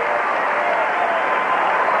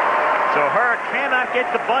 So Herr cannot get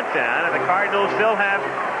the bunt down, and the Cardinals still have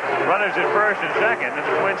runners at first and second, and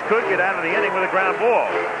the Twins could get out of the inning with a ground ball.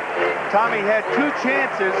 Tommy had 2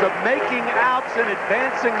 chances of making outs and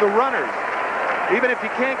advancing the runners. Even if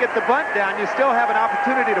you can't get the bunt down, you still have an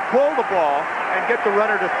opportunity to pull the ball and get the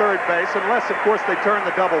runner to third base, unless, of course, they turn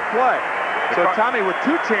the double play. So Tommy with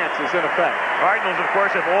 2 chances in effect. Cardinals, of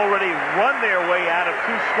course, have already run their way out of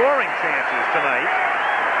 2 scoring chances tonight.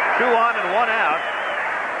 2 on and 1 out.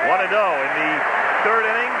 1-0 in the 3rd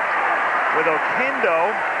inning with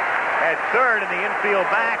Oquendo at third in the infield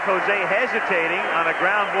back. Jose hesitating on a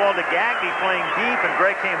ground ball to Gagne, playing deep, and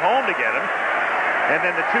Greg came home to get him. And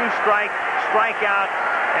then the 2 strikeout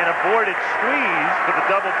and aborted squeeze for the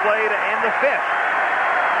double play to end the 5th.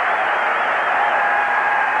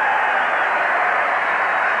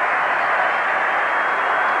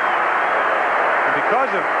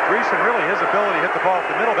 Because of Dreesen, really, his ability to hit the ball at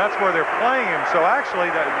the middle, that's where they're playing him. So actually,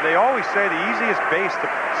 they always say the easiest base to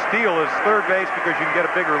steal is third base because you can get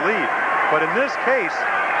a bigger lead. But in this case,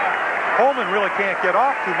 Coleman really can't get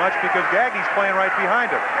off too much because Gagne's playing right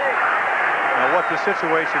behind him. Now, what the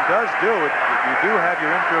situation does do, you do have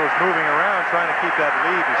your infielders moving around trying to keep that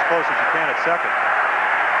lead as close as you can at second.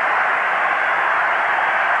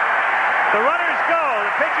 The runners go.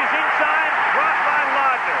 The pitch is inside, dropped by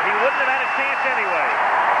Laudner. He wouldn't have had a chance anyway.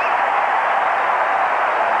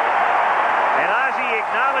 And Ozzie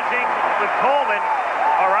acknowledging with Coleman,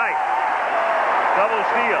 all right, double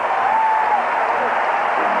steal.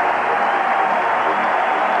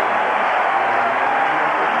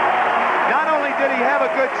 Not only did he have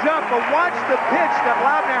a good jump, but watch the pitch that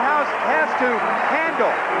Laudner has to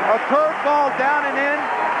handle. A curveball down and in,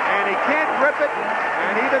 and he can't grip it.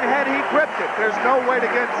 And even had he gripped it, there's no way to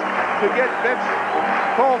get Vince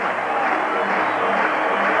Coleman.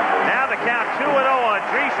 Now the count 2-0 on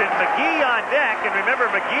Dreesen. McGee on deck, and remember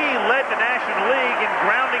McGee led the National League in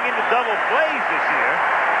grounding into double plays this year.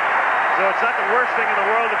 So it's not the worst thing in the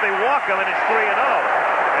world if they walk him, and it's 3-0.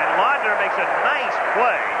 And Laudner makes a nice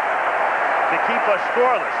play to keep us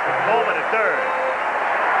scoreless with Coleman at third.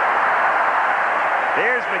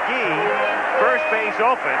 There's McGee, first base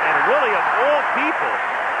open, and really, of all people,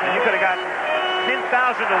 and you could have got 10,000 to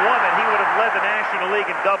 1 that he would have led the National League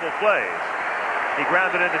in double plays. He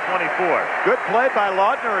grounded into 24. Good play by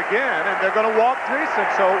Lautner again, and they're going to walk Threesen.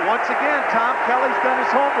 So once again, Tom Kelly's done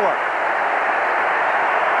his homework.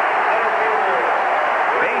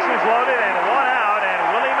 Bases loaded and one out, and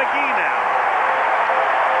Willie McGee now.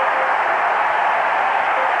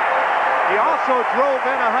 He also drove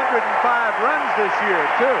in 105 runs this year,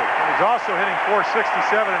 too. And he's also hitting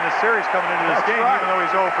 .467 in this series coming into this game, even though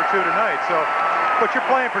he's 0 for 2 tonight. So, but your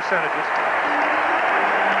playing percentages.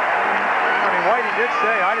 I mean, Whitey did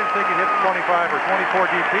say, I didn't think he'd hit 25 or 24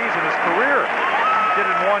 DPs in his career. He did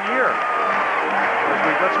it in 1 year.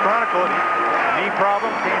 Let's chronicle it. Knee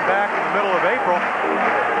problem, came back in the middle of April.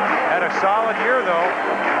 Had a solid year, though.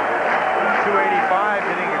 285,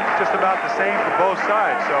 hitting just about the same for both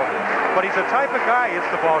sides. So, but he's the type of guy, hits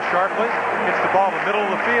the ball sharply, hits the ball in the middle of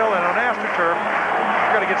the field, and on AstroTurf,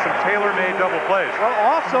 you're going to get some tailor-made double plays. Well,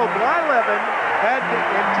 also, Blyleven had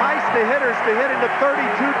enticed the hitters to hit into 32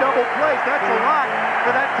 double plays. That's a lot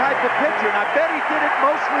for that type of pitcher, and I bet he did it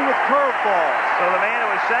mostly with curveballs. So the man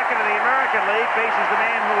who was second in the American League faces the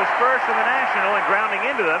man who was first in the National and grounding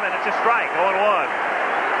into them, and it's a strike, 0-1.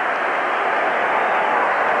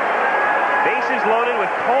 Bases loaded with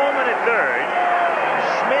Coleman at third,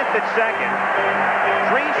 Smith at second,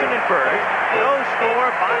 Threesen at first. No score,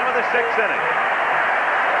 bottom of the 6th inning.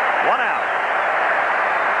 1 out.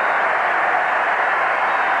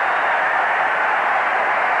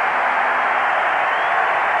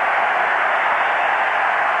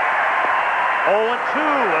 Oh, and 2,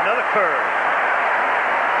 another curve.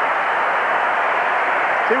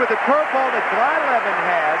 See, with the curveball that Blyleven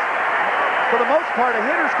has, for the most part, a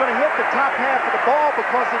hitter's going to hit the top half of the ball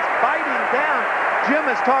because it's biting down. Jim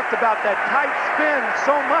has talked about that tight spin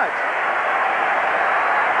so much.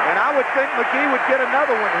 And I would think McGee would get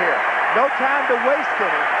another one here. No time to waste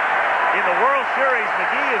any. In the World Series,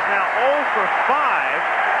 McGee is now 0 for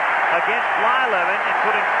 5 against Blyleven,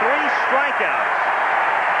 including 3 strikeouts.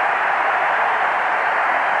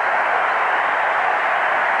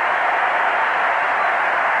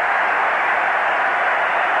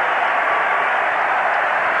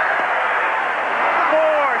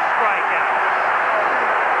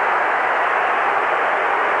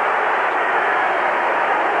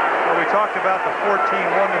 Talked about the 14 1-0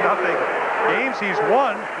 games he's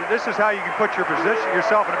won. This is how you can put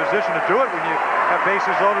yourself in a position to do it when you have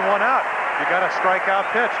bases loaded, 1 out. You got a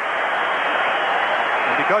strikeout pitch.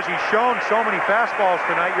 And because he's shown so many fastballs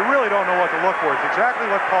tonight, you really don't know what to look for. It's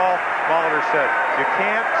exactly what Paul Molitor said. You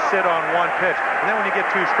can't sit on 1 pitch. And then when you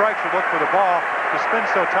get 2 strikes, you look for the ball. The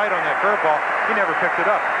spin's so tight on that curveball, he never picked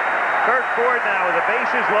it up. Kurt Ford now with the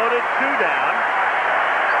bases loaded, 2 down.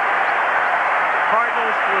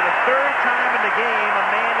 Cardinals for the 3rd time in the game, a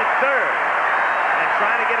man at third, and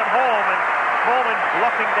trying to get him home, and Coleman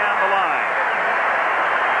bluffing down the line.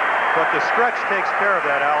 But the stretch takes care of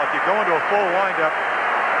that, Al. If you go into a full windup,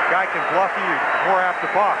 guy can bluff you, you're more apt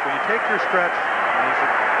to balk. When you take your stretch, and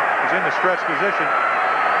he's in the stretch position,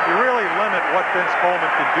 you really limit what Vince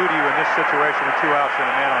Coleman can do to you in this situation with 2 outs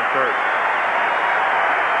and a man on third.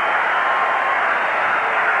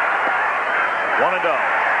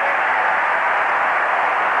 1-0.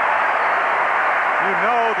 You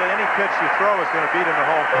know that any pitch you throw is going to beat him to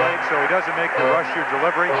home plate, so he doesn't make you rush your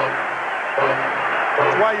delivery.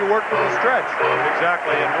 That's why you work with the stretch.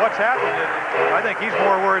 Exactly, and what's happened is I think he's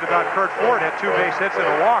more worried about Kurt Ford. Had 2 base hits and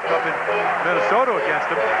a walk up in Minnesota against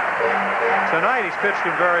him. Tonight he's pitched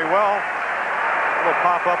him very well. A little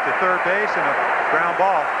pop up to third base and a ground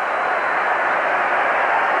ball.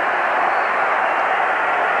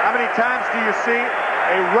 How many times do you see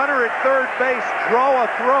a runner at third base draw a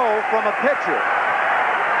throw from a pitcher?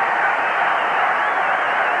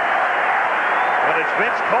 When it's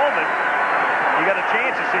Vince Coleman, you got a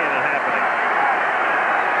chance of seeing it happening.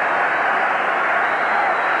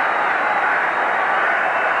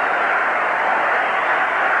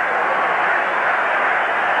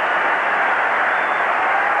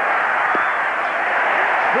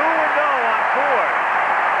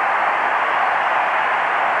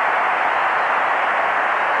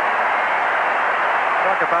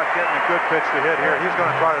 About getting a good pitch to hit here. He's going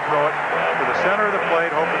to try to throw it to the center of the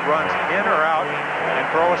plate, hope it runs in or out, and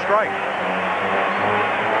throw a strike.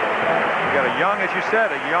 You got a young, as you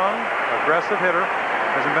said, a young, aggressive hitter.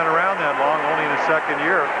 Hasn't been around that long, only in his 2nd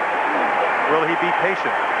year. Will he be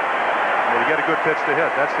patient? Will he get a good pitch to hit?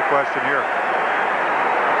 That's the question here.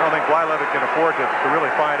 I don't think Blyleven can afford to really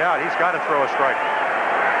find out. He's got to throw a strike.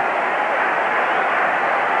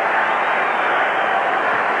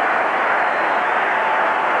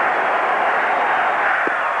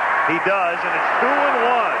 He does, and it's 2-1.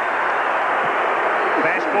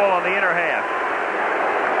 Fastball on the inner half.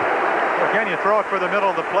 Again, you throw it for the middle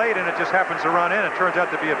of the plate, and it just happens to run in. It turns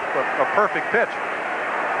out to be a perfect pitch.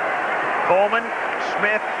 Coleman,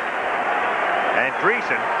 Smith, and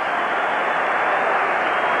Dreesen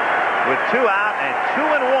with 2 out and 2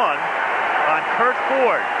 and 1 on Kurt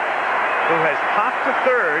Ford, who has popped to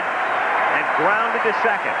third and grounded to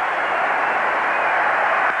second.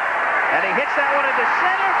 And he hits that one into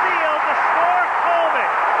center field to score Coleman.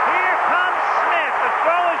 Here comes Smith. The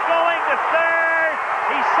throw is going to third.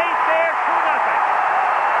 He's safe there, 2-0.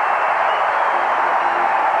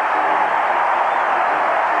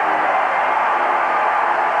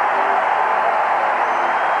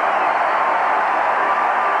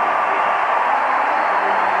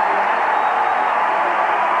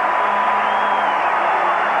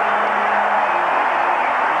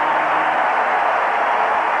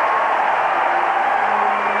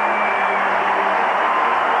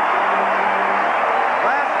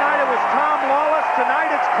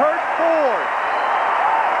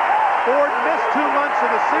 Ford missed 2 months of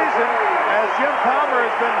the season, as Jim Palmer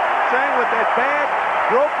has been saying, with that bad,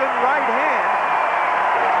 broken right hand.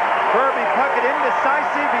 Kirby Puckett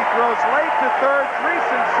indecisive. He throws late to third.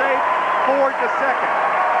 Dreesen safe. Ford to second.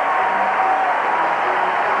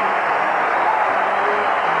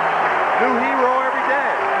 New hero every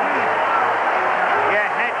day. Yeah,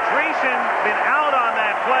 had Dreesen been out on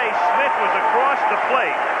that play, Smith was across the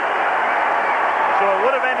plate. So it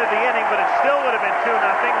would have ended the inning, but it still would have been 2-0.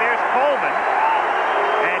 There's Coleman.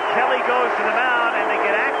 And Kelly goes to the mound, and they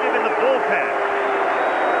get active in the bullpen.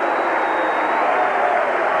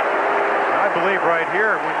 I believe right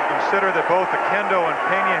here, when you consider that both Oquendo and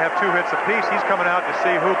Pena have 2 hits apiece, he's coming out to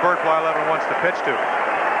see who Bert Blyleven wants to pitch to.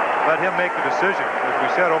 Let him make the decision. As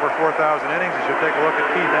we said, over 4,000 innings, you should take a look at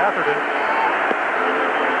Keith Atherton.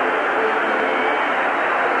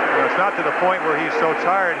 It's not to the point where he's so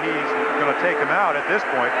tired he's going to take him out at this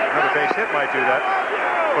point. Another base hit might do that.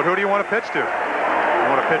 But who do you want to pitch to? You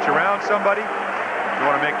want to pitch around somebody? You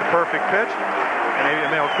want to make the perfect pitch? And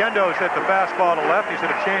Oquendo's hit the fastball to left. He's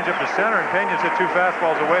hit a changeup to center, and Pena's hit 2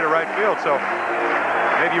 fastballs away to right field. So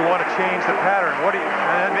maybe you want to change the pattern.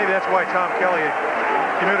 And maybe that's why Tom Kelly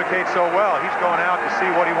communicates so well. He's going out to see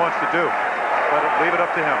what he wants to do. Leave it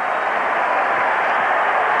up to him.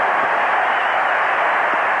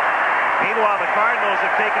 Meanwhile, the Cardinals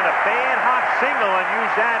have taken a bad hot single and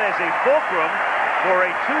used that as a fulcrum for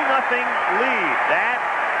a 2-0 lead. That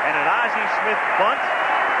and an Ozzie Smith bunt,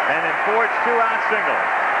 and then Ford's 2-out single.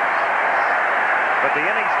 But the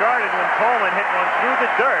inning started when Coleman hit one through the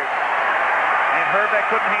dirt, and Herbeck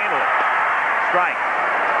couldn't handle it. Strike.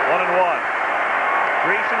 1-1.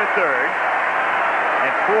 Dreesen to third,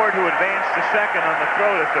 and Ford, who advanced to second on the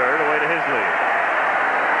throw to third, away to his lead.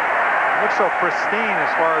 Looks so pristine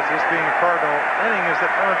as far as this being a Cardinal inning is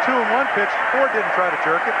that on a 2-1 pitch, Ford didn't try to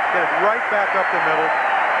jerk it. Get it right back up the middle.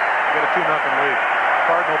 Get a 2-0 lead.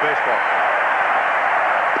 Cardinal baseball.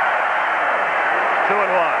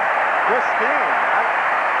 2-1. Pristine.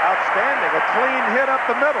 Outstanding. A clean hit up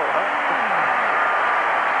the middle.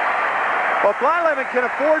 Well, Blyleven can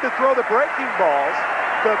afford to throw the breaking balls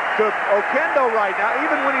to Oquendo right now,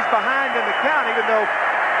 even when he's behind in the count, even though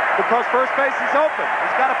because first base is open.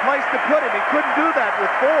 He's got a place to put him. He couldn't do that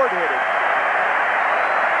with Ford hitting.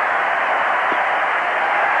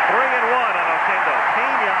 3-1 on Oquendo.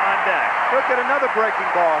 Pena on deck. Look at another breaking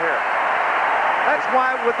ball here. That's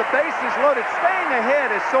why with the bases loaded, staying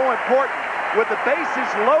ahead is so important. With the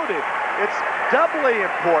bases loaded, it's doubly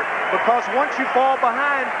important because once you fall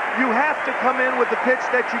behind, you have to come in with the pitch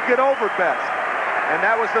that you get over best. And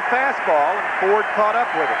that was the fastball, and Ford caught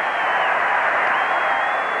up with it.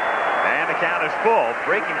 The count is full.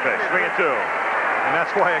 Breaking pitch, 3-2. And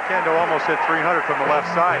that's why Oquendo almost hit 300 from the left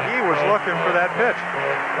side. He was looking for that pitch.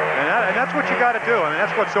 And that's what you got to do. I mean,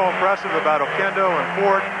 that's what's so impressive about Oquendo and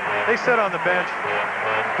Ford. They sit on the bench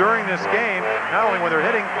during this game, not only when they're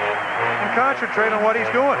hitting, and concentrate on what he's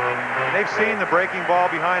doing. And they've seen the breaking ball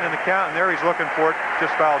behind in the count, and there he's looking for it,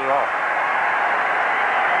 just fouled it off.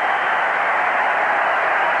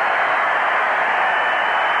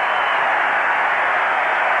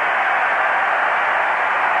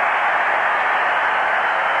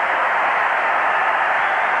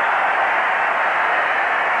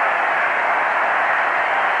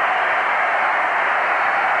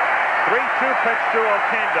 Pitch to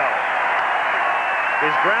Oquendo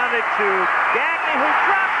is grounded to Gagne, who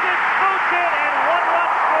drops it, boots it, and 1 run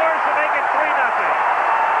scores to make it 3-0.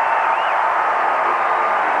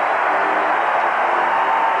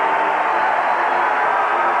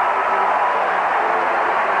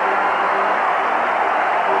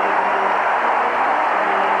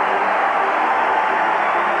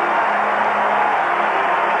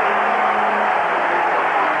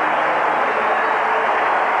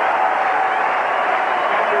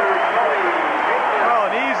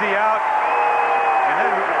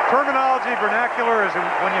 terminology vernacular is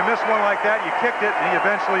when you miss one like that, you kicked it, and he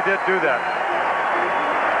eventually did do that.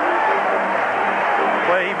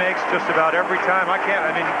 Play he makes just about every time. I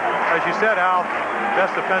mean, as you said, Al,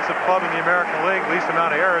 best defensive club in the American League, least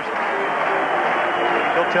amount of errors.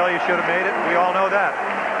 He'll tell you should have made it. We all know that.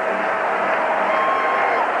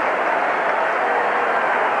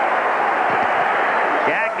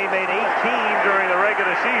 Gagne made 18 during the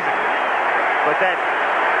regular season, but that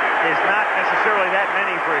is not necessarily that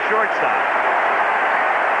many for a shortstop.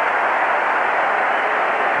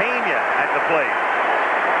 Pena at the plate.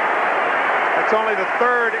 That's only the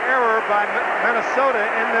third error by Minnesota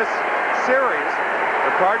in this series.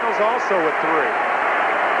 The Cardinals also with 3.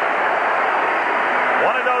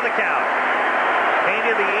 1-0 the count.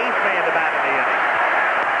 Pena the 8th man to bat in the inning.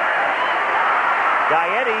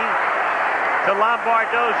 Gaetti to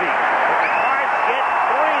Lombardozzi. But the Cards get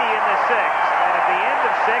 3 in the 6th. And at the end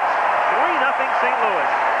of 6, 3-0 St. Louis.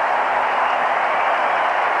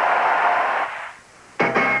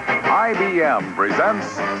 IBM presents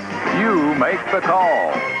You Make the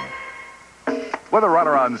Call. With a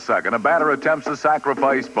runner on second, a batter attempts a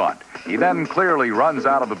sacrifice bunt. He then clearly runs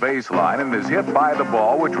out of the baseline and is hit by the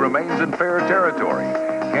ball, which remains in fair territory.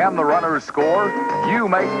 Can the runner score? You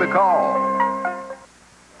make the call.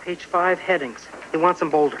 Page 5, headings. He wants them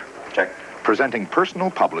bolder. Check. Presenting personal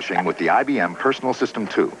publishing with the IBM Personal System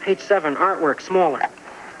 2. Page 7, artwork, smaller.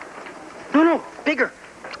 No, bigger.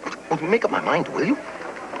 Make up my mind, will you?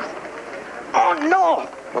 Oh, no!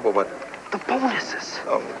 What? The bonuses.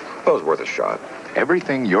 Oh, that was worth a shot.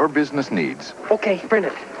 Everything your business needs. Okay, print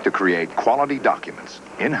it. To create quality documents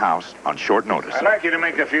in-house on short notice. I'd like you to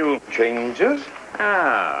make a few changes.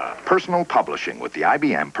 Personal publishing with the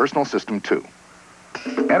IBM Personal System 2.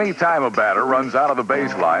 Anytime a batter runs out of the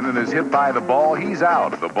baseline and is hit by the ball, he's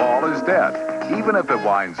out. The ball is dead, even if it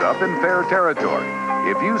winds up in fair territory.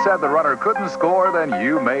 If you said the runner couldn't score, then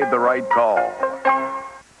you made the right call.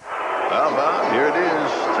 Well, Bob, here it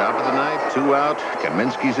is. Top of the ninth, 2 out.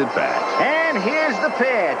 Kaminsky's at bat. And here's the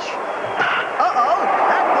pitch. Uh-oh,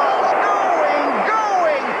 that ball's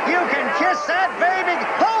going. You can kiss that, baby.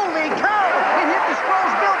 Holy cow, it hit the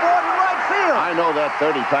Stroh's billboard in right field. I know that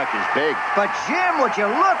 30-pack is big. But, Jim, would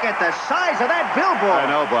you look at the size of that billboard?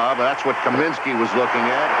 I know, Bob. That's what Kaminsky was looking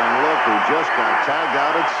at. And look who just got tagged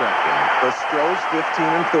out at second. The Stroh's 15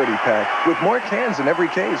 and 30-pack. With more cans in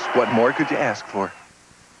every case, what more could you ask for?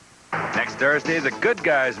 Next Thursday, the good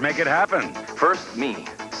guys make it happen. First, me,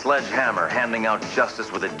 Sledgehammer, handing out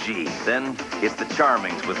justice with a G. Then, it's the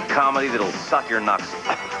Charmings with comedy that'll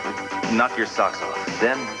knock your socks off.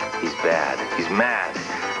 Then, he's bad. He's mad.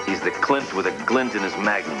 He's the Clint with a glint in his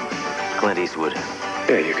magnum. Clint Eastwood.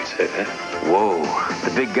 Yeah, you could say that. Whoa.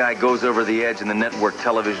 The big guy goes over the edge in the network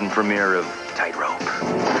television premiere of Tightrope.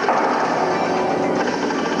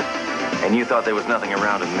 And you thought there was nothing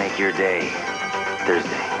around to make your day.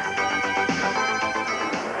 Thursday.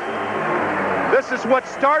 This is what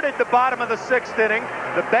started the bottom of the 6th inning.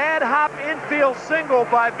 The bad hop infield single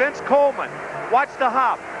by Vince Coleman. Watch the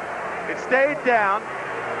hop. It stayed down.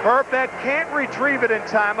 Burbeck can't retrieve it in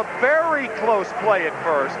time. A very close play at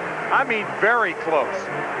first. I mean, very close.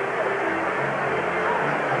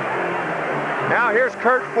 Now here's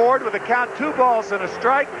Kurt Ford with a count 2 balls and a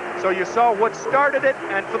strike. So you saw what started it,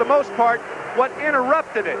 and for the most part, what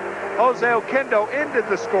interrupted it. Jose Oquendo ended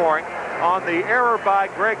the scoring on the error by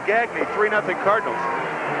Greg Gagne, 3-0 Cardinals.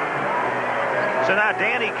 So now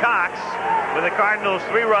Danny Cox with the Cardinals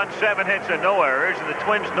 3 runs, 7 hits, and no errors, and the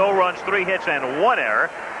Twins no runs, 3 hits, and 1 error.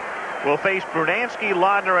 Will face Brunansky,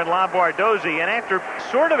 Laudner, and Lombardozzi, and after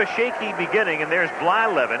sort of a shaky beginning, and there's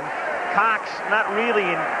Blyleven, Cox not really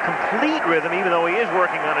in complete rhythm, even though he is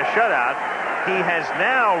working on a shutout. He has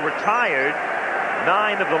now retired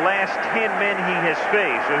 9 of the last 10 men he has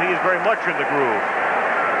faced, so he is very much in the groove.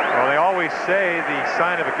 Well, they always say the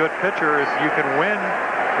sign of a good pitcher is you can win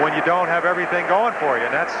when you don't have everything going for you,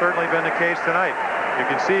 and that's certainly been the case tonight. You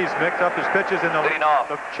can see he's mixed up his pitches in the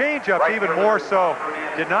changeup even more so.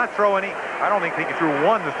 Did not throw any. I don't think he threw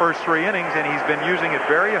one the first 3 innings, and he's been using it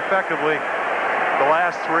very effectively the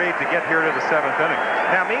last 3 to get here to the 7th inning.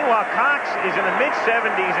 Now, meanwhile, Cox is in the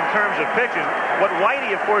mid-70s in terms of pitches. What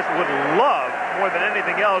Whitey, of course, would love more than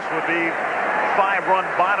anything else would be 5-run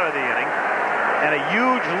bottom of the inning. And a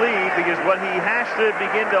huge lead, because what he has to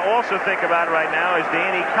begin to also think about right now is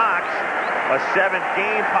Danny Cox, a 7th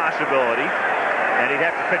game possibility. And he'd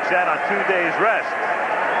have to pitch that on 2 days rest.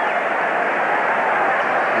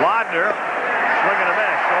 Laudner, swing and a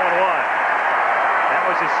miss, 0-1. That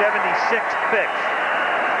was his 76th pitch.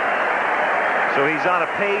 So he's on a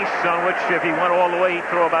pace on which, if he went all the way, he'd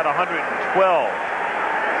throw about 112.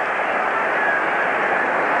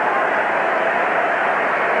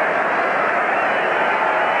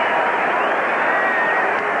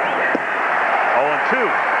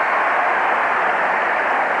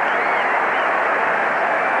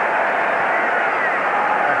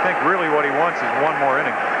 think really what he wants is one more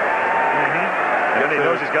inning. And then he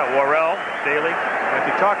knows he's got Worrell daily. If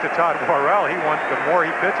you talk to Todd Worrell, the more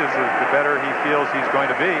he pitches, the better he feels he's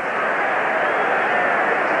going to be.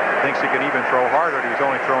 Thinks he can even throw harder. He was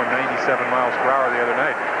only throwing 97 miles per hour the other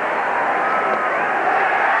night.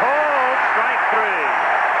 Called strike 3.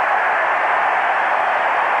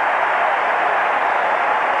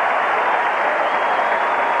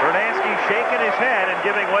 Bernansky shaking his head and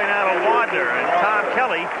giving way now to Wadner. And Tom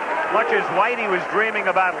Kelly, much as Whitey was dreaming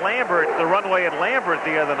about Lambert, the runway at Lambert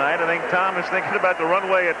the other night, I think Tom is thinking about the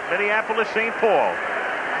runway at Minneapolis-St. Paul.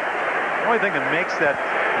 The only thing that makes that,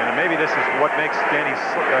 and maybe this is what makes Danny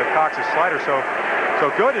Cox's slider so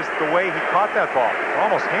good, is the way he caught that ball.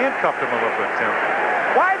 Almost handcuffed him a little bit, Tim.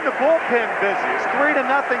 Widen the bullpen busy. It's 3-0,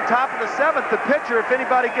 top of the 7th. The pitcher, if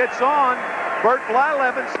anybody gets on, Bert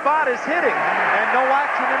Blyleven's spot is hitting, and no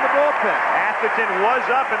action in the bullpen. Atherton was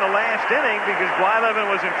up in the last inning because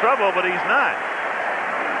Blyleven was in trouble, but he's not.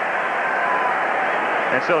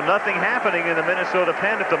 And so nothing happening in the Minnesota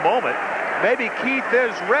pen at the moment. Maybe Keith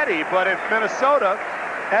is ready, but if Minnesota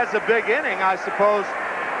has a big inning, I suppose,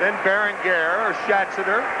 then Berenguer or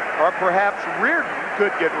Schatzeder or perhaps Reardon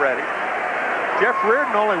could get ready. Jeff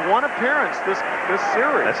Reardon only one appearance this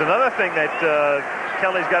series. That's another thing that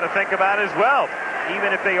Kelly's got to think about as well.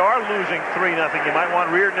 Even if they are losing 3-0, you might want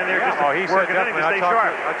Reardon in there just to work it in to stay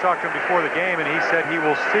sharp. I talked to him before the game, and he said he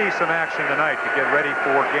will see some action tonight to get ready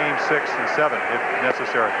for Game 6 and 7 if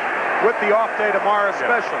necessary. With the off day tomorrow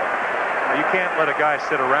especially. You can't let a guy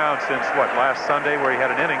sit around since, last Sunday where he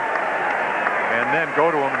had an inning, and then go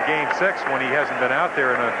to him in Game 6 when he hasn't been out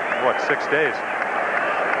there in 6 days.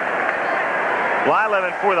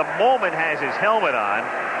 Blyleven, for the moment, has his helmet on.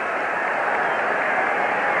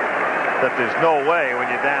 But there's no way when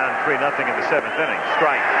you're down 3-0 in the 7th inning.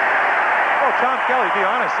 Strike. Well, Tom Kelly, to be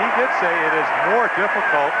honest, he did say it is more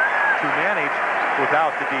difficult to manage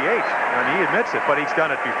without the DH. And he admits it, but he's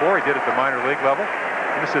done it before. He did it at the minor league level.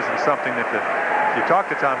 And this isn't something that if you talk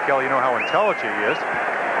to Tom Kelly, you know how intelligent he is.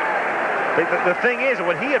 The thing is,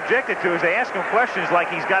 what he objected to is they ask him questions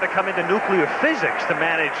like he's got to come into nuclear physics to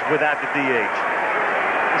manage without the DH.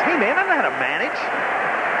 Hey, man, I know how to manage.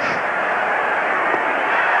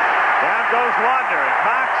 Down goes Wadner, and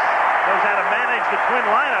Cox knows how to manage the Twin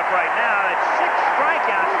lineup right now. That's 6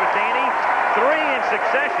 strikeouts for Danny, 3 in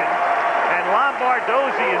succession, and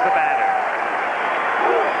Lombardozzi is the batter.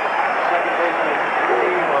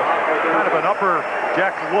 Kind of an upper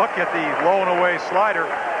deck look at the low and away slider.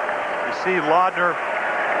 You see Wadner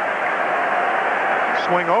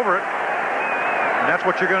swing over it. And that's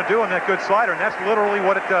what you're going to do on that good slider, and that's literally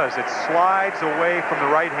what it does. It slides away from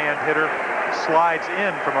the right-hand hitter, slides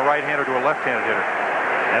in from a right-hander to a left-handed hitter.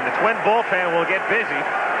 And the Twin bullpen will get busy.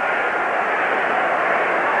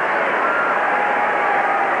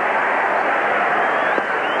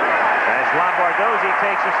 As Lombardozzi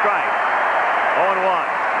takes a strike. 0-1.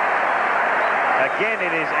 Again,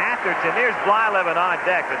 it is Atherton. There's Blyleven on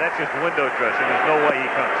deck, but that's just window dressing. There's no way he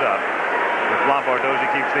comes up. If Lombardozzi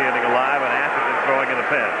keeps the inning alive and Atherton throwing in the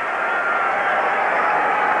pen.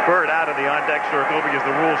 Bert out of the on-deck circle because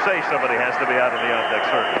the rules say somebody has to be out of the on-deck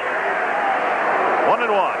circle. 1-1.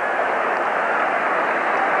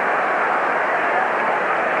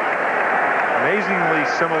 Amazingly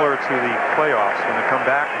similar to the playoffs when they come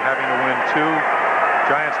back and having to win 2.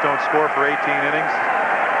 Giants don't score for 18 innings.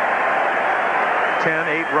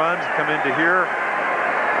 8 runs come into here.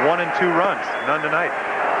 1 and 2 runs. None tonight.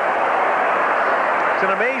 It's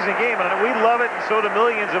an amazing game, and we love it, and so do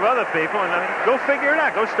millions of other people. And I mean, go figure it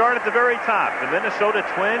out. Go start at the very top. The Minnesota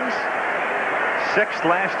Twins, 6th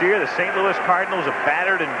last year. The St. Louis Cardinals, a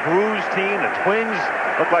battered and bruised team. The Twins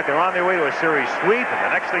look like they're on their way to a series sweep, and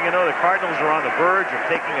the next thing you know, the Cardinals are on the verge of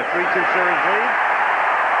taking a 3-2 series lead.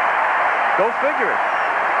 Go figure it.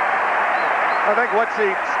 I think what's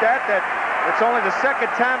the stat that it's only the 2nd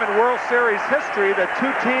time in World Series history that 2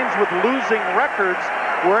 teams with losing records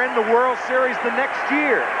were in the World Series the next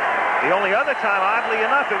year. The only other time, oddly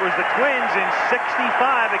enough, it was the Twins in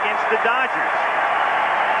 '65 against the Dodgers.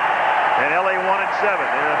 And LA 1-7.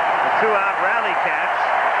 The 2-out rally caps.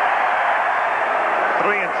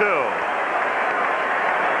 3-2.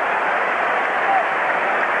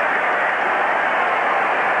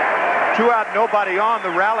 Two out, nobody on.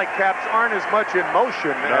 The rally caps aren't as much in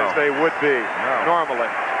motion as they would be normally.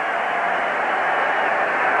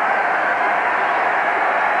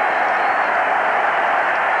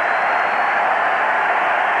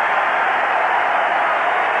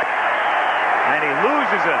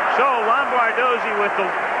 Loses him. So Lombardozzi with the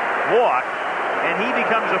walk, and he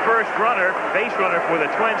becomes the first base runner for the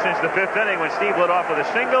Twins since the 5th inning when Steve led off with a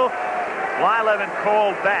single. Blyleven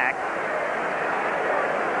called back.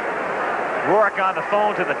 Rourke on the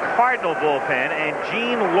phone to the Cardinal bullpen, and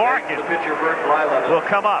Gene Larkin will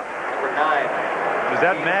come up. Does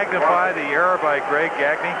that magnify the error by Greg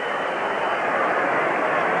Gagne?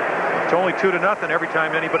 It's only 2-0 every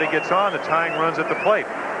time anybody gets on. The tying runs at the plate.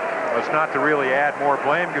 It's not to really add more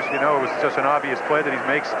blame because, you know, it was just an obvious play that he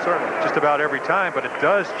makes just about every time, but it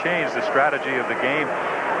does change the strategy of the game,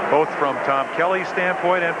 both from Tom Kelly's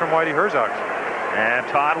standpoint and from Whitey Herzog's. And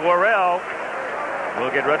Todd Worrell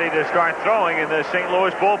will get ready to start throwing in the St.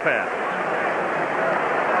 Louis bullpen.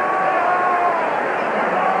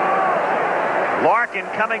 Larkin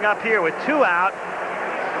coming up here with 2 out.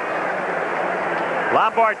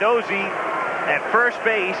 Lombardozzi at first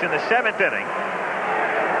base in the 7th inning.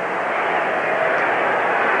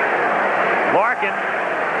 Larkin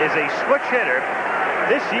is a switch hitter.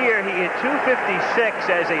 This year he hit .256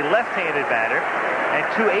 as a left-handed batter and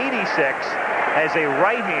 .286 as a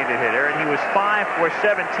right-handed hitter, and he was 5 for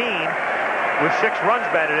 17 with 6 runs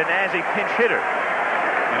batted in as a pinch hitter.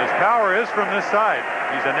 And his power is from this side.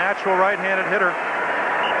 He's a natural right-handed hitter.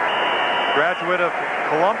 Graduate of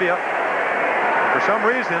Columbia. For some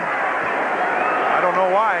reason, I don't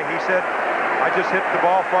know why, he said, I just hit the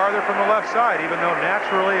ball farther from the left side, even though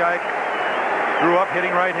naturally I grew up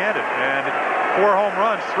hitting right-handed. And 4 home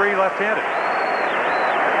runs, 3 left-handed.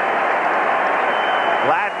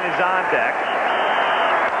 Gladden is on deck.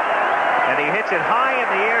 And he hits it high in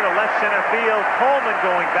the air to left center field. Coleman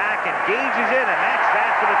going back, engages in, and that's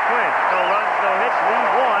that for the Twins. No runs, no hits, lead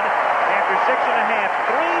 1 after 6.5.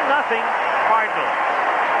 3-0 Cardinals.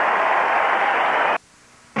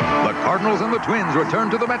 The Cardinals and the Twins return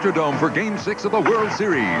to the Metrodome for Game 6 of the World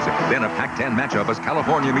Series. Then a Pac-10 matchup as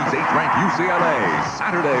California meets 8th-ranked UCLA.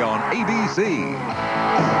 Saturday on ABC.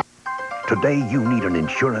 Today you need an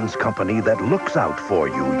insurance company that looks out for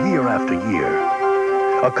you year after year.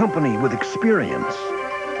 A company with experience,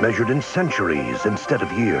 measured in centuries instead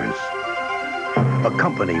of years. A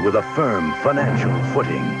company with a firm financial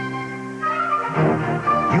footing.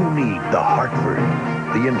 You need the Hartford,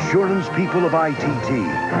 the insurance people of ITT.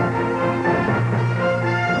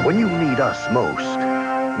 When you need us most,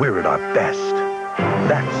 we're at our best.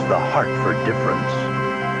 That's the Hartford difference.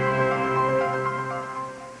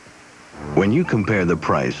 When you compare the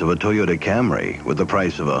price of a Toyota Camry with the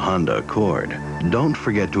price of a Honda Accord, don't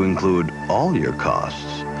forget to include all your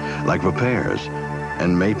costs, like repairs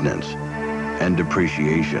and maintenance and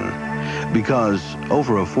depreciation. Because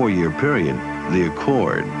over a 4-year period, the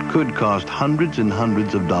Accord could cost hundreds and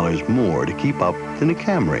hundreds of dollars more to keep up than a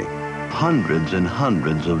Camry. Hundreds and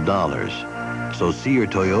hundreds of dollars. So see your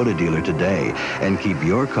Toyota dealer today and keep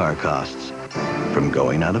your car costs from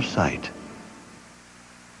going out of sight.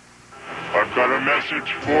 I've got a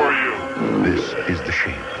message for you. This is the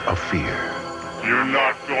shape of fear. You're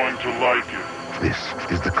not going to like it. This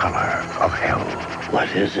is the color of hell. What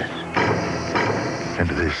is it? And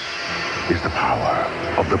this is the power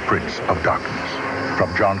of the Prince of Darkness.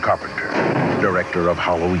 From John Carpenter, director of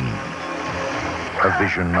Halloween. A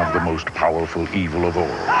vision of the most powerful evil of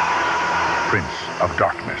all. Prince of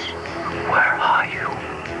Darkness. Where are you?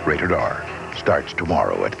 Rated R. Starts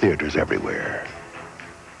tomorrow at theaters everywhere.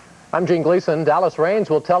 I'm Gene Gleason. Dallas Raines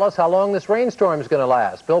will tell us how long this rainstorm is going to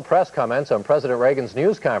last. Bill Press comments on President Reagan's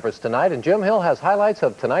news conference tonight, and Jim Hill has highlights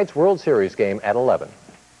of tonight's World Series game at 11.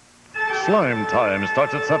 Slime Time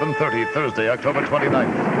starts at 7:30 Thursday, October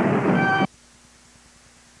 29th.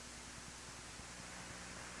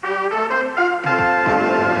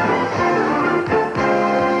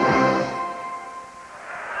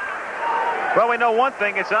 Well, we know one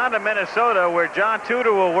thing. It's on to Minnesota, where John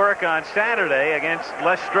Tudor will work on Saturday against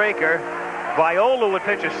Les Straker. Viola would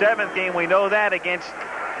pitch a 7th game. We know that, against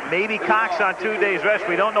maybe Cox on 2 days rest.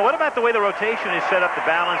 We don't know. What about the way the rotation is set up to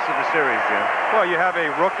balance of the series, Jim? Well, you have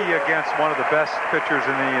a rookie against one of the best pitchers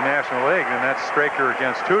in the National League, and that's Straker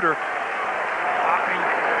against Tudor.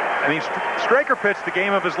 I mean, Straker pitched the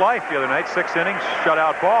game of his life the other night, 6 innings,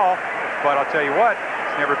 shutout ball. But I'll tell you what,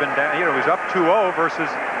 he's never been down. You know, he was up 2-0 versus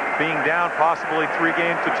being down possibly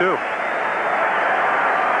 3-2.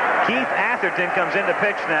 Keith Atherton comes in to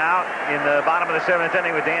pitch now in the bottom of the 7th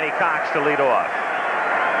inning with Danny Cox to lead off.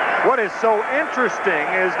 What is so interesting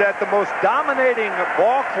is that the most dominating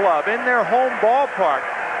ball club in their home ballpark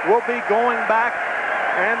will be going back,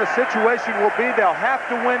 and the situation will be they'll have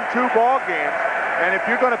to win 2 ball games. And if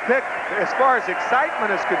you're going to pick, as far as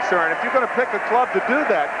excitement is concerned, if you're going to pick a club to do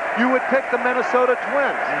that, you would pick the Minnesota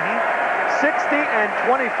Twins.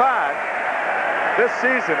 60-25 this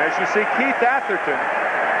season, as you see Keith Atherton,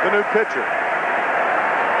 the new pitcher.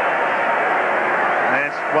 And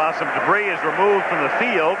while some debris is removed from the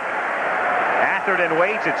field, Atherton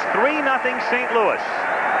waits. It's 3-0 St. Louis.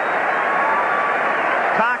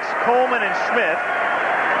 Cox, Coleman, and Smith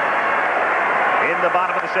in the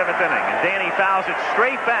bottom of the 7th inning. And Danny fouls it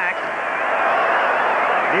straight back,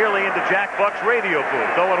 nearly into Jack Buck's radio booth.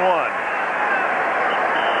 0-1.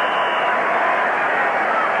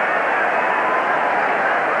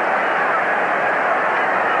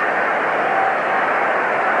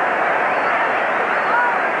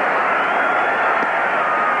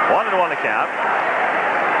 The count.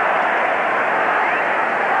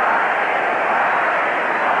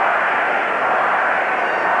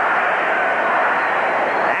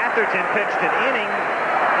 Atherton pitched an inning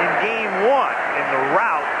in game 1 in the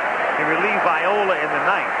rout to relieve Viola in the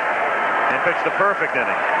 9th and pitched a perfect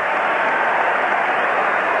inning.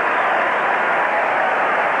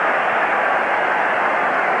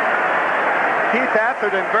 Keith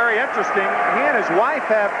Atherton, very interesting. He and his wife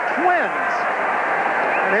have twins.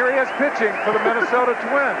 And here he is pitching for the Minnesota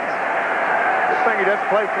Twins. Good thing he doesn't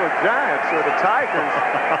play for the Giants or the Tigers.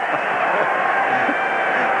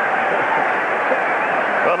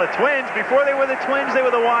 Well, the Twins, before they were the Twins, they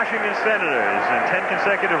were the Washington Senators. And 10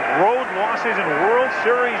 consecutive road losses in World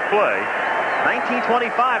Series play.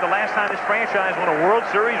 1925, the last time this franchise won a World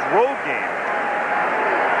Series road game.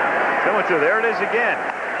 Coming through, there it is again.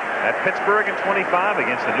 At Pittsburgh in 25,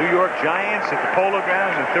 against the New York Giants at the Polo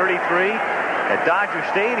Grounds in 33. At Dodger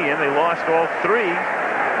Stadium, they lost all 3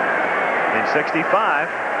 in 65,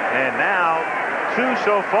 and now 2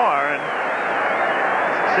 so far, and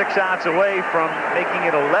 6 outs away from making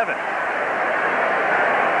it 11.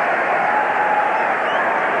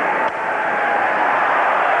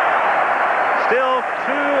 Still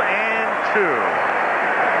 2-2.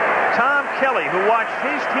 Tom Kelly, who watched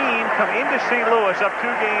his team come into St. Louis up 2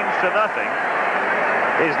 games to nothing,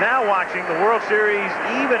 is now watching the World Series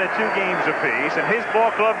even at 2 games apiece, and his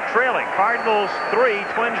ball club trailing. Cardinals 3,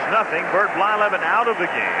 Twins nothing. Bert Blyleven out of the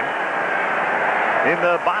game in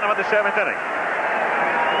the bottom of the 7th inning.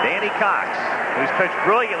 Danny Cox, who's pitched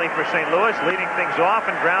brilliantly for St. Louis, leading things off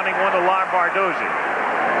and grounding one to Bardozzi.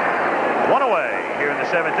 1 away here in the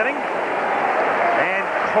 7th inning, and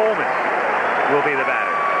Coleman will be the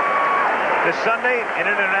batter. This Sunday, an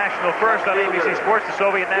international first on ABC Sports, the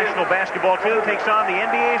Soviet national basketball team takes on the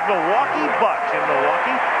NBA's Milwaukee Bucks in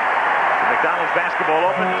Milwaukee. The McDonald's Basketball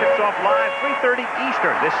Open tips off live 3:30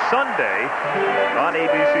 Eastern this Sunday on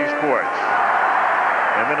ABC Sports.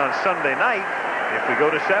 And then on Sunday night, if we go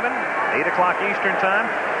to 7, 8 o'clock Eastern time,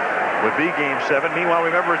 would be Game 7. Meanwhile,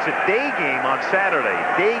 remember, it's a day game on Saturday.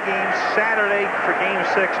 Day game Saturday for Game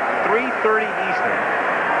 6, 3:30 Eastern,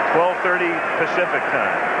 12:30 Pacific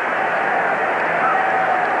time.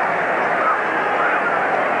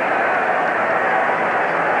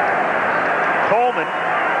 Coleman,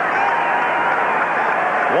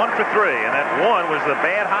 1 for 3, and that 1 was the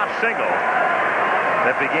bad hop single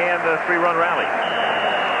that began the 3-run rally.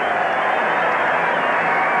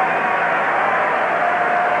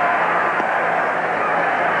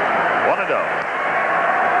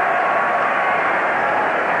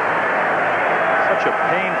 Such a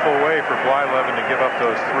painful way for Blyleven to give up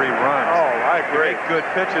those 3 runs. Oh, I agree. Make good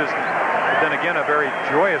pitches, but then again, a very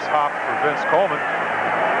joyous hop for Vince Coleman.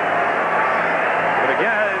 But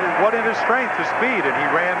again, what in his strength is speed, and he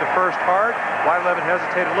ran the first hard. Blyleven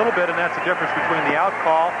hesitated a little bit, and that's the difference between the out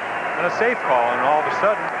call and a safe call. And all of a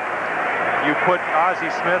sudden, you put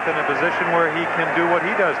Ozzie Smith in a position where he can do what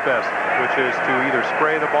he does best, which is to either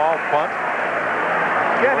spray the ball, punt.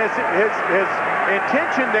 Again, his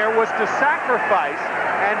intention there was to sacrifice,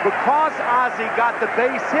 and because Ozzie got the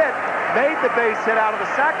base hit, made the base hit out of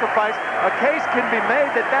the sacrifice, a case can be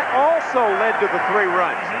made that that also led to the 3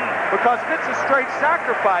 runs. Because if it's a straight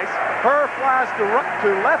sacrifice, Herr flies to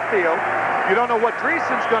left field. You don't know what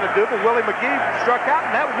Dreesen's going to do, but Willie McGee struck out,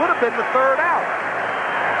 and that would have been the 3rd out.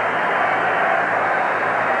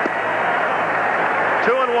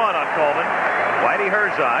 2-1 on Coleman. Whitey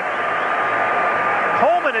Herzog.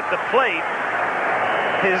 Coleman at the plate.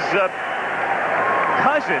 His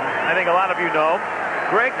cousin, I think a lot of you know,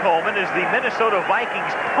 Greg Coleman, is the Minnesota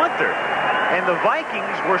Vikings punter. And the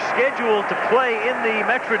Vikings were scheduled to play in the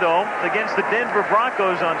Metrodome against the Denver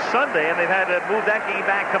Broncos on Sunday, and they've had to move that game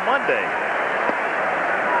back to Monday.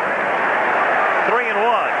 3-1.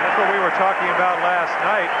 That's what we were talking about last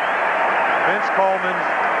night. Vince Coleman's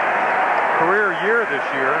career year this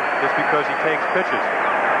year is because he takes pitches.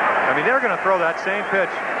 I mean, they're going to throw that same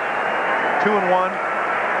pitch. 2-1.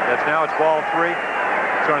 That's now it's ball 3.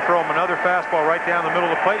 He's going to throw him another fastball right down the middle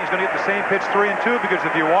of the plate. He's going to get the same pitch 3-2 because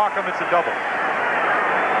if you walk him, it's a double.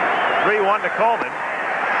 3-1 to Coleman.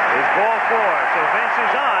 Is ball 4. So Vince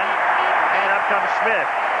is on, and up comes Smith.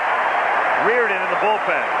 Reardon in the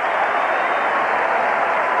bullpen.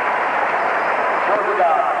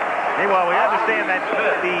 Meanwhile, we understand that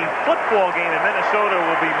the football game in Minnesota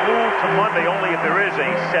will be moved to Monday only if there is a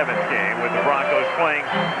 7th game with the Broncos playing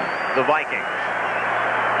the Vikings.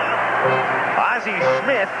 Ozzie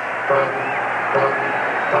Smith,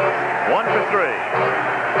 1 for 3.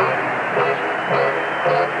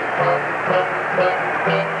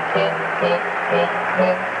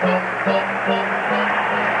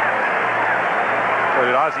 So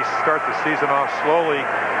did Ozzie start the season off slowly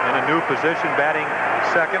in a new position, batting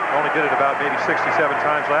second? Only did it about maybe 67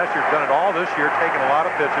 times last year. Done it all this year, taken a lot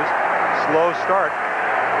of pitches. Slow start.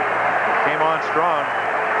 Came on strong.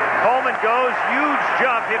 Coleman goes, huge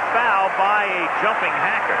jump, hit foul by a jumping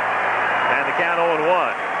Hacker. And the count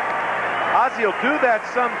 0-1. Ozzie will do that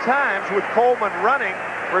sometimes with Coleman running,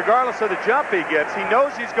 regardless of the jump he gets. He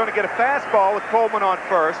knows he's going to get a fastball with Coleman on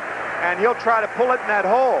first, and he'll try to pull it in that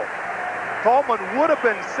hole. Coleman would have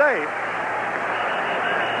been safe,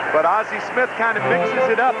 but Ozzie Smith kind of mixes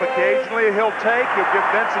it up. Occasionally he'll give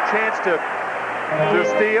Vince a chance to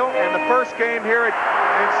steal. In the first game here in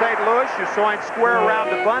St. Louis, you saw him square around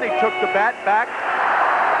the bunt. He took the bat back.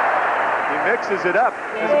 He mixes it up.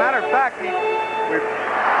 As a matter of fact, we've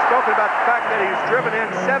spoken about the fact that he's driven in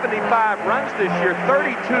 75 runs this year.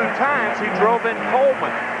 32 times he drove in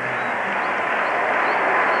Coleman.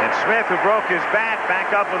 And Smith, who broke his bat,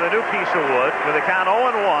 back up with a new piece of wood with a count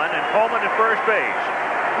 0-1, and Coleman at first base.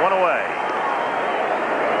 1 away.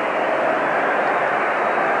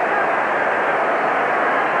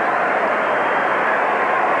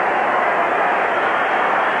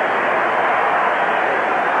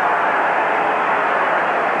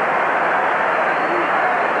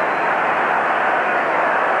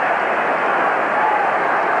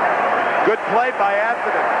 Good play by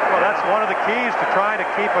Abbott. Well, that's one of the keys to trying to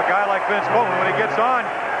keep a guy like Vince Coleman. When he gets on,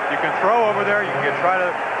 you can throw over there, you can try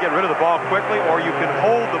to get rid of the ball quickly, or you can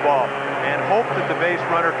hold the ball and hope that the base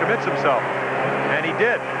runner commits himself. And he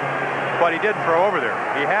did, but he didn't throw over there.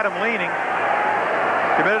 He had him leaning,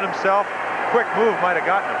 committed himself, quick move might have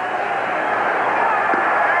gotten him.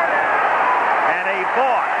 And a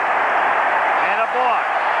balk. And a balk.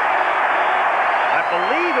 I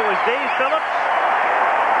believe it was Dave Phillips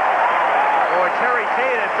or Terry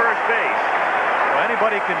Tate at first base. Well,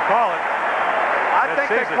 anybody can call it. I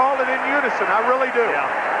think they called it in unison. I really do. Yeah.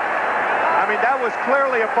 I mean, that was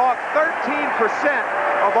clearly a balk. 13%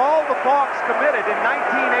 of all the balks committed in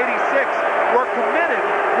 1986 were committed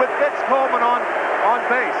with Vince Coleman on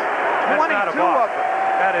base. 22 of them.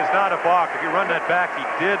 That is not a balk. If you run that back, he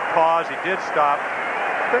did pause. He did stop.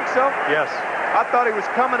 Think so? Yes. I thought he was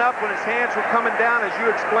coming up when his hands were coming down, as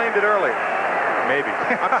you explained it earlier. Maybe.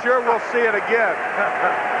 I'm sure we'll see it again.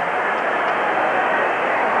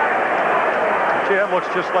 Gee, that looks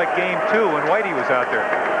just like Game 2 when Whitey was out there.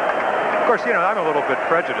 Of course, you know, I'm a little bit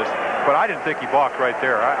prejudiced, but I didn't think he balked right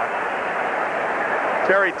there.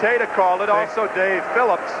 Terry Tate called it. Also, Dave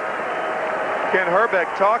Phillips. Ken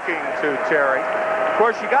Herbeck talking to Terry. Of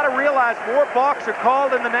course, you got to realize more balks are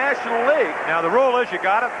called in the National League. Now, the rule is you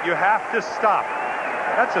have to stop.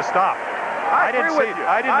 That's a stop. I did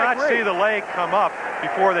not see the leg come up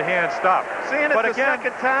before the hand stopped. Seeing it the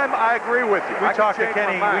second time, I agree with you. We talked to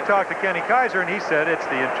Kenny Kaiser, and he said it's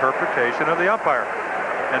the interpretation of the umpire,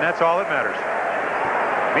 and that's all that matters.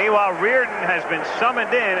 Meanwhile, Reardon has been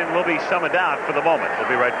summoned in and will be summoned out for the moment. We'll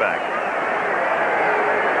be right back.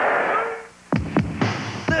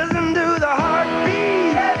 Listen to the heartbeat.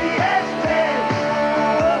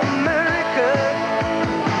 Of America.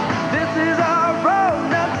 This is our road,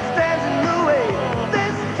 nothing stands in the way.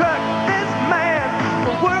 This truck, this man,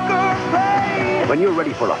 the worker play. When you're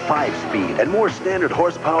ready for a 5-speed and more standard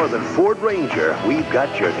horsepower than Ford Ranger, we've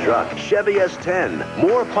got your truck. Chevy S10.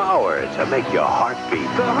 More power to make your heart beat.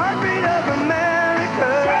 The heartbeat of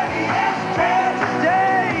America. Chevy S10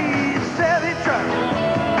 today. Chevy truck.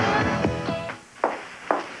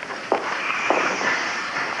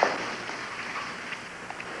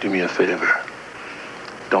 Do me a favor.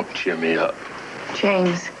 Don't cheer me up.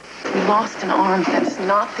 James, you lost an arm. That's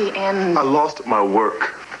not the end. I lost my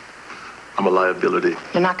work. I'm a liability.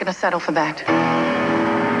 You're not going to settle for that.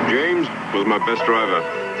 James was my best driver.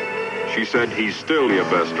 She said he's still your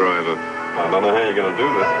best driver. I don't know how you're going to do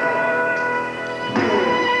this.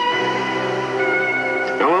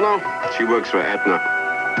 No. She works for Aetna.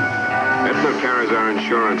 Aetna carries our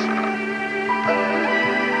insurance.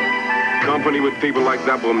 Company with people like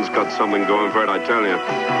that woman's got something going for it, I tell you.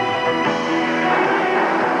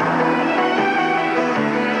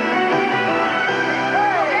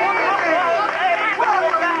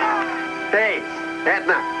 Hey,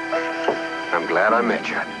 Aetna. I'm glad I met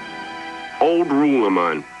you. Old rule of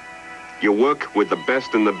mine. You work with the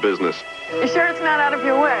best in the business. You sure it's not out of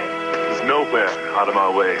your way? It's nowhere out of my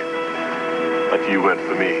way, like you went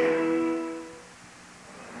for me.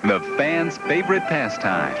 The fans' favorite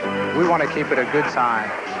pastime. We want to keep it a good time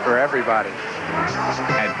for everybody.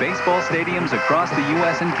 At baseball stadiums across the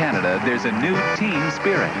U.S. and Canada, there's a new team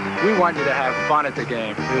spirit. We want you to have fun at the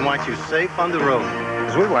game. We want you safe on the road.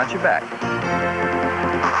 Because we want you back.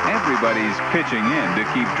 Everybody's pitching in to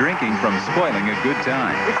keep drinking from spoiling a good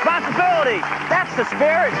time. Responsibility! That's the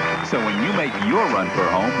spirit! So when you make your run for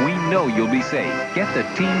home, we know you'll be safe. Get the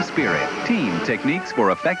team spirit. Team techniques for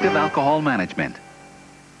effective alcohol management.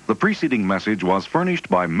 The preceding message was furnished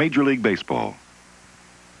by Major League Baseball.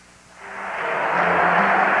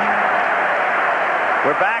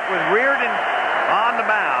 We're back with Reardon on the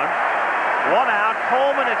mound. One out,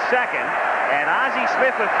 Coleman at second, and Ozzie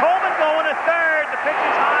Smith with Coleman going to third. The pitch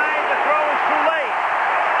is high, the throw is too late.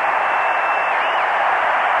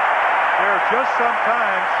 There are just some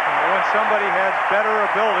times when somebody has better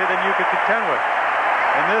ability than you could contend with.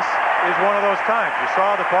 And this is one of those times. You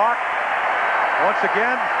saw the clock. Once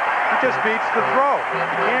again, he just beats the throw.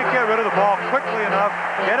 You can't get rid of the ball quickly enough,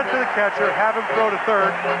 get it to the catcher, have him throw to third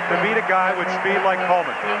to beat a guy with speed like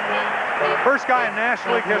Coleman. First guy in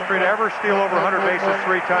National League history to ever steal over 100 bases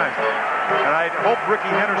 3 times. And I hope Ricky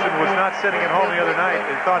Henderson was not sitting at home the other night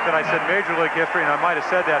and thought that I said Major League history, and I might have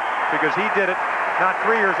said that because he did it not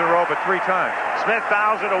 3 years in a row, but 3 times. Smith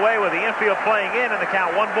fouls it away with the infield playing in, and the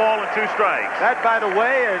count 1 ball and 2 strikes. That, by the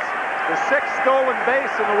way, is the 6th stolen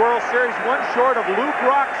base in the World Series, one short of Luke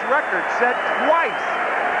Rock's record, set twice.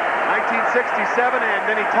 1967, and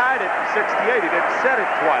then he tied it in 68. He didn't set it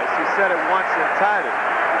twice. He set it once and tied it.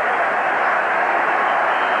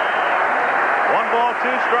 1 ball, 2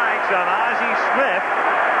 strikes on Ozzie Smith.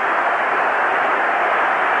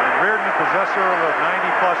 And Reardon, the possessor of a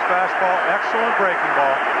 90-plus fastball, excellent breaking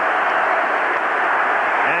ball.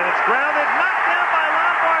 And it's grounded, knocked down by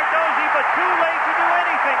Lombardozzi, but too late to do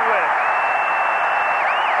anything with.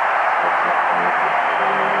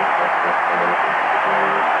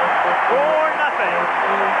 For nothing.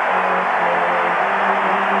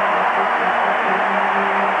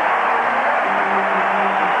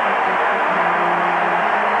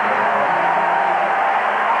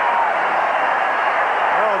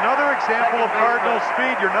 Well, another example of Cardinals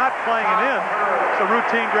speed. You're not playing it in. It's a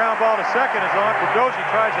routine ground ball to second as Lombardozzi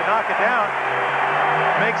tries to knock it down.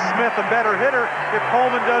 Makes Smith a better hitter if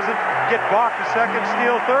Coleman doesn't get balked to second,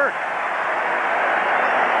 steal third.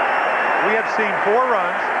 We have seen 4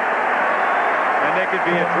 runs, and they could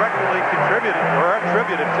be directly contributed or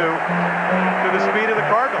attributed to the speed of the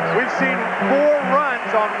Cardinals. We've seen 4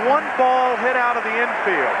 runs on 1 ball hit out of the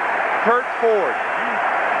infield. Kurt Ford.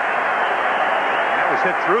 That was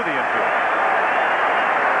hit through the infield.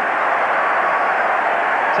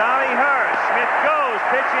 Tommy Hurst. Smith goes,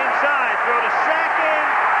 pitch inside, throw to second,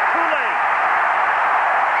 too late.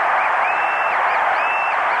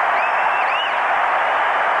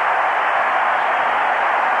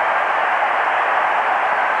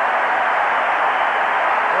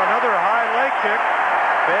 Kick.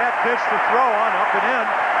 Bad pitch to throw on, up and in.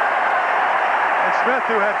 And Smith,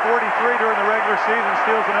 who had 43 during the regular season,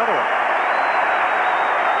 steals another one.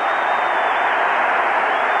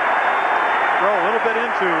 Throw a little bit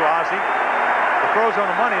into Ozzie. The throw's on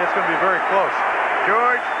the money. It's going to be very close.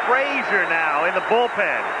 George Frazier now in the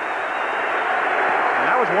bullpen. And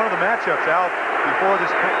that was one of the matchups out before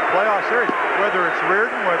this playoff series. Whether it's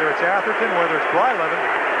Reardon, whether it's Atherton, whether it's Blyleven,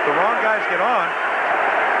 the wrong guys get on,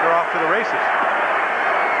 they're off to the races.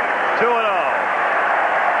 2-0. And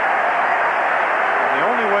the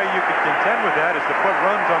only way you could contend with that is to put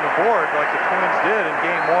runs on the board like the Twins did in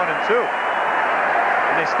game 1 and 2.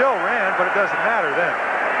 And they still ran, but it doesn't matter then.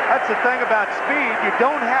 That's the thing about speed. You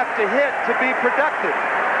don't have to hit to be productive.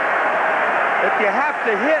 If you have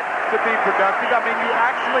to hit to be productive, I mean, you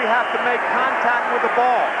actually have to make contact with the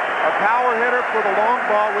ball. A power hitter for the long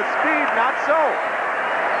ball with speed, not so.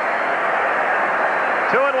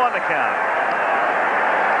 2-1 the count.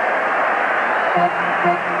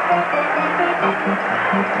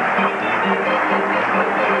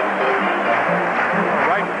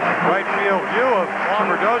 Right field view of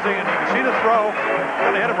Lombardozzi, and you can see the throw.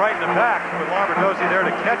 Going to hit him right in the back with Lombardozzi there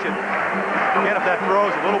to catch it. Again, if that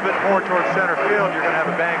throws a little bit more towards center field, you're going to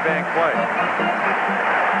have a bang-bang play.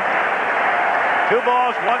 2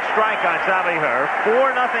 balls, 1 strike on Tommy Hurst.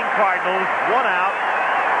 4-0 Cardinals, 1 out.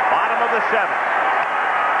 Bottom of the 7th.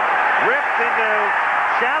 Ripped into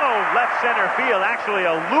shallow left center field, actually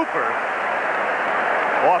a looper.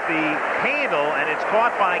 off the handle, and it's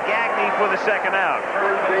caught by Gagne for the second out.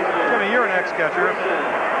 Jimmy, you're an ex-catcher.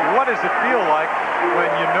 What does it feel like when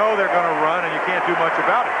you know they're going to run and you can't do much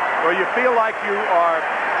about it? Well, you feel like you're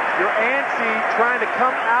antsy, trying to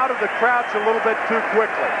come out of the crouch a little bit too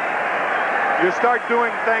quickly. You start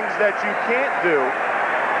doing things that you can't do.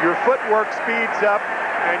 Your footwork speeds up,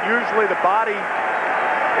 and usually the body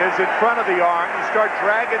is in front of the arm. You start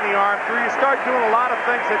dragging the arm through. You start doing a lot of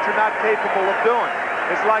things that you're not capable of doing.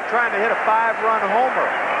 It's like trying to hit a 5-run homer,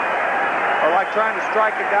 or like trying to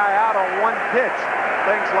strike a guy out on one pitch,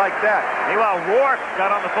 things like that. Meanwhile, Rourke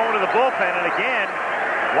got on the phone to the bullpen, and again,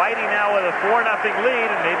 Whitey now with a 4-0 lead,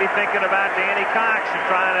 and maybe thinking about Danny Cox and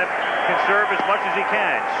trying to conserve as much as he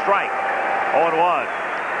can. Strike, 0-1.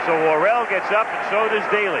 So Worrell gets up, and so does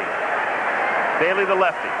Daly. Daly, the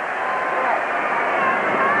lefty.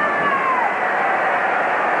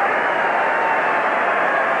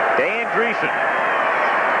 Dan Dreesen.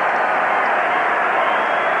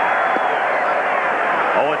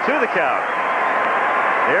 0-2 the count.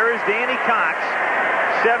 There is Danny Cox,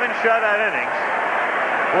 7 shutout innings.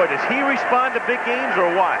 Boy, does he respond to big games or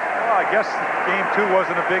what? Well, I guess game 2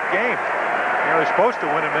 wasn't a big game. They're supposed to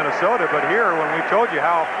win in Minnesota, but here, when we told you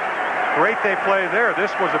how great they play there,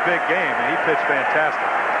 this was a big game, and he pitched fantastic.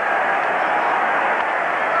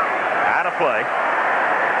 Out of play.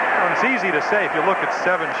 Well, it's easy to say if you look at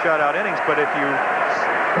 7 shutout innings, but if you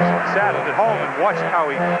sat at home and watched how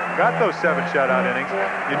he got those 7 shutout innings,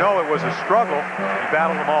 you know it was a struggle. He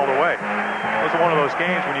battled them all the way. It was one of those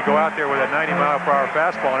games when you go out there with that 90-mile-per-hour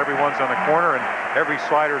fastball and everyone's on the corner and every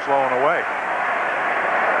slider's low and away.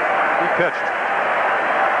 He pitched.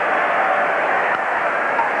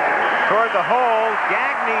 Toward the hole,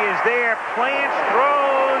 Gagne is there. Plants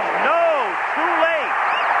throws. No, too late.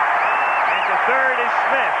 And the third is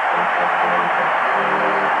Smith.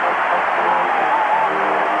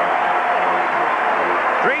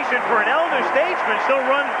 Dreesen, for an elder statesman, still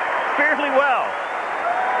run fairly well.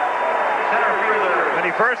 When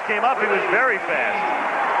he first came up, he was very fast.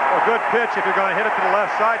 A good pitch if you're going to hit it to the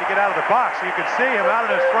left side to get out of the box. You can see him out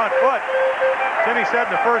on his front foot. Timmy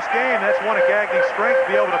said in the first game, that's one of Gagne's strengths, to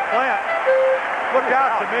be able to plant. Looked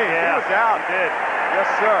out to me. Yeah, he was out. He did. Yes,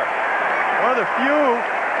 sir. One of the few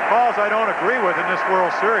calls I don't agree with in this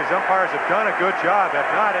World Series. Umpires have done a good job.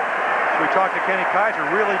 Have not, as we talked to Kenny Kaiser,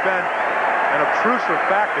 really been an obtrusive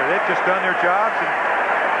factor. They've just done their jobs.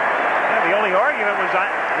 And the only argument was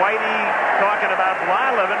Whitey talking about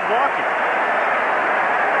Blyleven walking.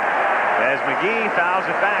 As McGee fouls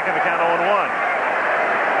it back in the count 0-1.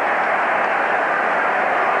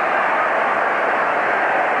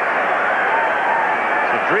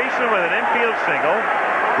 So Dreesen with an infield single.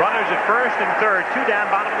 Runners at first and third. 2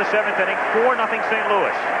 down, bottom of the 7th inning. 4-0 St.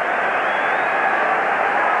 Louis.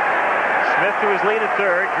 Smith to his lead at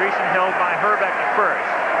third. Dreesen held by Herbeck at first.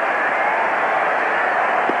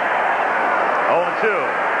 0-2.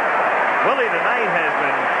 Willie tonight has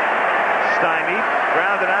been stymied.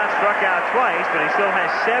 Grounded out, struck out twice, but he still has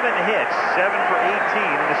 7 hits, 7 for 18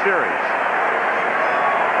 in the series.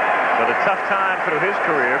 But a tough time through his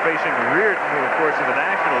career, facing Reardon, who, of course, in the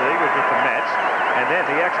National League was with the Mets, and then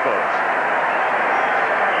the Expos.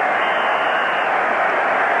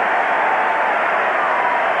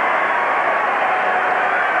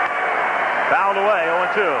 Fouled away,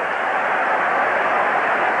 0-2.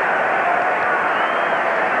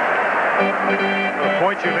 The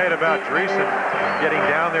point you made about Dreesen getting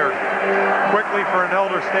down there quickly for an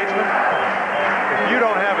elder statesman. If you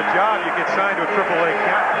don't have a job, you get signed to a AAA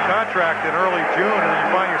contract in early June, and then you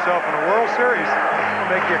find yourself in a World Series,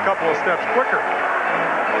 it'll make you a couple of steps quicker.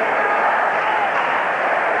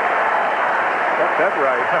 Got that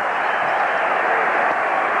right.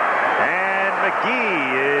 And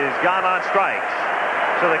McGee is gone on strikes.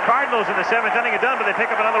 So the Cardinals in the 7th inning are done, but they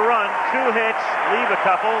pick up another run. 2 hits, leave a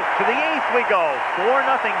couple. To the 8th we go. 4-0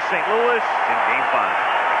 St. Louis in Game 5.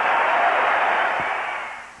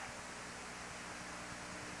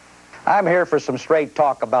 I'm here for some straight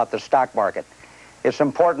talk about the stock market. It's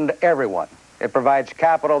important to everyone. It provides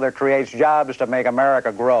capital that creates jobs to make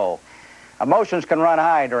America grow. Emotions can run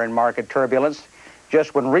high during market turbulence,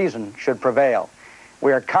 just when reason should prevail.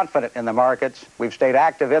 We are confident in the markets. We've stayed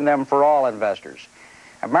active in them for all investors.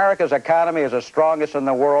 America's economy is the strongest in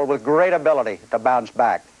the world with great ability to bounce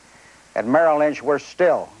back. At Merrill Lynch, we're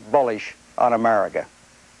still bullish on America.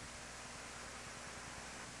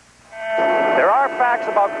 There are facts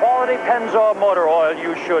about quality Pennzoil motor oil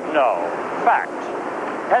you should know. Fact.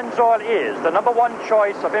 Pennzoil is the #1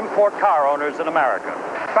 choice of import car owners in America.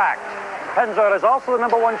 Fact. Pennzoil is also the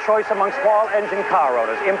 #1 choice among small engine car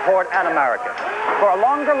owners, import and American. For a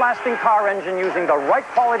longer lasting car engine, using the right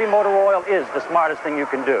quality motor oil is the smartest thing you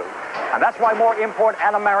can do. And that's why more import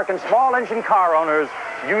and American small engine car owners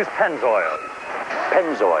use Pennzoil.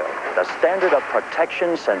 Pennzoil, the standard of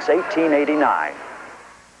protection since 1889.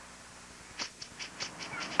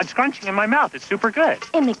 I'm scrunching in my mouth. It's super good.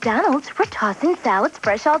 In McDonald's, we're tossing salads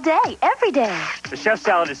fresh all day, every day. The chef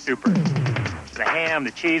salad is super. The ham,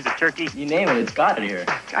 the cheese, the turkey. You name it, it's got it here.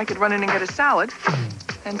 I could run in and get a salad,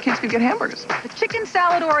 and kids could get hamburgers. The chicken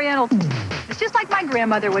salad oriental. It's just like my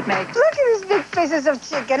grandmother would make. Look at these big pieces of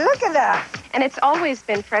chicken. Look at that. And it's always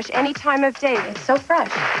been fresh any time of day. It's so fresh.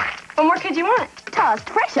 What more could you want? Tossed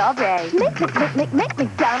fresh all day. Make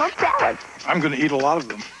McDonald's salads. I'm going to eat a lot of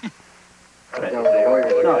them.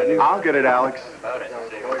 I'll get it, Alex.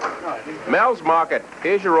 Mel's Market.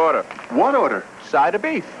 Here's your order. What order? Side of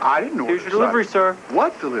beef. I didn't order. Here's your delivery, sir.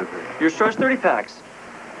 What delivery? Your Stroh's 30 packs.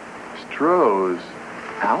 Stroh's.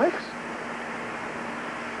 Alex?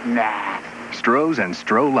 Nah. Stroh's and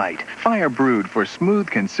Stroh Light. Fire brewed for smooth,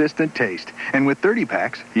 consistent taste. And with 30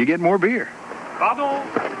 packs, you get more beer. Pardon?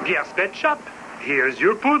 Pierre's Pet Shop. Here's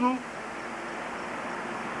your poodle.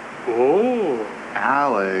 Oh.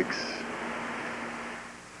 Alex.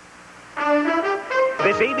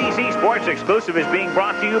 This ABC Sports exclusive is being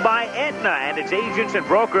brought to you by Aetna and its agents and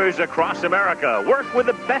brokers across America. Work with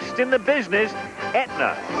the best in the business,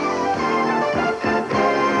 Aetna.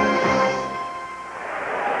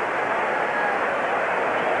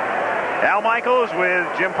 Al Michaels with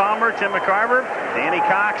Jim Palmer, Tim McCarver, Danny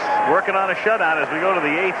Cox working on a shutout as we go to the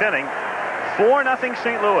 8th inning. 4-0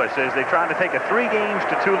 St. Louis as they try to take a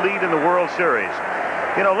 3-2 lead in the World Series.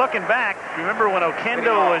 You know, looking back, remember when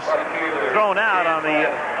Okendo was thrown out on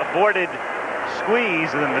the aborted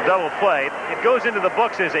squeeze and then the double play? It goes into the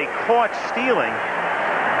books as a caught stealing.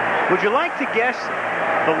 Would you like to guess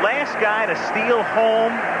the last guy to steal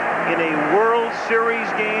home in a World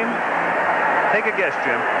Series game? Take a guess,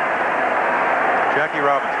 Jim. Jackie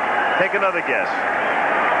Robinson. Take another guess.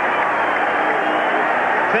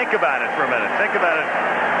 Think about it for a minute. Think about it,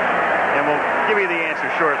 and we'll give you the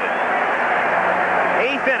answer shortly.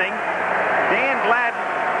 8th inning, Dan Gladden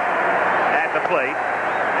at the plate,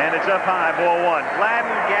 and it's up high, ball one. Gladden,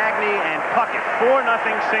 Gagne, and Puckett,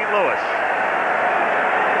 4-0 St. Louis.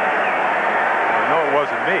 No, it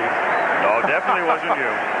wasn't me. No, definitely wasn't you.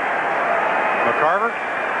 McCarver,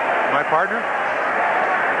 my partner?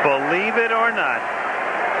 Believe it or not.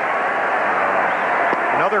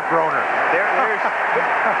 Another groaner.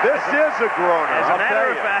 This is a groaner. As a matter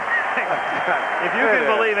of fact, if you can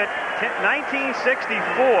believe it,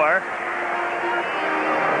 1964,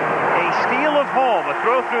 a steal of home, a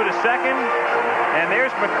throw through to second, and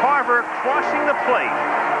there's McCarver crossing the plate.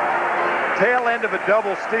 Tail end of a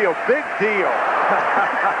double steal. Big deal.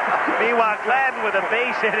 Meanwhile, Gladden with a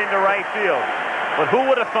base hit into right field. But who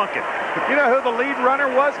would have thunk it? You know who the lead runner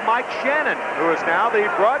was? Mike Shannon, who is now the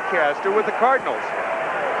broadcaster with the Cardinals.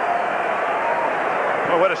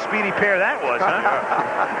 Well, what a speedy pair that was, huh?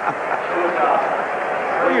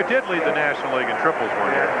 Well, you did lead the National League in triples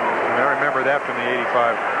one year. I mean, I remember that from the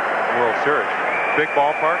 '85 World Series. Big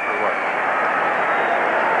ballpark or what?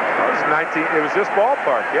 It was this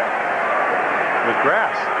ballpark, yeah. With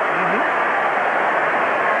grass.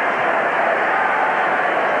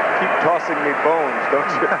 Keep tossing me bones,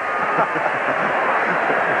 don't you?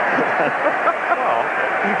 Well,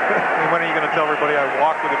 when are you going to tell everybody I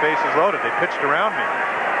walked with the bases loaded? They pitched around me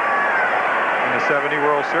in the '70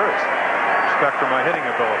 World Series. Respect for my hitting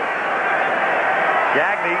ability.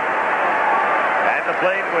 Gagne at the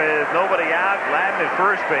plate with nobody out. Gladden at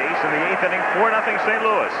first base in the 8th inning. 4-0 St.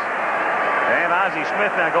 Louis. And Ozzie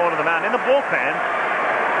Smith now going to the mound in the bullpen.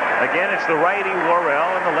 Again, it's the righty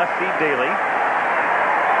Worrell and the lefty Daly.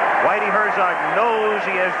 Whitey Herzog knows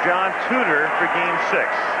he has John Tudor for Game 6.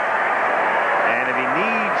 And if he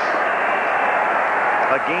needs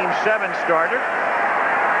a Game 7 starter,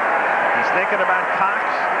 he's thinking about Cox.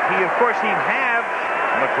 Of course, he'd have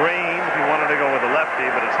McGrain if he wanted to go with a lefty,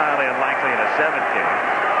 but it's highly unlikely in a 7th game.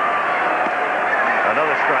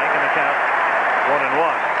 Another strike and the count 1-1.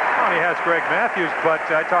 Well, he has Greg Matthews, but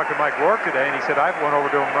I talked to Mike Rourke today, and he said, I've went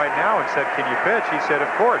over to him right now and said, can you pitch? He said,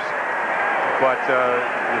 of course. But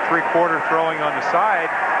the three-quarter throwing on the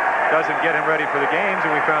side doesn't get him ready for the games,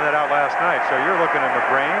 and we found that out last night. So you're looking at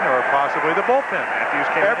McGrain or possibly the bullpen. Matthews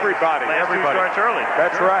came Everybody. Everybody starts early.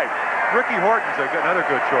 That's right. Ricky Horton's another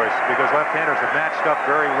good choice because left-handers have matched up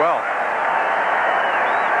very well.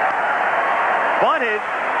 Bunted,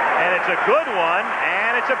 and it's a good one,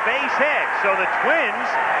 and it's a base hit. So the Twins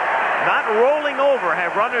not rolling over,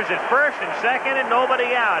 have runners at first and second and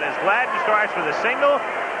nobody out as Gladden starts with a single.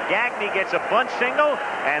 Gagne gets a bunch single,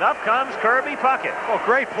 and up comes Kirby Puckett. Well,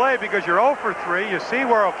 great play because you're 0 for 3. You see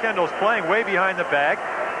where O'Kindle's playing way behind the bag.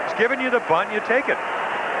 He's giving you the bunt, and you take it.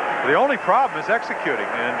 The only problem is executing,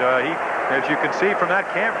 and he, as you can see from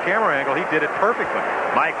that camera angle, he did it perfectly.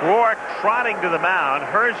 Mike Rourke trotting to the mound.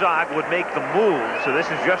 Herzog would make the move, so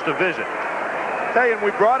this is just a visit. Tell you, and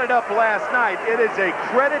we brought it up last night, it is a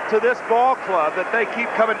credit to this ball club that they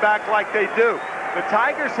keep coming back like they do. The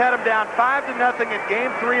Tigers had them down 5-0 in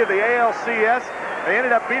Game 3 of the ALCS. They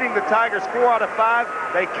ended up beating the Tigers 4 out of 5.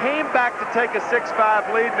 They came back to take a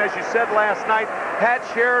 6-5 lead, and as you said last night, Pat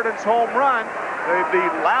Sheridan's home run, the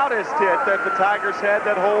loudest hit that the Tigers had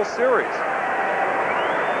that whole series.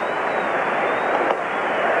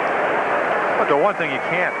 But the one thing you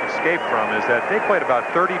can't escape from is that they played about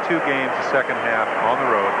 32 games the second half on the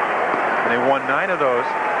road, and they won 9 of those,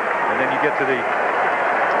 and then you get to the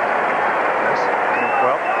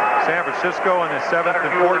San Francisco in the 7th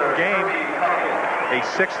important game, a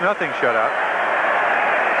 6-0 shutout.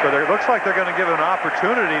 So it looks like they're going to give an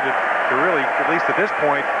opportunity to really, at least at this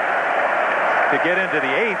point, to get into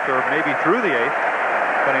the 8th or maybe through the 8th,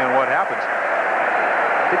 depending on what happens.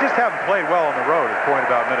 They just haven't played well on the road, as pointed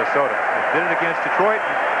about Minnesota. They did it against Detroit,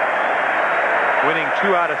 winning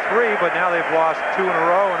 2 out of 3, but now they've lost 2 in a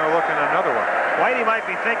row and are looking at another one. Whitey might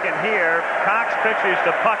be thinking here, Cox pitches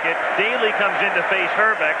to Puckett, Daly comes in to face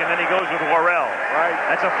Herbeck, and then he goes with Worrell. Right.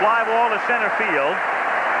 That's a fly ball to center field.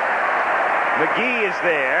 McGee is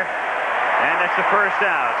there, and that's the first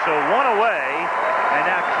out. So 1 away, and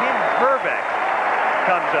now Kim Herbeck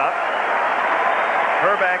comes up.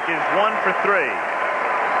 Herbeck is 1 for 3.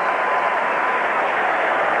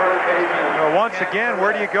 Well, once again, where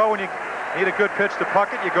do you go when you need a good pitch to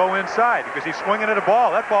Puckett? You go inside because he's swinging at a ball.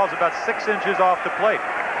 That ball's about 6 inches off the plate.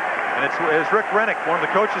 And it's, as Rick Rennick, one of the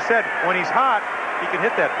coaches said, when he's hot, he can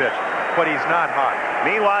hit that pitch, but he's not hot.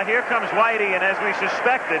 Meanwhile, here comes Whitey, and as we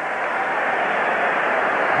suspected,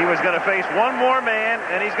 he was going to face one more man,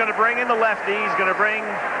 and he's going to bring in the lefty. He's going to bring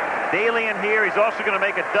Daly in here. He's also going to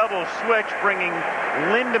make a double switch, bringing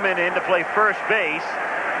Lindemann in to play first base.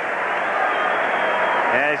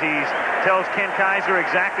 As he tells Ken Kaiser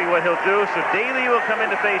exactly what he'll do. So Daly will come in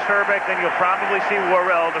to face Herbeck. Then you'll probably see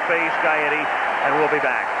Worrell to face Gaetti, and we'll be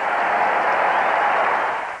back.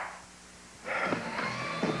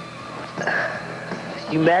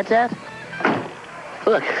 You mad, Dad?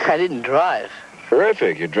 Look, I didn't drive.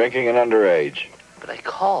 Terrific. You're drinking and underage. But I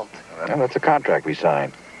called. Well, that's a contract we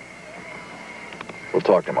signed. We'll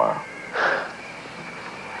talk tomorrow.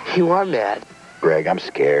 You are mad. Greg, I'm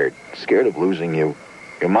scared. Scared of losing you.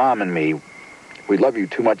 Your mom and me, we love you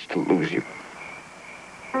too much to lose you.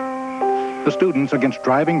 The Students Against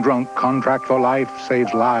Driving Drunk Contract for Life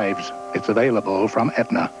saves lives. It's available from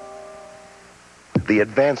Aetna. The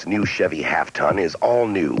advanced new Chevy half-ton is all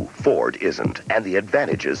new. Ford isn't, and the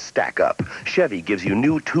advantages stack up. Chevy gives you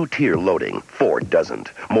new 2-tier loading. Ford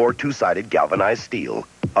doesn't. More 2-sided galvanized steel,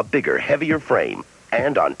 a bigger, heavier frame,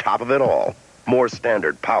 and on top of it all, more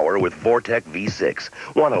standard power with Vortec V6.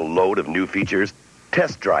 Want a load of new features?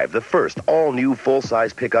 Test drive the first all-new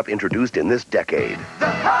full-size pickup introduced in this decade. The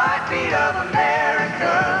heartbeat of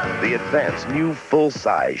America. The advanced new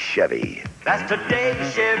full-size Chevy. That's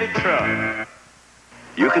today's Chevy truck.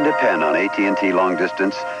 You can depend on AT&T Long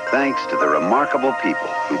Distance thanks to the remarkable people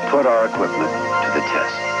who put our equipment to the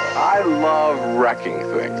test. I love wrecking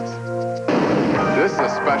things. This is a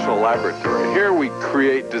special laboratory. Here we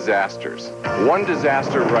create disasters. One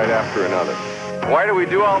disaster right after another. Why do we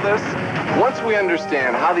do all this? Once we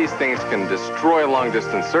understand how these things can destroy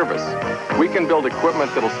long-distance service, we can build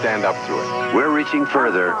equipment that'll stand up to it. We're reaching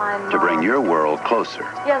further to bring your world closer.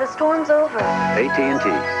 Yeah, the storm's over. AT&T,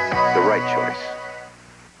 the right choice.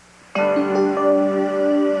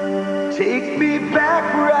 Take me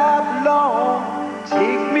back where I belong.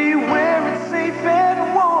 Take me where it's safe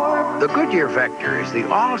and warm. The Goodyear Vector is the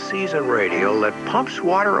all-season radial that pumps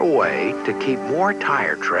water away to keep more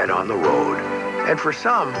tire tread on the road. And for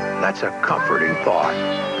some, that's a comforting thought.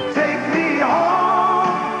 Take me home,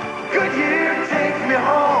 Goodyear, take me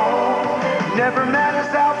home. Never matters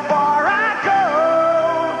how far I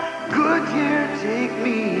go, Goodyear, take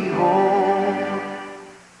me home.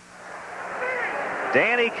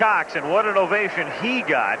 Danny Cox, and what an ovation he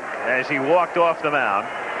got as he walked off the mound.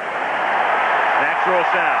 Natural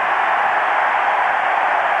sound.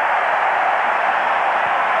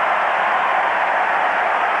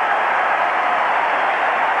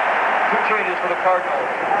 Changes for the Cardinals.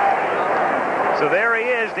 So there he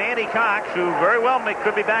is, Danny Cox, who very well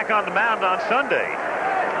could be back on the mound on Sunday.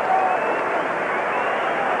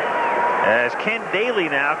 as Ken Daly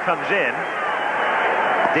now comes in.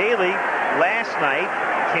 Daly last night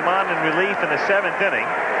came on in relief in the 7th inning.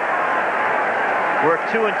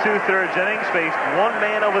 Worked 2 2/3 innings, faced one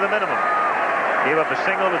man over the minimum. Gave up a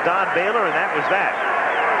single to Don Baylor, and that was that.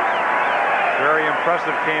 Very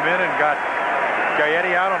impressive. Came in and got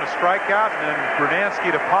Gaetti out on a strikeout, and then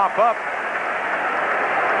Brunansky to pop up.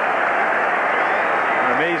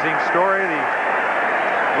 An amazing story. The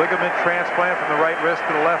ligament transplant from the right wrist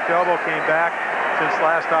to the left elbow came back since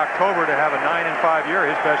last October to have a 9-5 year,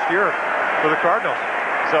 his best year for the Cardinals.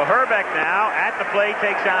 So Herbeck now at the plate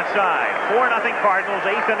takes outside. 4-0 Cardinals,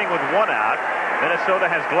 8th inning with 1 out. Minnesota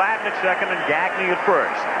has Gladden at second and Gagne at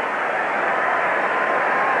first.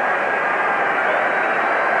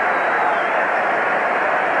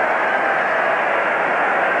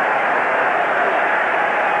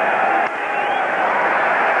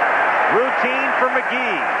 Routine for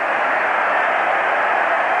McGee.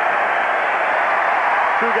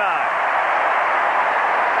 2 guys.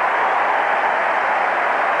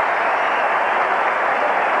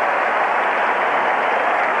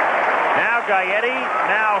 Now Gaetti,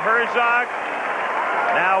 now Herzog,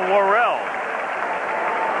 now Worrell.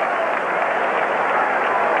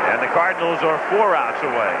 And the Cardinals are 4 outs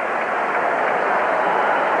away.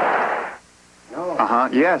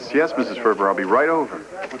 Yes, Mrs. Ferber. I'll be right over.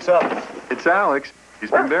 What's up? It's Alex.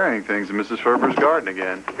 He's been burying things in Mrs. Ferber's garden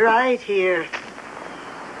again. Right here.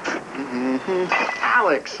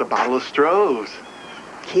 Alex, a bottle of Stroh's.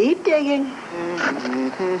 Keep digging.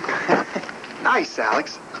 Nice,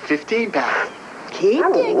 Alex. 15-pack. Keep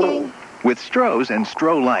digging. With Stroh's and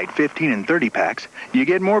Stroh Light 15 and 30 packs, you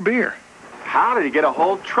get more beer. How did he get a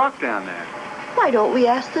whole truck down there? Why don't we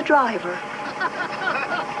ask the driver?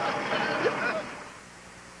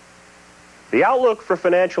 The outlook for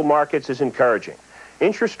financial markets is encouraging.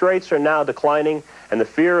 Interest rates are now declining, and the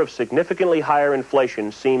fear of significantly higher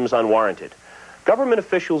inflation seems unwarranted. Government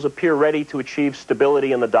officials appear ready to achieve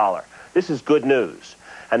stability in the dollar. This is good news.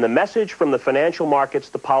 And the message from the financial markets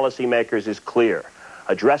to policymakers is clear.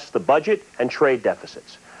 Address the budget and trade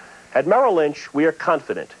deficits. At Merrill Lynch, we are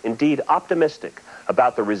confident, indeed optimistic,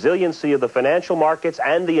 about the resiliency of the financial markets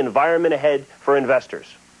and the environment ahead for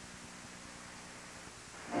investors.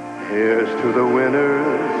 Here's to the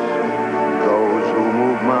winners, those who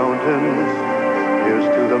move mountains. Here's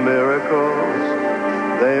to the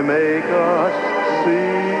miracles they make us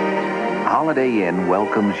see. Holiday Inn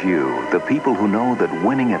welcomes you, the people who know that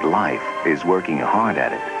winning at life is working hard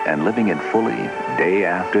at it and living it fully day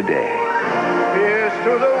after day. Here's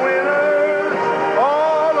to the winners,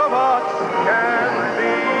 all of us can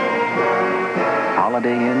be.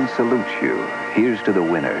 Holiday Inn salutes you. Here's to the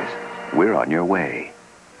winners. We're on your way.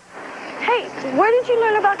 Hey, where did you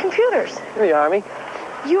learn about computers? In the Army.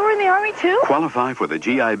 You were in the Army, too? Qualify for the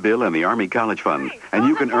GI Bill and the Army College Fund, and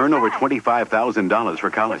you can earn over $25,000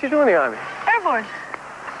 for college. What you do in the Army? Airborne.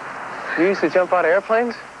 You used to jump out of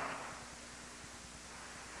airplanes?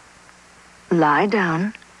 Lie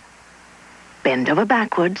down. Bend over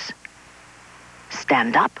backwards.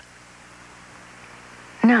 Stand up.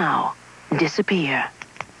 Now, disappear.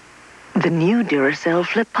 The new Duracell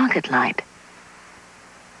Flip Pocket Light.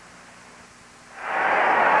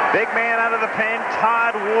 Big man out of the pen,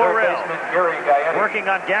 Todd Worrell. Working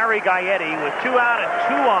on Gary Gaetti with 2 out and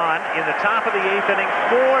 2 on in the top of the 8th inning.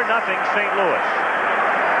 4-0 St. Louis.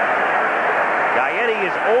 Gaetti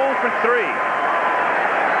is 0 for 3.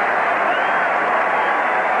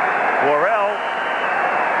 Worrell,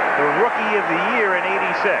 the Rookie of the Year in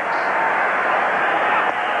 '86.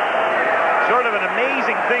 Sort of an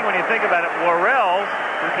amazing thing when you think about it. Worrell,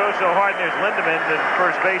 who throws so hard, and there's Lindemann, the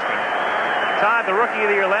first baseman. Todd, the Rookie of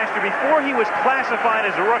the Year last year. Before he was classified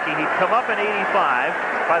as a rookie, he'd come up in '85.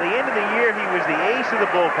 By the end of the year, he was the ace of the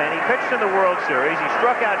bullpen. He pitched in the World Series. He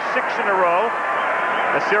struck out 6 in a row,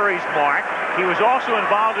 a series mark. He was also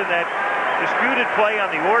involved in that disputed play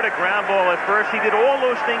on the Orta ground ball at first. He did all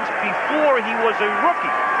those things before he was a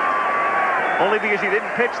rookie, only because he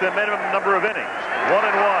didn't pitch the minimum number of innings. 1-1.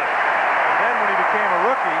 And then when he became a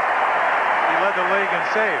rookie, he led the league in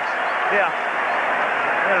saves. Yeah.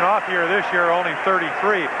 Had an off year this year, only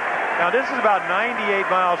 33. Now this is about 98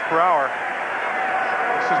 miles per hour.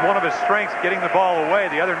 This is one of his strengths, getting the ball away.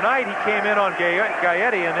 The other night he came in on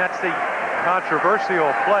Gaetti, and that's the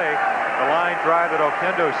controversial play, the line drive that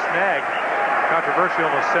Oquendo snagged. Controversial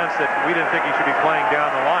in the sense that we didn't think he should be playing down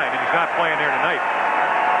the line, and he's not playing there tonight.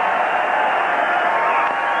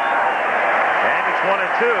 And it's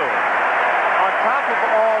 1-2. On top of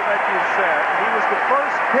all that you said, he was the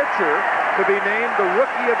first pitcher to be named the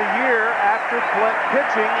Rookie of the Year after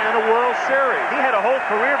pitching in a World Series. He had a whole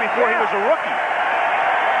career before he was a rookie.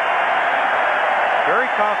 Very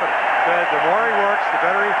confident. Said the more he works, the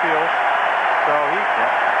better he feels. So he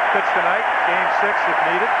pitched tonight, Game 6 if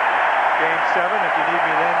needed. Game 7 if you need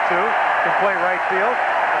me then too. Can play right field.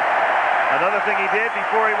 Another thing he did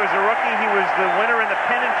before he was a rookie, he was the winner in the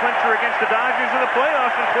pennant clincher against the Dodgers in the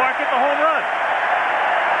playoffs, and Clark hit the home run.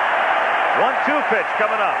 1-2 pitch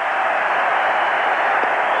coming up.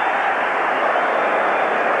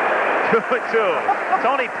 2-2.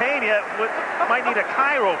 Tony Pena might need a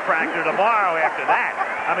chiropractor tomorrow after that.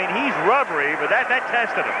 I mean, he's rubbery, but that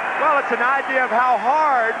tested him. Well, it's an idea of how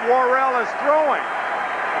hard Worrell is throwing.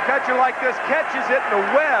 A catcher like this catches it in the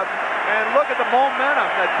web, and look at the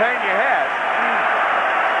momentum that Pena has.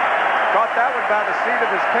 Caught that one by the seat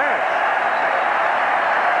of his pants.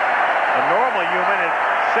 A normal human has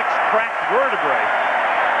 6 cracked vertebrae.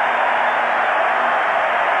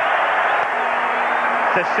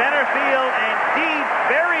 To center field and deep,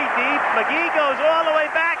 very deep. McGee goes all the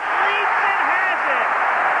way back, leaps and has it.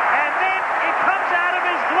 And then it comes out of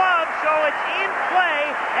his glove, so it's in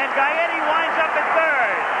play, and Gaetti winds up at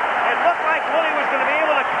third. It looked like Willie was going to be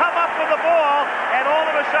able to come up with the ball, and all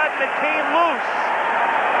of a sudden it came loose.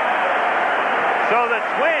 So the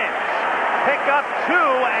Twins pick up 2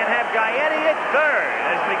 and have Gaetti at third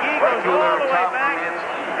as McGee goes all the way back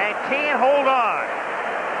and can't hold on.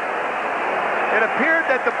 It appeared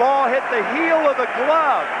that the ball hit the heel of the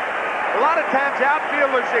glove. A lot of times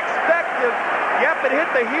outfielders expect it. Yep, it hit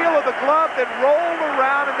the heel of the glove, then rolled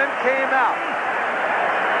around and then came out.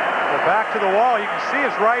 Well, back to the wall. You can see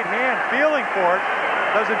his right hand feeling for it.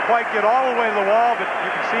 Doesn't quite get all the way to the wall, but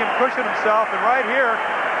you can see him cushion himself. And right here,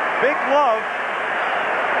 big glove.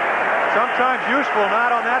 Sometimes useful,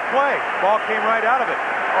 not on that play. Ball came right out of it.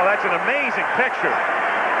 Oh, that's an amazing picture.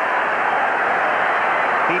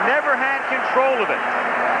 He never had control of it.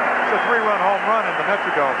 It's a 3-run home run in the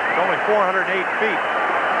Metrodome. It's only 408 feet.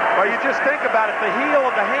 Well, you just think about it. The heel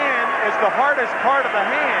of the hand is the hardest part of the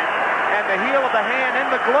hand, and the heel of the hand in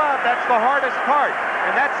the glove, that's the hardest part.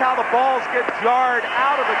 And that's how the balls get jarred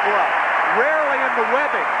out of the glove. Rarely in the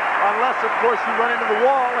webbing, unless, of course, you run into the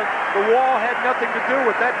wall, and the wall had nothing to do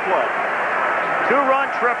with that play. 2-run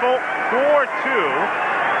triple, 4-2.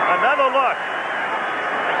 Another look.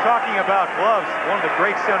 Talking about gloves, one of the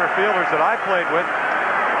great center fielders that I played with,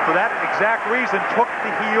 for that exact reason, took the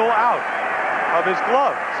heel out of his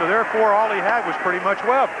glove. So therefore, all he had was pretty much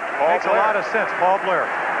web. Makes a lot of sense. Paul Blair.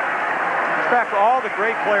 In fact, all the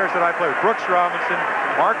great players that I played with, Brooks Robinson,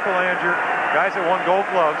 Mark Belanger, guys that won gold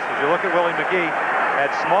gloves, as you look at Willie McGee, had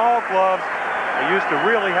small gloves. They used to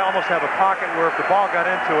really almost have a pocket where if the ball got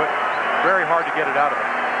into it, very hard to get it out of it.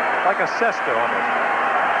 Like a cesta almost.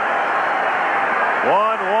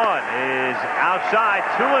 1-1 is outside,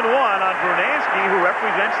 2-1 on Brunansky, who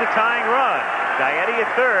represents the tying run. Gaetti at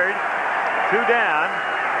third, 2 down.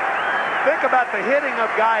 Think about the hitting of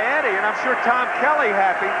Gaetti, and I'm sure Tom Kelly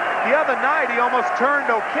happy. The other night, he almost turned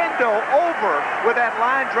Oquendo over with that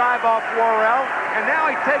line drive off Worrell, and now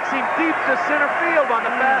he takes him deep to center field on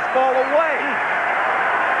the fastball away.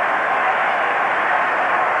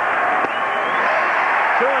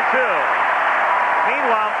 2-2.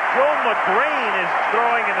 Meanwhile, Joe McGrain is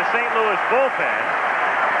throwing in the St. Louis bullpen.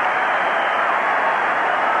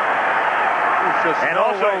 And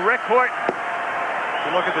also Rick Horton.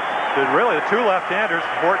 You look at really the 2 left-handers,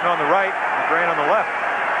 Horton on the right, McGrain on the left.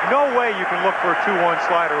 No way you can look for a 2-1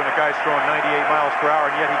 slider when a guy's throwing 98 miles per hour,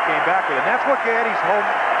 and yet he came back with it. And that's what Gaetti's home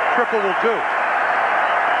triple will do.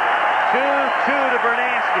 2-2 to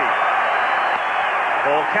Brunansky.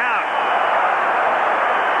 Full count.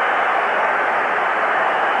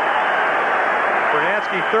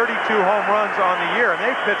 Brunansky, 32 home runs on the year, and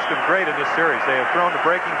they've pitched him great in this series. They have thrown the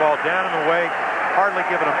breaking ball down and away, hardly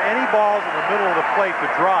given him any balls in the middle of the plate to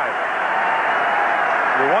drive.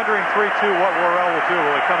 You're wondering 3-2 what Worrell will do.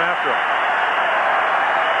 Will he come after him?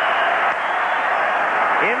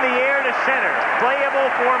 In the air to center,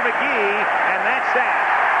 playable for McGee, and that's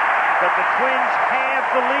that. But the Twins have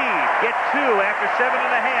the lead. Get 2 after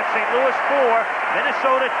 7.5. St. Louis 4,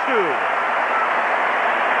 Minnesota 2.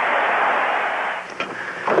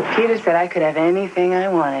 Peter said I could have anything I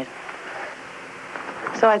wanted.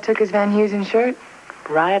 So I took his Van Heusen shirt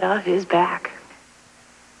right off his back.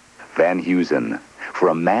 Van Heusen, for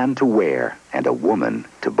a man to wear and a woman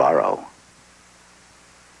to borrow.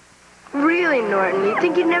 Really, Norton, you'd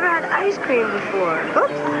think you'd never had ice cream before.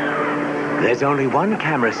 Oops. There's only one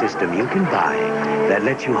camera system you can buy that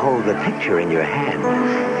lets you hold the picture in your hand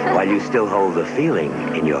while you still hold the feeling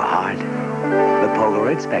in your heart. The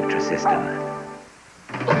Polaroid Spectra system.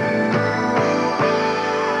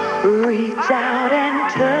 Reach out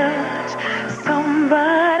and touch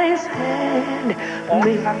somebody's hand.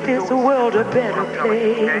 Make this world a better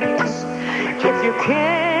place. If you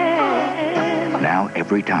can. Now,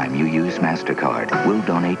 every time you use MasterCard, we'll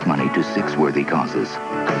donate money to 6 worthy causes.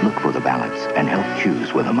 Look for the balance and help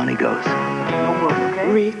choose where the money goes.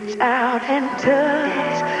 Reach out and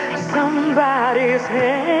touch somebody's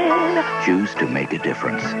hand. Choose to make a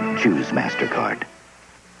difference. Choose MasterCard.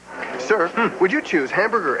 Sir, would you choose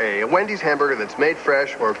hamburger A, a Wendy's hamburger that's made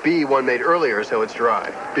fresh, or B, one made earlier so it's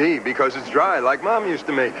dry? B, because it's dry, like Mom used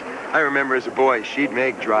to make. I remember as a boy, she'd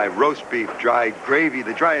make dry roast beef, dry gravy,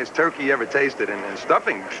 the driest turkey you ever tasted, and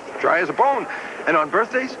stuffing, dry as a bone. And on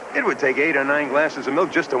birthdays, it would take 8 or 9 glasses of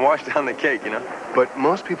milk just to wash down the cake, you know? But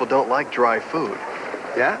most people don't like dry food.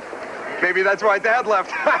 Yeah? Maybe that's why Dad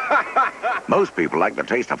left. Most people like the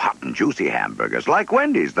taste of hot and juicy hamburgers, like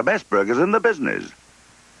Wendy's, the best burgers in the business.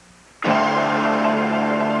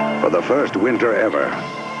 For the first winter ever,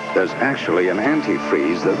 there's actually an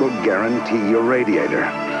antifreeze that will guarantee your radiator.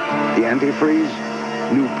 The antifreeze,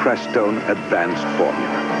 new Prestone Advanced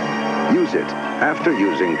Formula. Use it after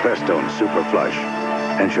using Prestone Super Flush.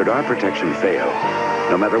 And should our protection fail,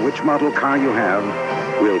 no matter which model car you have,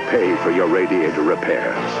 we'll pay for your radiator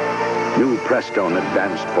repairs. New Prestone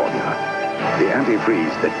Advanced Formula. The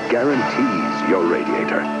antifreeze that guarantees your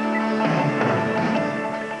radiator.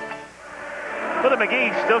 Well, the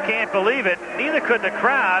McGees still can't believe it. Neither could the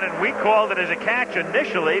crowd, and we called it as a catch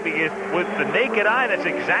initially because with the naked eye, that's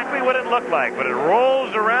exactly what it looked like. But it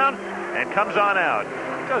rolls around and comes on out.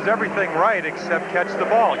 Does everything right except catch the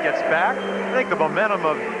ball. It gets back. I think the momentum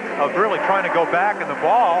of really trying to go back and the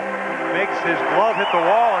ball makes his glove hit the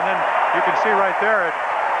wall, and then you can see right there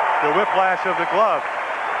the whiplash of the glove.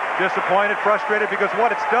 Disappointed, frustrated, because what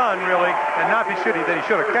it's done really, and not that he should have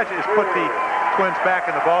catched it, is put the Twins back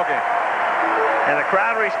in the ballgame. And the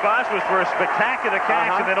crowd response was for a spectacular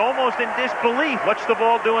catch, and then almost in disbelief. What's the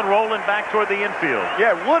ball doing rolling back toward the infield?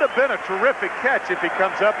 Yeah, it would have been a terrific catch if he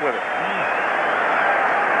comes up with it.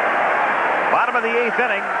 Bottom of the 8th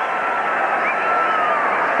inning.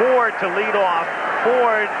 Ford to lead off.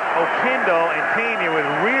 Ford, Oquendo, and Pena with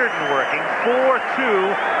Reardon working. 4-2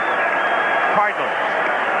 Cardinals.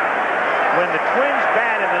 When the Twins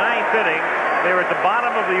bat in the 9th inning, they're at the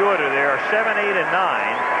bottom of the order. They are 7, 8, and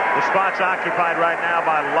 9. The spot's occupied right now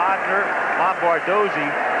by Laudner, Lombardozzi,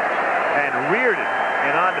 and Reardon.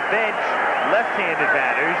 And on the bench, left-handed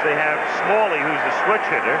batters, they have Smalley, who's the switch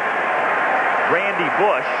hitter, Randy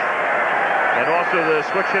Busch, and also the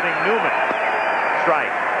switch-hitting Newman.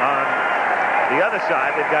 Strike. On the other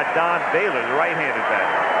side, they've got Don Baylor, the right-handed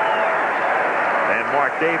batter, and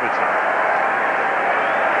Mark Davidson.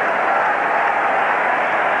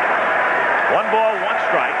 1 ball, 1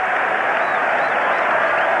 strike.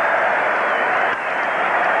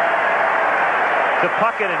 To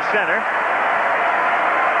Puckett in center.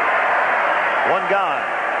 1 gone.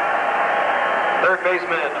 Third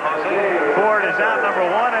baseman, Jose. Ford is out, number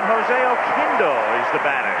 1, and Jose Oquendo is the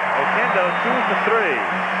batter. Oquendo 2 for 3.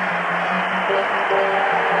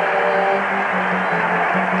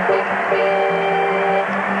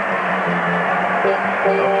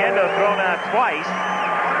 Oquendo thrown out twice.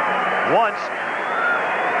 Once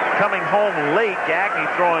coming home late, Gagne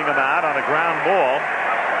throwing him out on a ground ball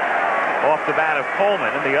off the bat of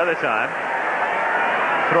Coleman, and the other time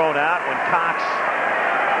thrown out when Cox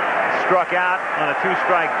struck out on a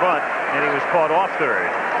 2-strike bunt, and he was caught off third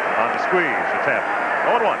on the squeeze attempt.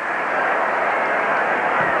 0-1.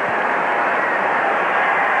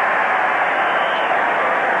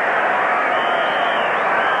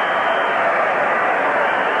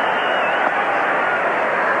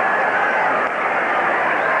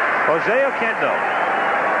 Jose Oquendo.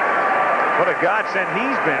 What a godsend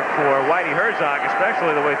he's been for Whitey Herzog,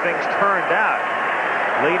 especially the way things turned out.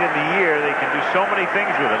 Late in the year, they can do so many things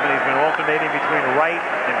with him, and he's been alternating between right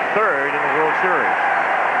and third in the World Series.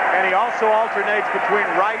 And he also alternates between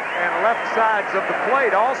right and left sides of the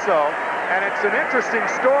plate also. And it's an interesting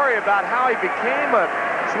story about how he became a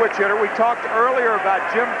switch hitter. We talked earlier about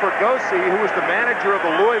Jim Fergosi, who was the manager of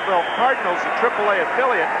the Louisville Cardinals, a AAA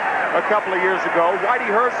affiliate, a couple of years ago. Whitey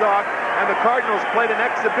Herzog and the Cardinals played an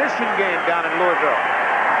exhibition game down in Louisville.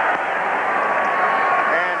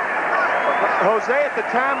 And Jose at the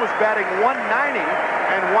time was batting 190,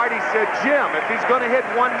 and Whitey said, Jim, if he's going to hit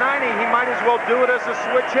 190, he might as well do it as a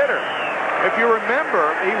switch hitter. If you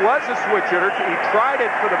remember, he was a switch hitter. He tried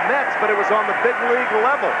it for the Mets, but it was on the big league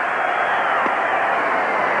level.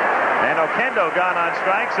 And Oquendo gone on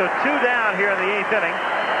strike, so 2 down here in the 8th inning,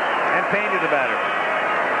 and Pena the batter.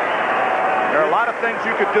 There are a lot of things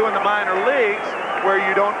you could do in the minor leagues where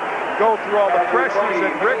you don't go through all the pressures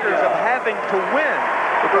and rigors of having to win.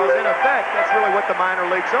 Because in effect, that's really what the minor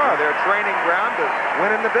leagues are. They're a training ground to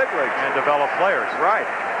win in the big leagues. And develop players. Right.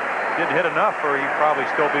 Didn't hit enough, or he'd probably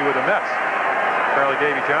still be with the Mets. Apparently,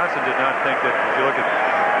 Davey Johnson did not think that. If you look at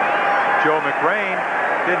Joe McRae,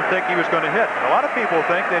 didn't think he was going to hit. A lot of people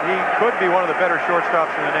think that he could be one of the better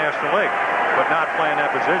shortstops in the National League, but not playing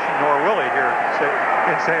that position, nor will he here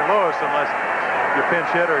in St. Louis unless you pinch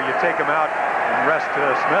hit or you take him out and rest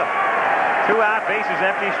Smith. 2 out, bases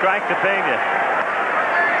empty, strike to Pena.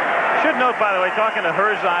 Should note, by the way, talking to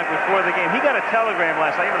Herzog before the game, he got a telegram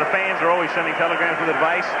last night. Even the fans are always sending telegrams with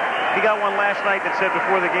advice. He got one last night that said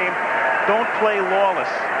before the game, don't play lawless.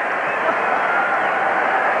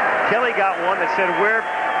 Kelly got one that said, we're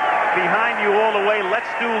behind you all the way, let's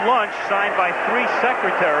do lunch, signed by 3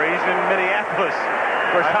 secretaries in Minneapolis.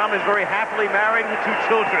 Of course, Tom is very happily married with 2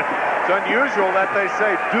 children. It's unusual that they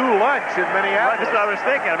say do lunch in Minneapolis. That's what I was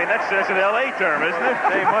thinking. I mean, that's an L.A. term, isn't it?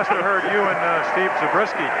 They must have heard you and Steve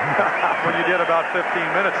Zabriskie when you did about 15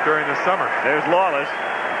 minutes during the summer. There's Lawless.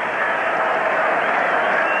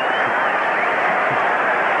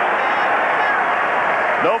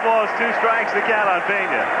 No balls, 2 strikes, the count on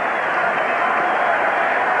Pena.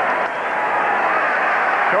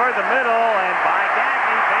 Toward the middle, and by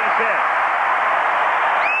Gagne, base hit.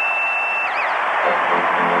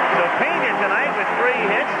 So Pena tonight with 3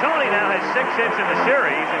 hits. Tony now has 6 hits in the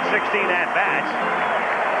series and 16 at-bats.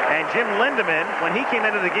 And Jim Lindemann, when he came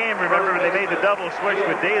into the game, remember they made the double switch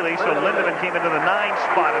with Daly, so Lindemann came into the 9th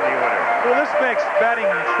spot in the order. Well, this makes batting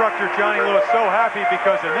instructor Johnny Lewis so happy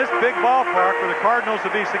because in this big ballpark for the Cardinals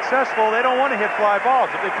to be successful, they don't want to hit fly balls.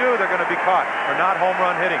 If they do, they're going to be caught. They're not home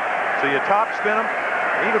run hitting. So you top spin them.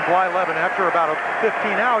 Even Blyleven, after about 15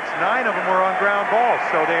 outs, 9 of them were on ground balls.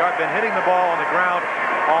 So they have been hitting the ball on the ground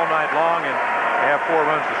all night long, and they have 4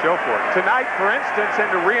 runs to show for it. Tonight, for instance,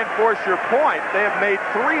 and to reinforce your point, they have made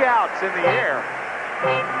 3 outs in the air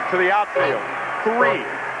to the outfield. 3.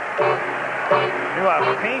 Meanwhile,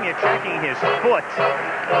 Pena checking his foot.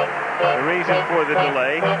 The reason for the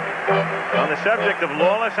delay. On the subject of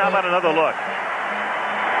Lawless, how about another look?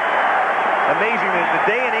 Amazing the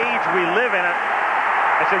day and age we live in.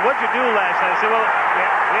 I said, what'd you do last night? I said, well,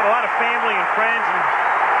 we had a lot of family and friends, and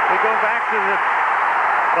we go back to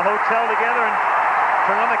the hotel together and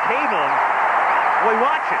turn on the cable, and we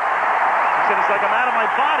watch it. He said, it's like I'm out of my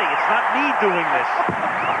body. It's not me doing this.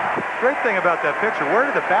 Great thing about that picture, where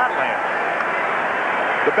did the bat land?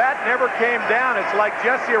 The bat never came down. It's like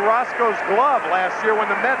Jesse Orozco's glove last year when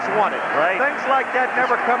the Mets won it. Right. Things like that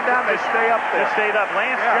never come down. They stay up there. They stayed up.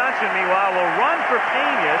 Lance Johnson, meanwhile, will run for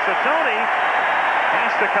Pena. So Tony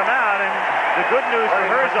has to come out, and the good news for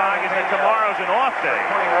Herzog is that tomorrow's an off day.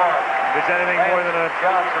 If it's anything more than a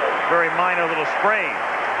very minor little sprain.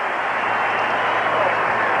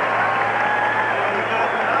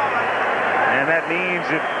 And that means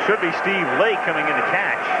it should be Steve Lake coming in to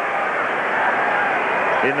catch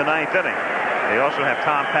in the 9th inning. They also have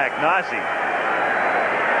Tom Pagnozzi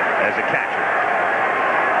as a catcher.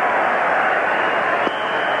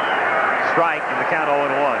 Strike, and the count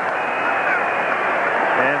 0-1.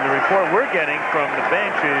 And the report we're getting from the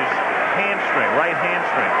bench is hamstring, right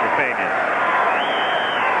hamstring for Pena.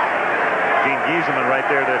 Gene Gieselman right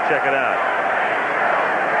there to check it out.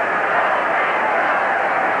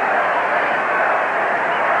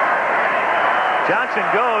 Johnson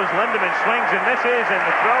goes, Lindemann swings and misses, and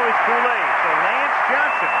the throw is too late. So Lance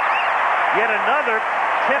Johnson, yet another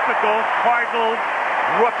typical Cardinal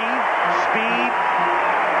rookie, speed,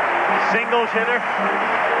 singles hitter.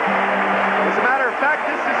 As a matter of fact,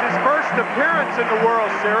 this is his first appearance in the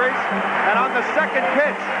World Series, and on the second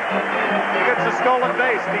pitch, he gets a stolen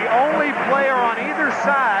base. The only player on either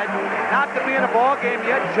side not to be in a ball game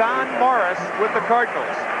yet, John Morris with the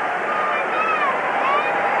Cardinals.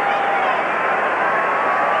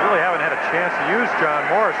 Really haven't had a chance to use John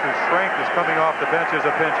Morris, whose strength is coming off the bench as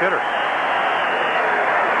a pinch hitter.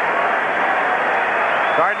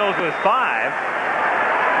 Cardinals with 5.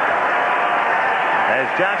 As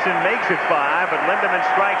Johnson makes it 5, but Lindemann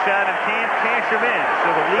strikes out and can't cash him in. So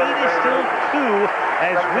the lead is still 2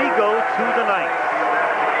 as we go to the 9th.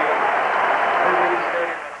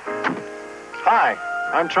 Hi,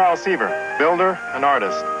 I'm Charles Seaver, builder and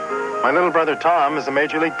artist. My little brother Tom is a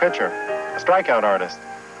major league pitcher, a strikeout artist.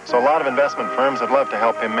 So a lot of investment firms would love to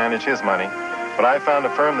help him manage his money. But I found a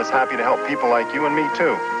firm that's happy to help people like you and me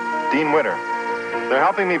too, Dean Witter. They're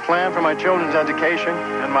helping me plan for my children's education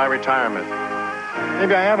and my retirement.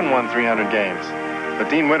 Maybe I haven't won 300 games, but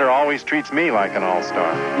Dean Witter always treats me like an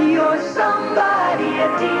all-star. You're somebody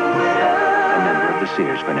at Dean Witter. A member of the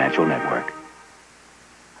Sears Financial Network.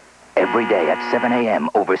 Every day at 7 a.m.,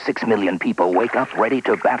 over 6 million people wake up ready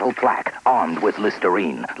to battle plaque, armed with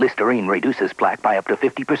Listerine. Listerine reduces plaque by up to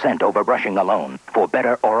 50% over brushing alone. For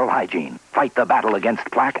better oral hygiene, fight the battle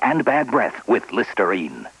against plaque and bad breath with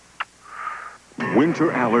Listerine. Winter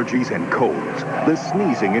allergies and colds. The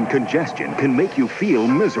sneezing and congestion can make you feel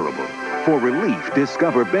miserable. For relief,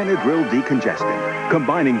 discover Benadryl Decongestant,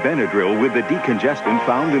 combining Benadryl with the decongestant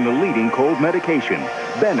found in the leading cold medication,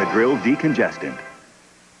 Benadryl Decongestant.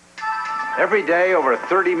 Every day, over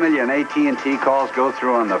 30 million AT&T calls go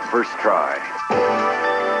through on the first try.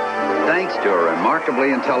 Thanks to a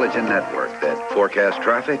remarkably intelligent network that forecasts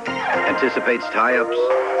traffic, anticipates tie-ups,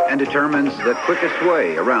 and determines the quickest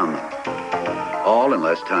way around them. All in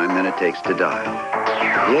less time than it takes to dial.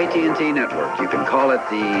 The AT&T network, you can call it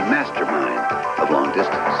the mastermind of long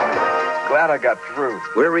distance. Glad I got through.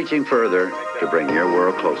 We're reaching further to bring your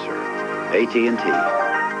world closer. AT&T, the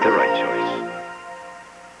right choice.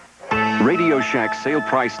 Radio Shack's sale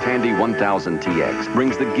price Tandy 1000 TX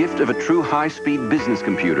brings the gift of a true high-speed business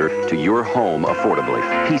computer to your home affordably.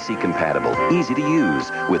 PC compatible, easy to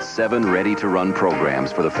use, with 7 ready-to-run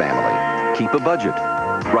programs for the family. Keep a budget.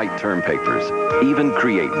 Write term papers. Even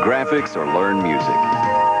create graphics or learn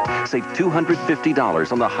music. Save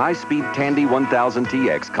 $250 on the high-speed Tandy 1000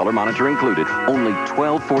 TX, color monitor included, only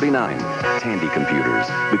 $1249. Tandy Computers,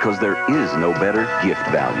 because there is no better gift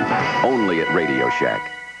value. Only at Radio Shack.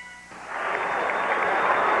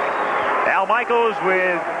 Al Michaels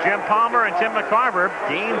with Jim Palmer and Tim McCarver,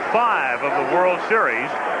 Game 5 of the World Series.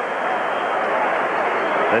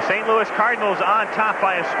 The St. Louis Cardinals on top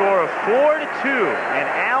by a score of 4-2, and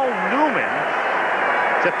Al Newman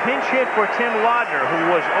to pinch hit for Tim Laudner, who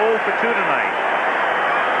was 0 for 2 tonight.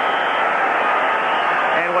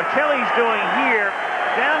 And what Kelly's doing here,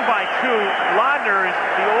 down by 2, Laudner is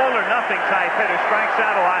the all-or-nothing type hitter, strikes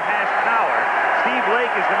out a lot, has power. Steve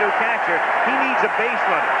Lake is the new catcher. He needs a base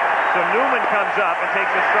runner. So Newman comes up and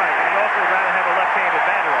takes a strike, and he'd also rather have a left-handed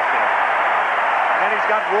batter up there. And he's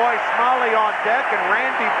got Roy Smalley on deck and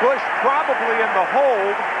Randy Busch probably in the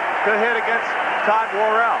hold to hit against Todd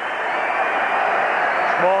Worrell.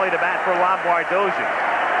 Smalley to bat for Lombardozzi.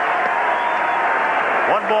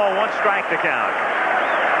 1 ball, 1 strike to count.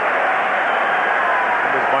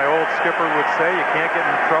 And as my old skipper would say, you can't get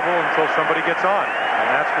in trouble until somebody gets on. And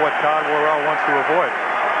that's what Todd Worrell wants to avoid.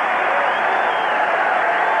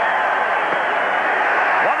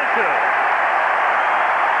 1-2.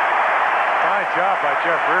 Job by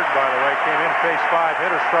Jeff Reardon, by the way. Came in, faced 5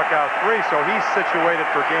 hitters, struck out 3, so he's situated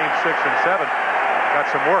for game 6 and 7. Got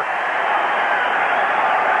some work.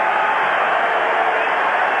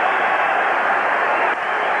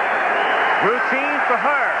 Routine for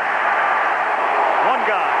her. 1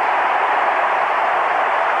 guy.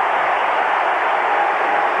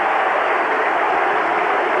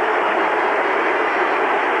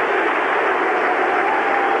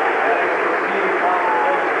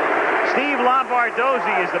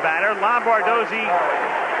 Lombardozzi is the batter. Lombardozzi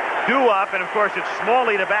due up, and of course it's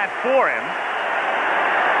Smalley to bat for him.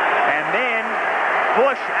 And then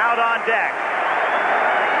Busch out on deck.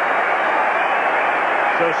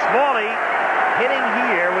 So Smalley hitting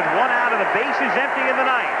here with 1 out and the bases empty in the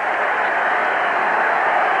 9th.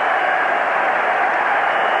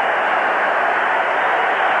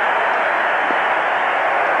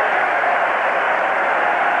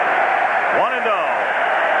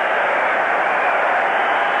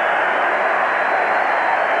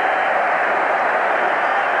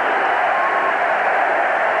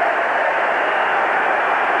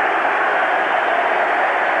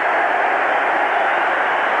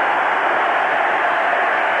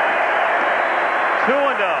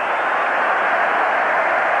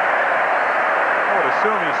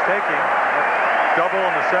 Taking a double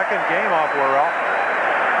in the second game off Worrell.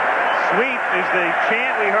 Sweep is the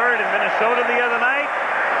chant we heard in Minnesota the other night,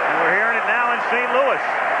 and we're hearing it now in St. Louis.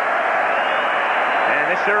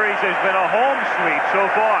 And this series has been a home sweep so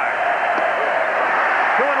far.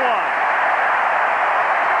 2-1.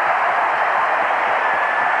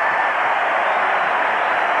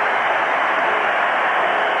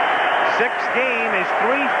 Sixth game is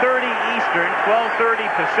 3:30 Eastern, 12:30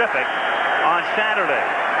 Pacific on Saturday.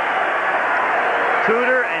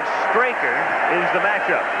 Tudor and Straker is the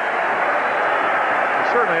matchup. They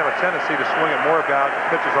certainly have a tendency to swing at more about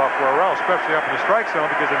pitches off Worrell, especially up in the strike zone,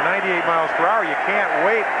 because at 98 miles per hour, you can't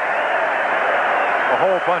wait a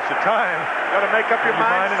whole bunch of time. Got to make up your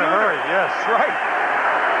mind in a hurry. Yes, right.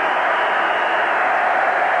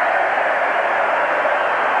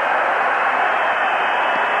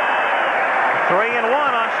 Three and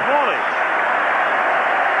 1 on Smalley.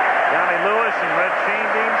 Johnny Lewis and Red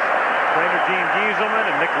Chainbeams, trainer Gene Gieselman,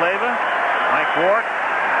 and Nick Leva, Mike Rourke,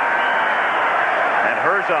 and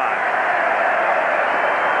Herzog.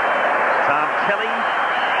 Tom Kelly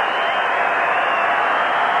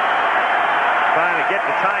trying to get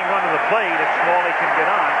the tying run to the plate if Smalley can get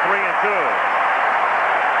on. 3-2.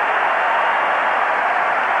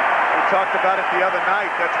 Talked about it the other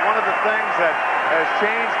night. That's one of the things that has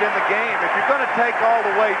changed in the game. If you're going to take all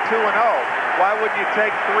the way 2-0, why wouldn't you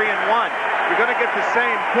take 3-1? You're going to get the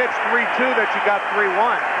same pitch 3-2 that you got 3-1.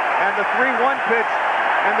 And the 3-1 pitch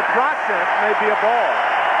in the process may be a ball.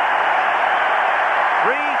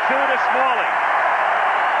 3-2 to Smalley.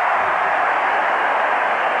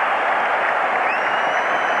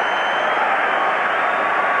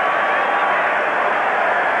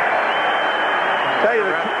 Tell you,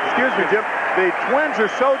 excuse me, Jim, the Twins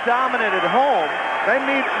are so dominant at home, they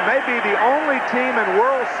may be the only team in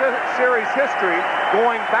World Series history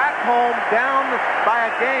going back home down by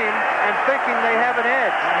a game and thinking they have an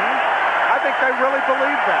edge. I think they really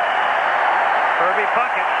believe that. Kirby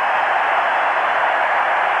Puckett.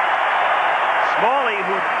 Smalley,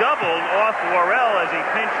 who doubled off Worrell as a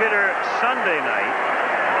pinch hitter Sunday night,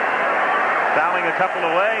 fouling a couple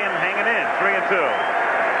away and hanging in. 3-2.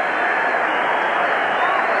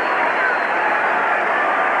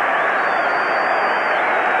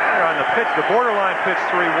 Pitch, the borderline pitch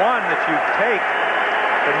 3-1 that you take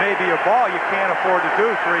that may be a ball, you can't afford to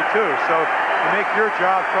do 3-2. So you make your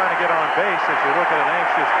job trying to get on base as you look at an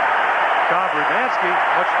anxious Tom Brudansky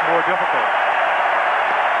much more difficult.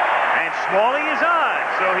 And Smalley is on,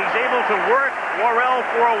 so he's able to work Worrell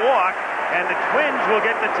for a walk, and the Twins will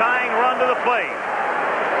get the tying run to the plate.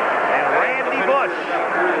 And Randy Busch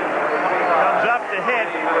comes up to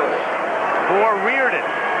hit for Reardon.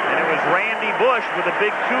 And it was Randy Busch with a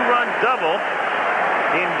big 2-run double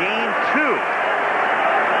in Game 2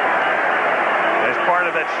 as part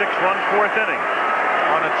of that 6-run fourth inning.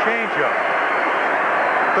 On a changeup.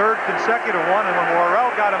 Third consecutive one, and when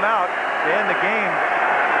Worrell got him out to end the game,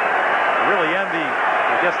 really end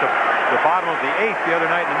the bottom of the 8th the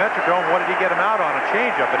other night in the Metrodome, what did he get him out on? A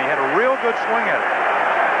changeup, and he had a real good swing at it.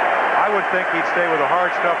 I would think he'd stay with the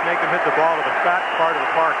hard stuff, make him hit the ball to the fat part of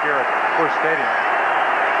the park here at Busch Stadium.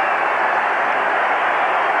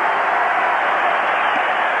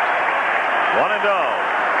 1-0.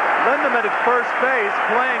 Lindemann at first base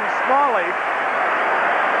playing Smalley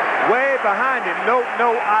way behind him.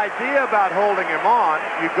 No idea about holding him on.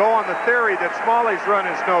 You go on the theory that Smalley's run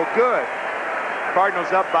is no good.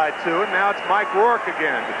 Cardinals up by 2, and now it's Mike Rourke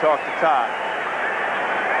again to talk to Todd.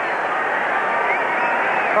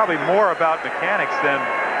 Probably more about mechanics than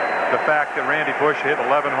the fact that Randy Busch hit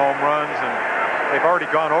 11 home runs, and they've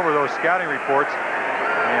already gone over those scouting reports,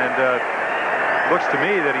 and looks to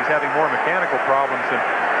me that he's having more mechanical problems than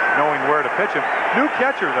knowing where to pitch him. New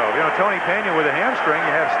catcher, though. You know, Tony Pena with a hamstring.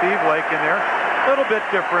 You have Steve Lake in there. A little bit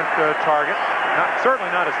different target.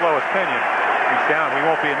 Certainly not as low as Pena. He's down. We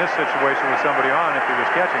won't be in this situation with somebody on if he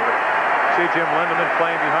was catching. But see Jim Lindemann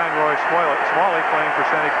playing behind Roy Smalley playing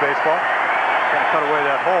percentage baseball. Going to cut away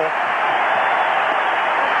that hole.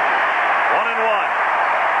 1-1.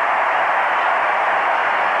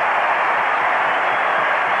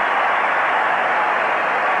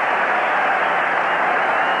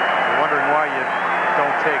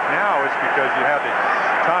 Take now is because you have the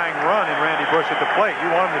tying run in Randy Busch at the plate. You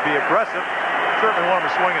want him to be aggressive. Certainly want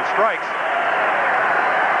him to swing at strikes.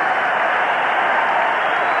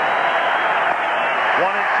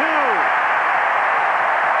 One and two.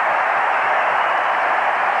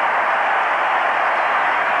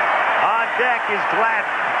 On deck is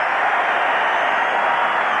Gladden.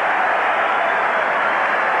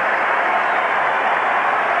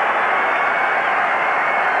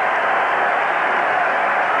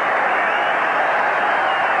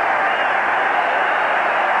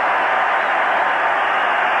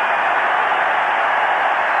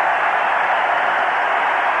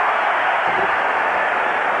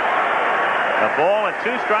 Ball and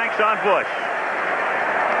 2 strikes on Busch.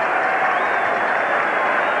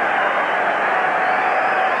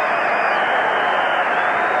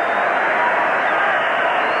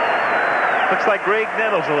 Looks like Greg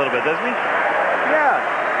Nettles a little bit, doesn't he? Yeah,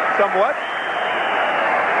 somewhat.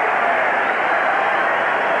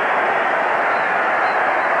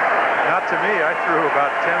 Not to me. I threw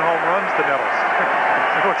about 10 home runs to Nettles.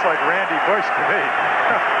 It looks like Randy Busch to me.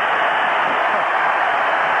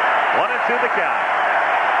 1-2 the count.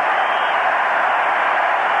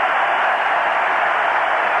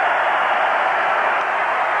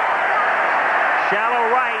 Shallow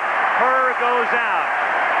right. Kerr goes out.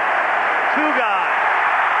 2 guys.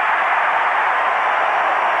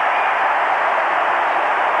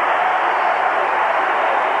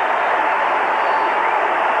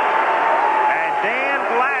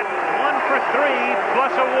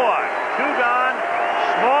 plus a walk. 2 gone.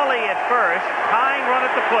 Smalley at first. Tying run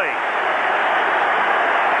at the plate.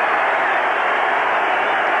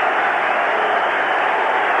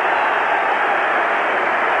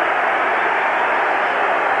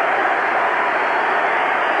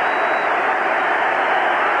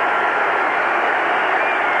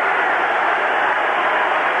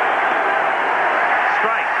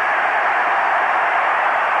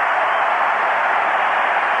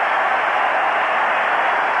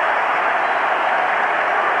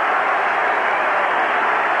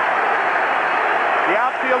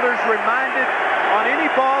 Reminded on any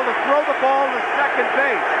ball to throw the ball to second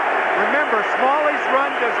base. Remember, Smalley's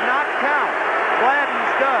run does not count.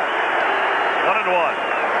 Gladden's does. 1-1.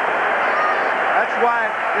 That's why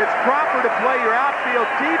it's proper to play your outfield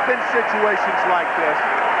deep in situations like this,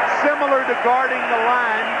 similar to guarding the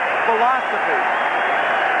line philosophy.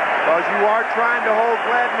 Because you are trying to hold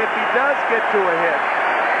Gladden if he does get to a hit,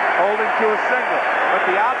 holding to a single. But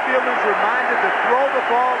the outfielder's reminded to throw the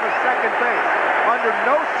ball to second base. Under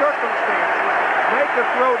no circumstances, make a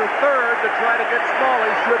throw to third to try to get Smalley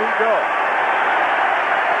should he go.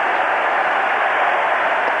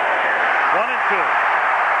 1-2.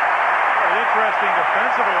 The interesting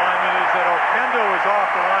defensive alignment is that Oquendo is off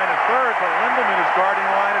the line at third, but Lindelman is guarding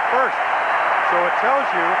the line at first. So it tells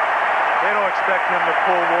you they don't expect him to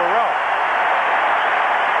pull Worrell.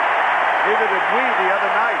 Neither did we the other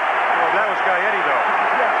night. Well, that was Gaetti, though.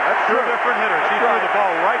 Yeah, that's Two true. different hitters. He threw the ball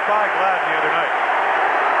right by Gladden the other night.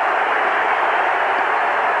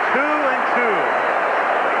 2-2.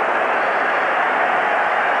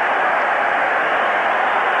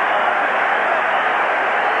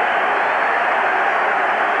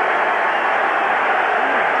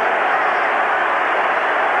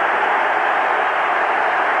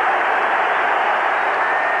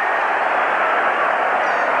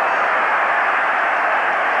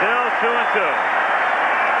 Still 2-2.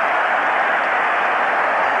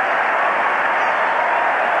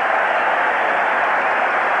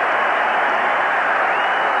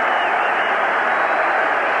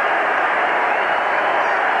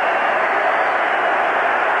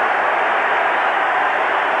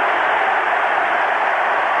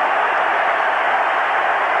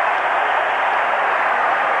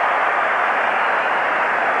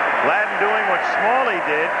 Doing what Smalley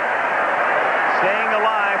did, staying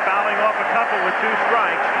alive, fouling off a couple with 2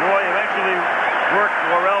 strikes. Roy eventually worked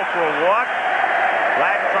Worrell for a walk.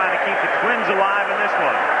 Gladden trying to keep the Twins alive in this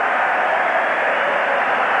one.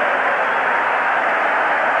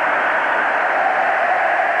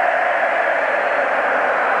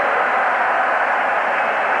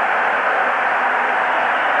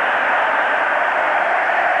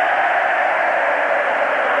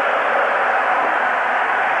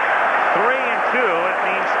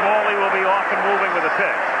 Smalley will be off and moving with a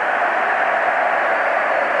pitch.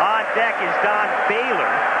 On deck is Don Baylor.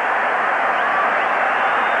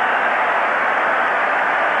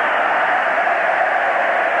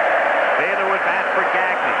 Baylor would bat for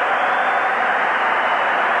Gagne.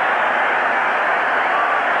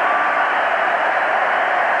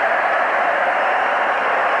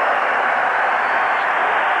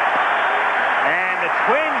 And the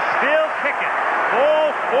Twins still kicking. Ball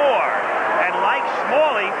 4. And like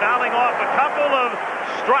Smalley, fouling off a couple of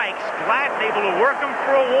strikes, Gladden able to work him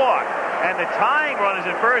for a walk. And the tying run is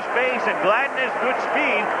at first base, and Gladden has good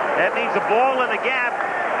speed. That means a ball in the gap,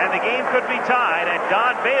 and the game could be tied. And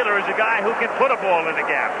Don Baylor is a guy who can put a ball in the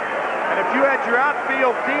gap. And if you had your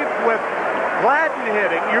outfield deep with Gladden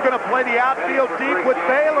hitting, you're going to play the outfield deep with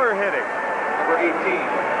Baylor hitting. Number 18,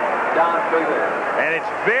 Don Baylor. And it's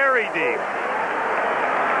very deep.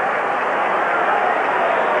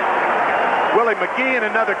 Willie McGee in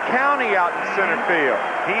another county out in center field.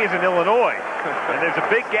 He is in Illinois. And there's a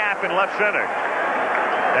big gap in left center.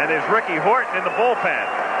 And there's Ricky Horton in the bullpen.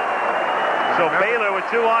 So Baylor with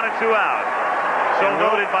 2 on and 2 out. So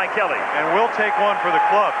noted by Kelly. And will take one for the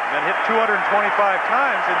club and hit 225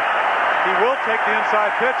 times. And he will take the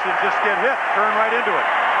inside pitch and just get hit. Turn right into it.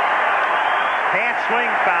 Can't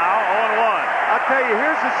swing foul. 0-1. I'll tell you,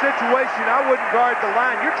 here's a situation I wouldn't guard the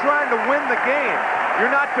line. You're trying to win the game. You're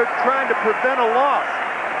not trying to prevent a loss.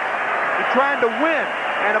 You're trying to win.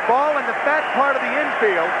 And a ball in the fat part of the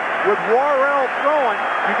infield with Worrell throwing,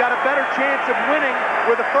 you got a better chance of winning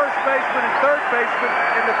with a first baseman and third baseman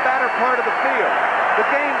in the fatter part of the field. The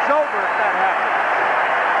game's over if that happens.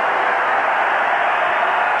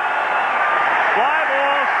 Fly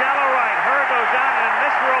ball, shallow right. Herr goes down, and in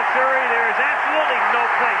this World Series, there is absolutely no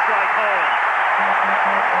place like home.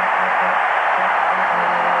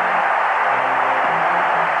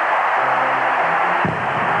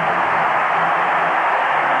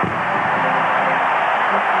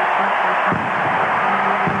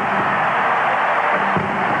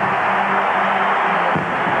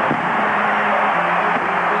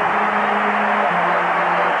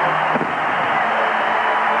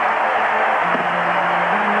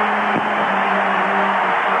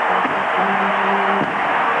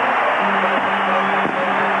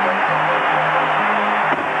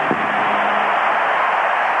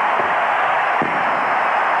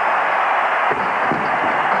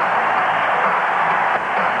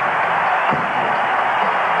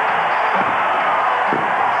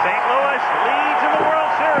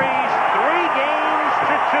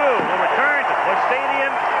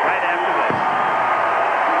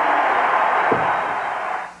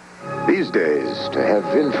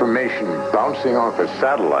 information bouncing off a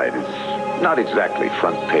satellite is not exactly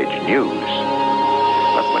front-page news.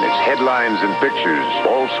 But when it's headlines and pictures,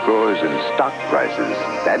 ball scores and stock prices,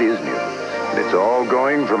 that is news. And it's all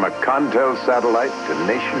going from a Contel satellite to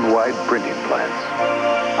nationwide printing plants.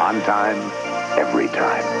 On time, every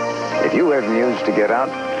time. If you have news to get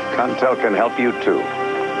out, Contel can help you too.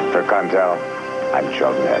 For Contel, I'm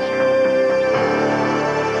Sheldon Hess.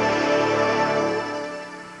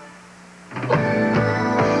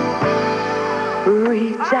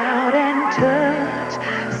 Reach out and touch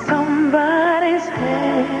somebody's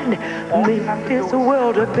hand. Make this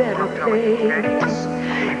world a better place.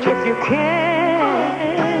 If you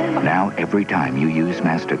can. Now, every time you use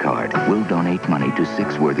MasterCard, we'll donate money to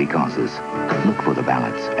 6 worthy causes. Look for the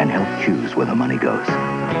balance and help choose where the money goes.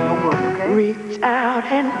 Reach out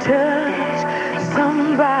and touch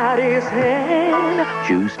somebody's hand.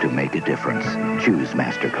 Choose to make a difference. Choose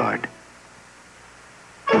MasterCard.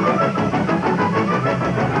 The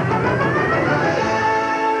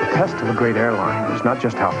test of a great airline is not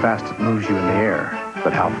just how fast it moves you in the air,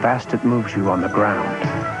 but how fast it moves you on the ground.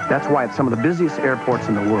 That's why at some of the busiest airports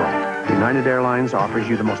in the world, United Airlines offers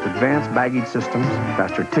you the most advanced baggage systems,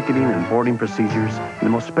 faster ticketing and boarding procedures, and the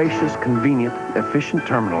most spacious, convenient, efficient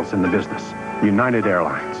terminals in the business. United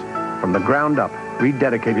Airlines. From the ground up,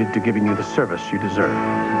 rededicated to giving you the service you deserve.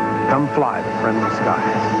 Come fly the friendly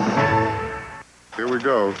skies. Here we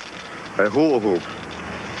go. A hula hoop.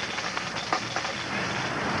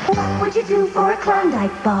 What would you do for a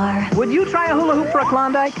Klondike bar? Would you try a hula hoop for a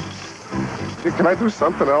Klondike? Can I do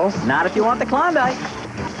something else? Not if you want the Klondike.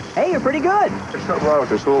 Hey, you're pretty good. There's something wrong with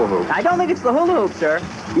this hula hoop. I don't think it's the hula hoop, sir.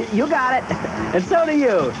 You got it. And so do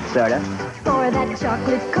you, Soda. For that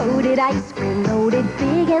chocolate-coated ice cream, loaded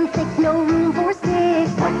big and thick, no room for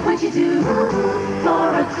 6. What would you do for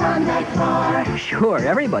a Klondike bar? Sure,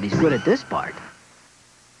 everybody's good at this part.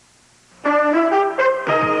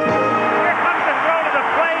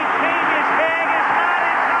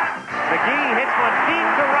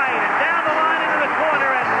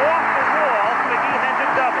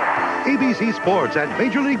 ABC Sports and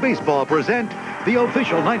Major League Baseball present the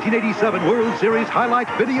official 1987 World Series highlight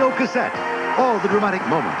video cassette. All the dramatic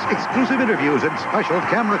moments, exclusive interviews, and special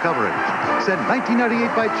camera coverage. Send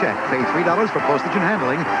 $19.98 by check, pay $3 for postage and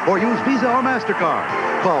handling, or use Visa or MasterCard.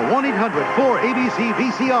 Call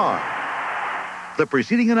 1-800-4ABC-VCR. The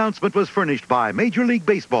preceding announcement was furnished by Major League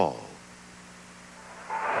Baseball.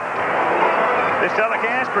 This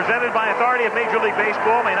telecast, presented by authority of Major League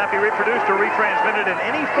Baseball, may not be reproduced or retransmitted in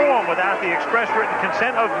any form without the express written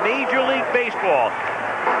consent of Major League Baseball.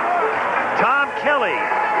 Tom Kelly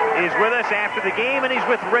is with us after the game, and he's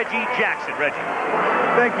with Reggie Jackson. Reggie.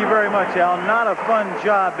 Thank you very much, Al. Not a fun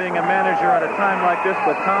job being a manager at a time like this,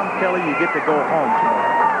 but Tom Kelly, you get to go home tomorrow.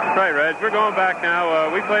 Right, Reg. We're going back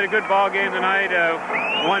now. We played a good ball game tonight.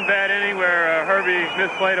 One bad inning where Herbie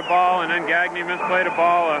misplayed a ball and then Gagne misplayed a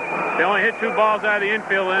ball. They only hit 2 balls out of the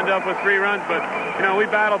infield and ended up with 3 runs. But, you know, we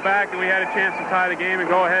battled back and we had a chance to tie the game and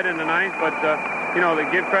go ahead in the 9th. But, you know, they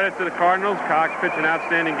give credit to the Cardinals. Cox pitched an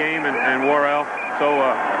outstanding game and Worrell. So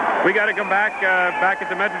we got to come back at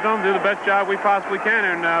the Metrodome, do the best job we possibly can,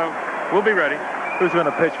 and we'll be ready. Who's going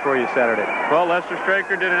to pitch for you Saturday? Well, Lester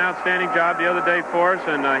Straker did an outstanding job the other day for us,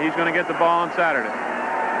 and he's going to get the ball on Saturday.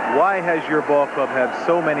 Why has your ball club had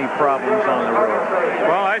so many problems on the road?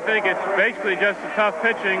 Well, I think it's basically just a tough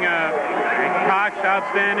pitching. Cox,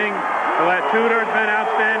 outstanding. Tudor's been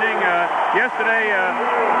outstanding. Yesterday,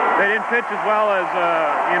 they didn't pitch as well as,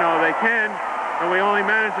 you know, they can, and we only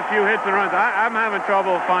managed a few hits and runs. I'm having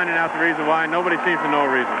trouble finding out the reason why. Nobody seems to know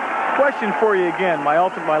a reason. Question for you again, my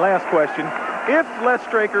last question. If Les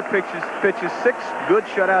Straker pitches 6 good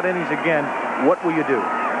shutout innings again, what will you do?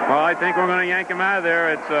 Well, I think we're going to yank him out of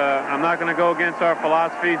there. I'm not going to go against our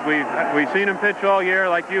philosophies. We've seen him pitch all year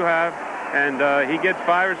like you have, and he gets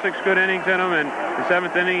 5 or 6 good innings in him, and the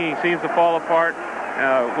 7th inning he seems to fall apart.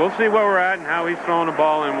 We'll see where we're at and how he's throwing the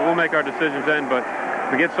ball, and we'll make our decisions then, but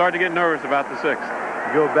we start to get nervous about the 6th.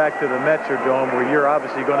 Go back to the Metrodome where you're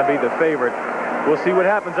obviously going to be the favorite. We'll see what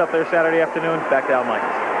happens up there Saturday afternoon. Back to Al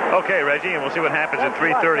Michaels. Okay, Reggie, and we'll see what happens at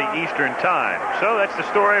 3:30 Eastern Time. So that's the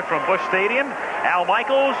story from Busch Stadium. Al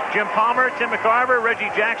Michaels, Jim Palmer, Tim McCarver,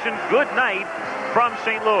 Reggie Jackson, good night from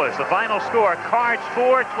St. Louis. The final score, Cards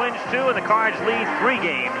 4, Twins 2, and the Cards lead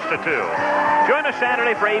 3-2. Join us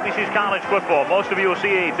Saturday for ABC's college football. Most of you will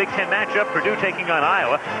see a Big Ten matchup, Purdue taking on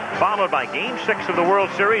Iowa, followed by Game 6 of the World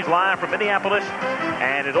Series live from Minneapolis,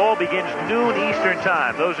 and it all begins noon Eastern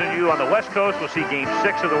Time. Those of you on the West Coast will see Game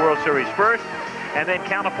 6 of the World Series first, and then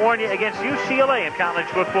California against UCLA in college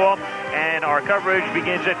football, and our coverage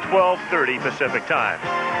begins at 12:30 Pacific Time.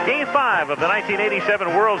 Game 5 of the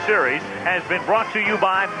 1987 World Series has been brought to you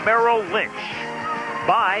by Merrill Lynch,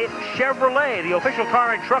 by Chevrolet, the official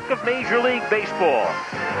car and truck of Major League Baseball,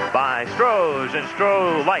 by Stroh's and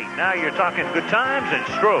Stroh Light. Now you're talking good times, and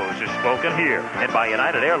Stroh's is spoken here. And by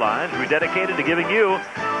United Airlines, we're dedicated to giving you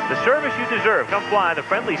the service you deserve. Come fly the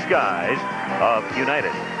friendly skies of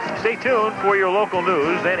United. Stay tuned for your local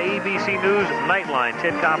news. Then ABC News Nightline.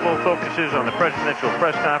 Ted Koppel focuses on the presidential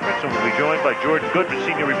press conference and will be joined by George Goodman,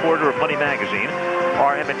 senior reporter of Money Magazine,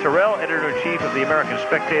 R. Emmett Terrell, editor-in-chief of the American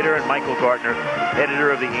Spectator, and Michael Gartner,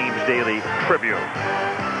 editor of the Ames Daily Tribune.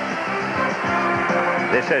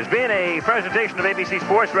 This has been a presentation of ABC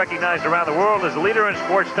Sports, recognized around the world as the leader in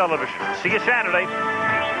sports television. See you Saturday.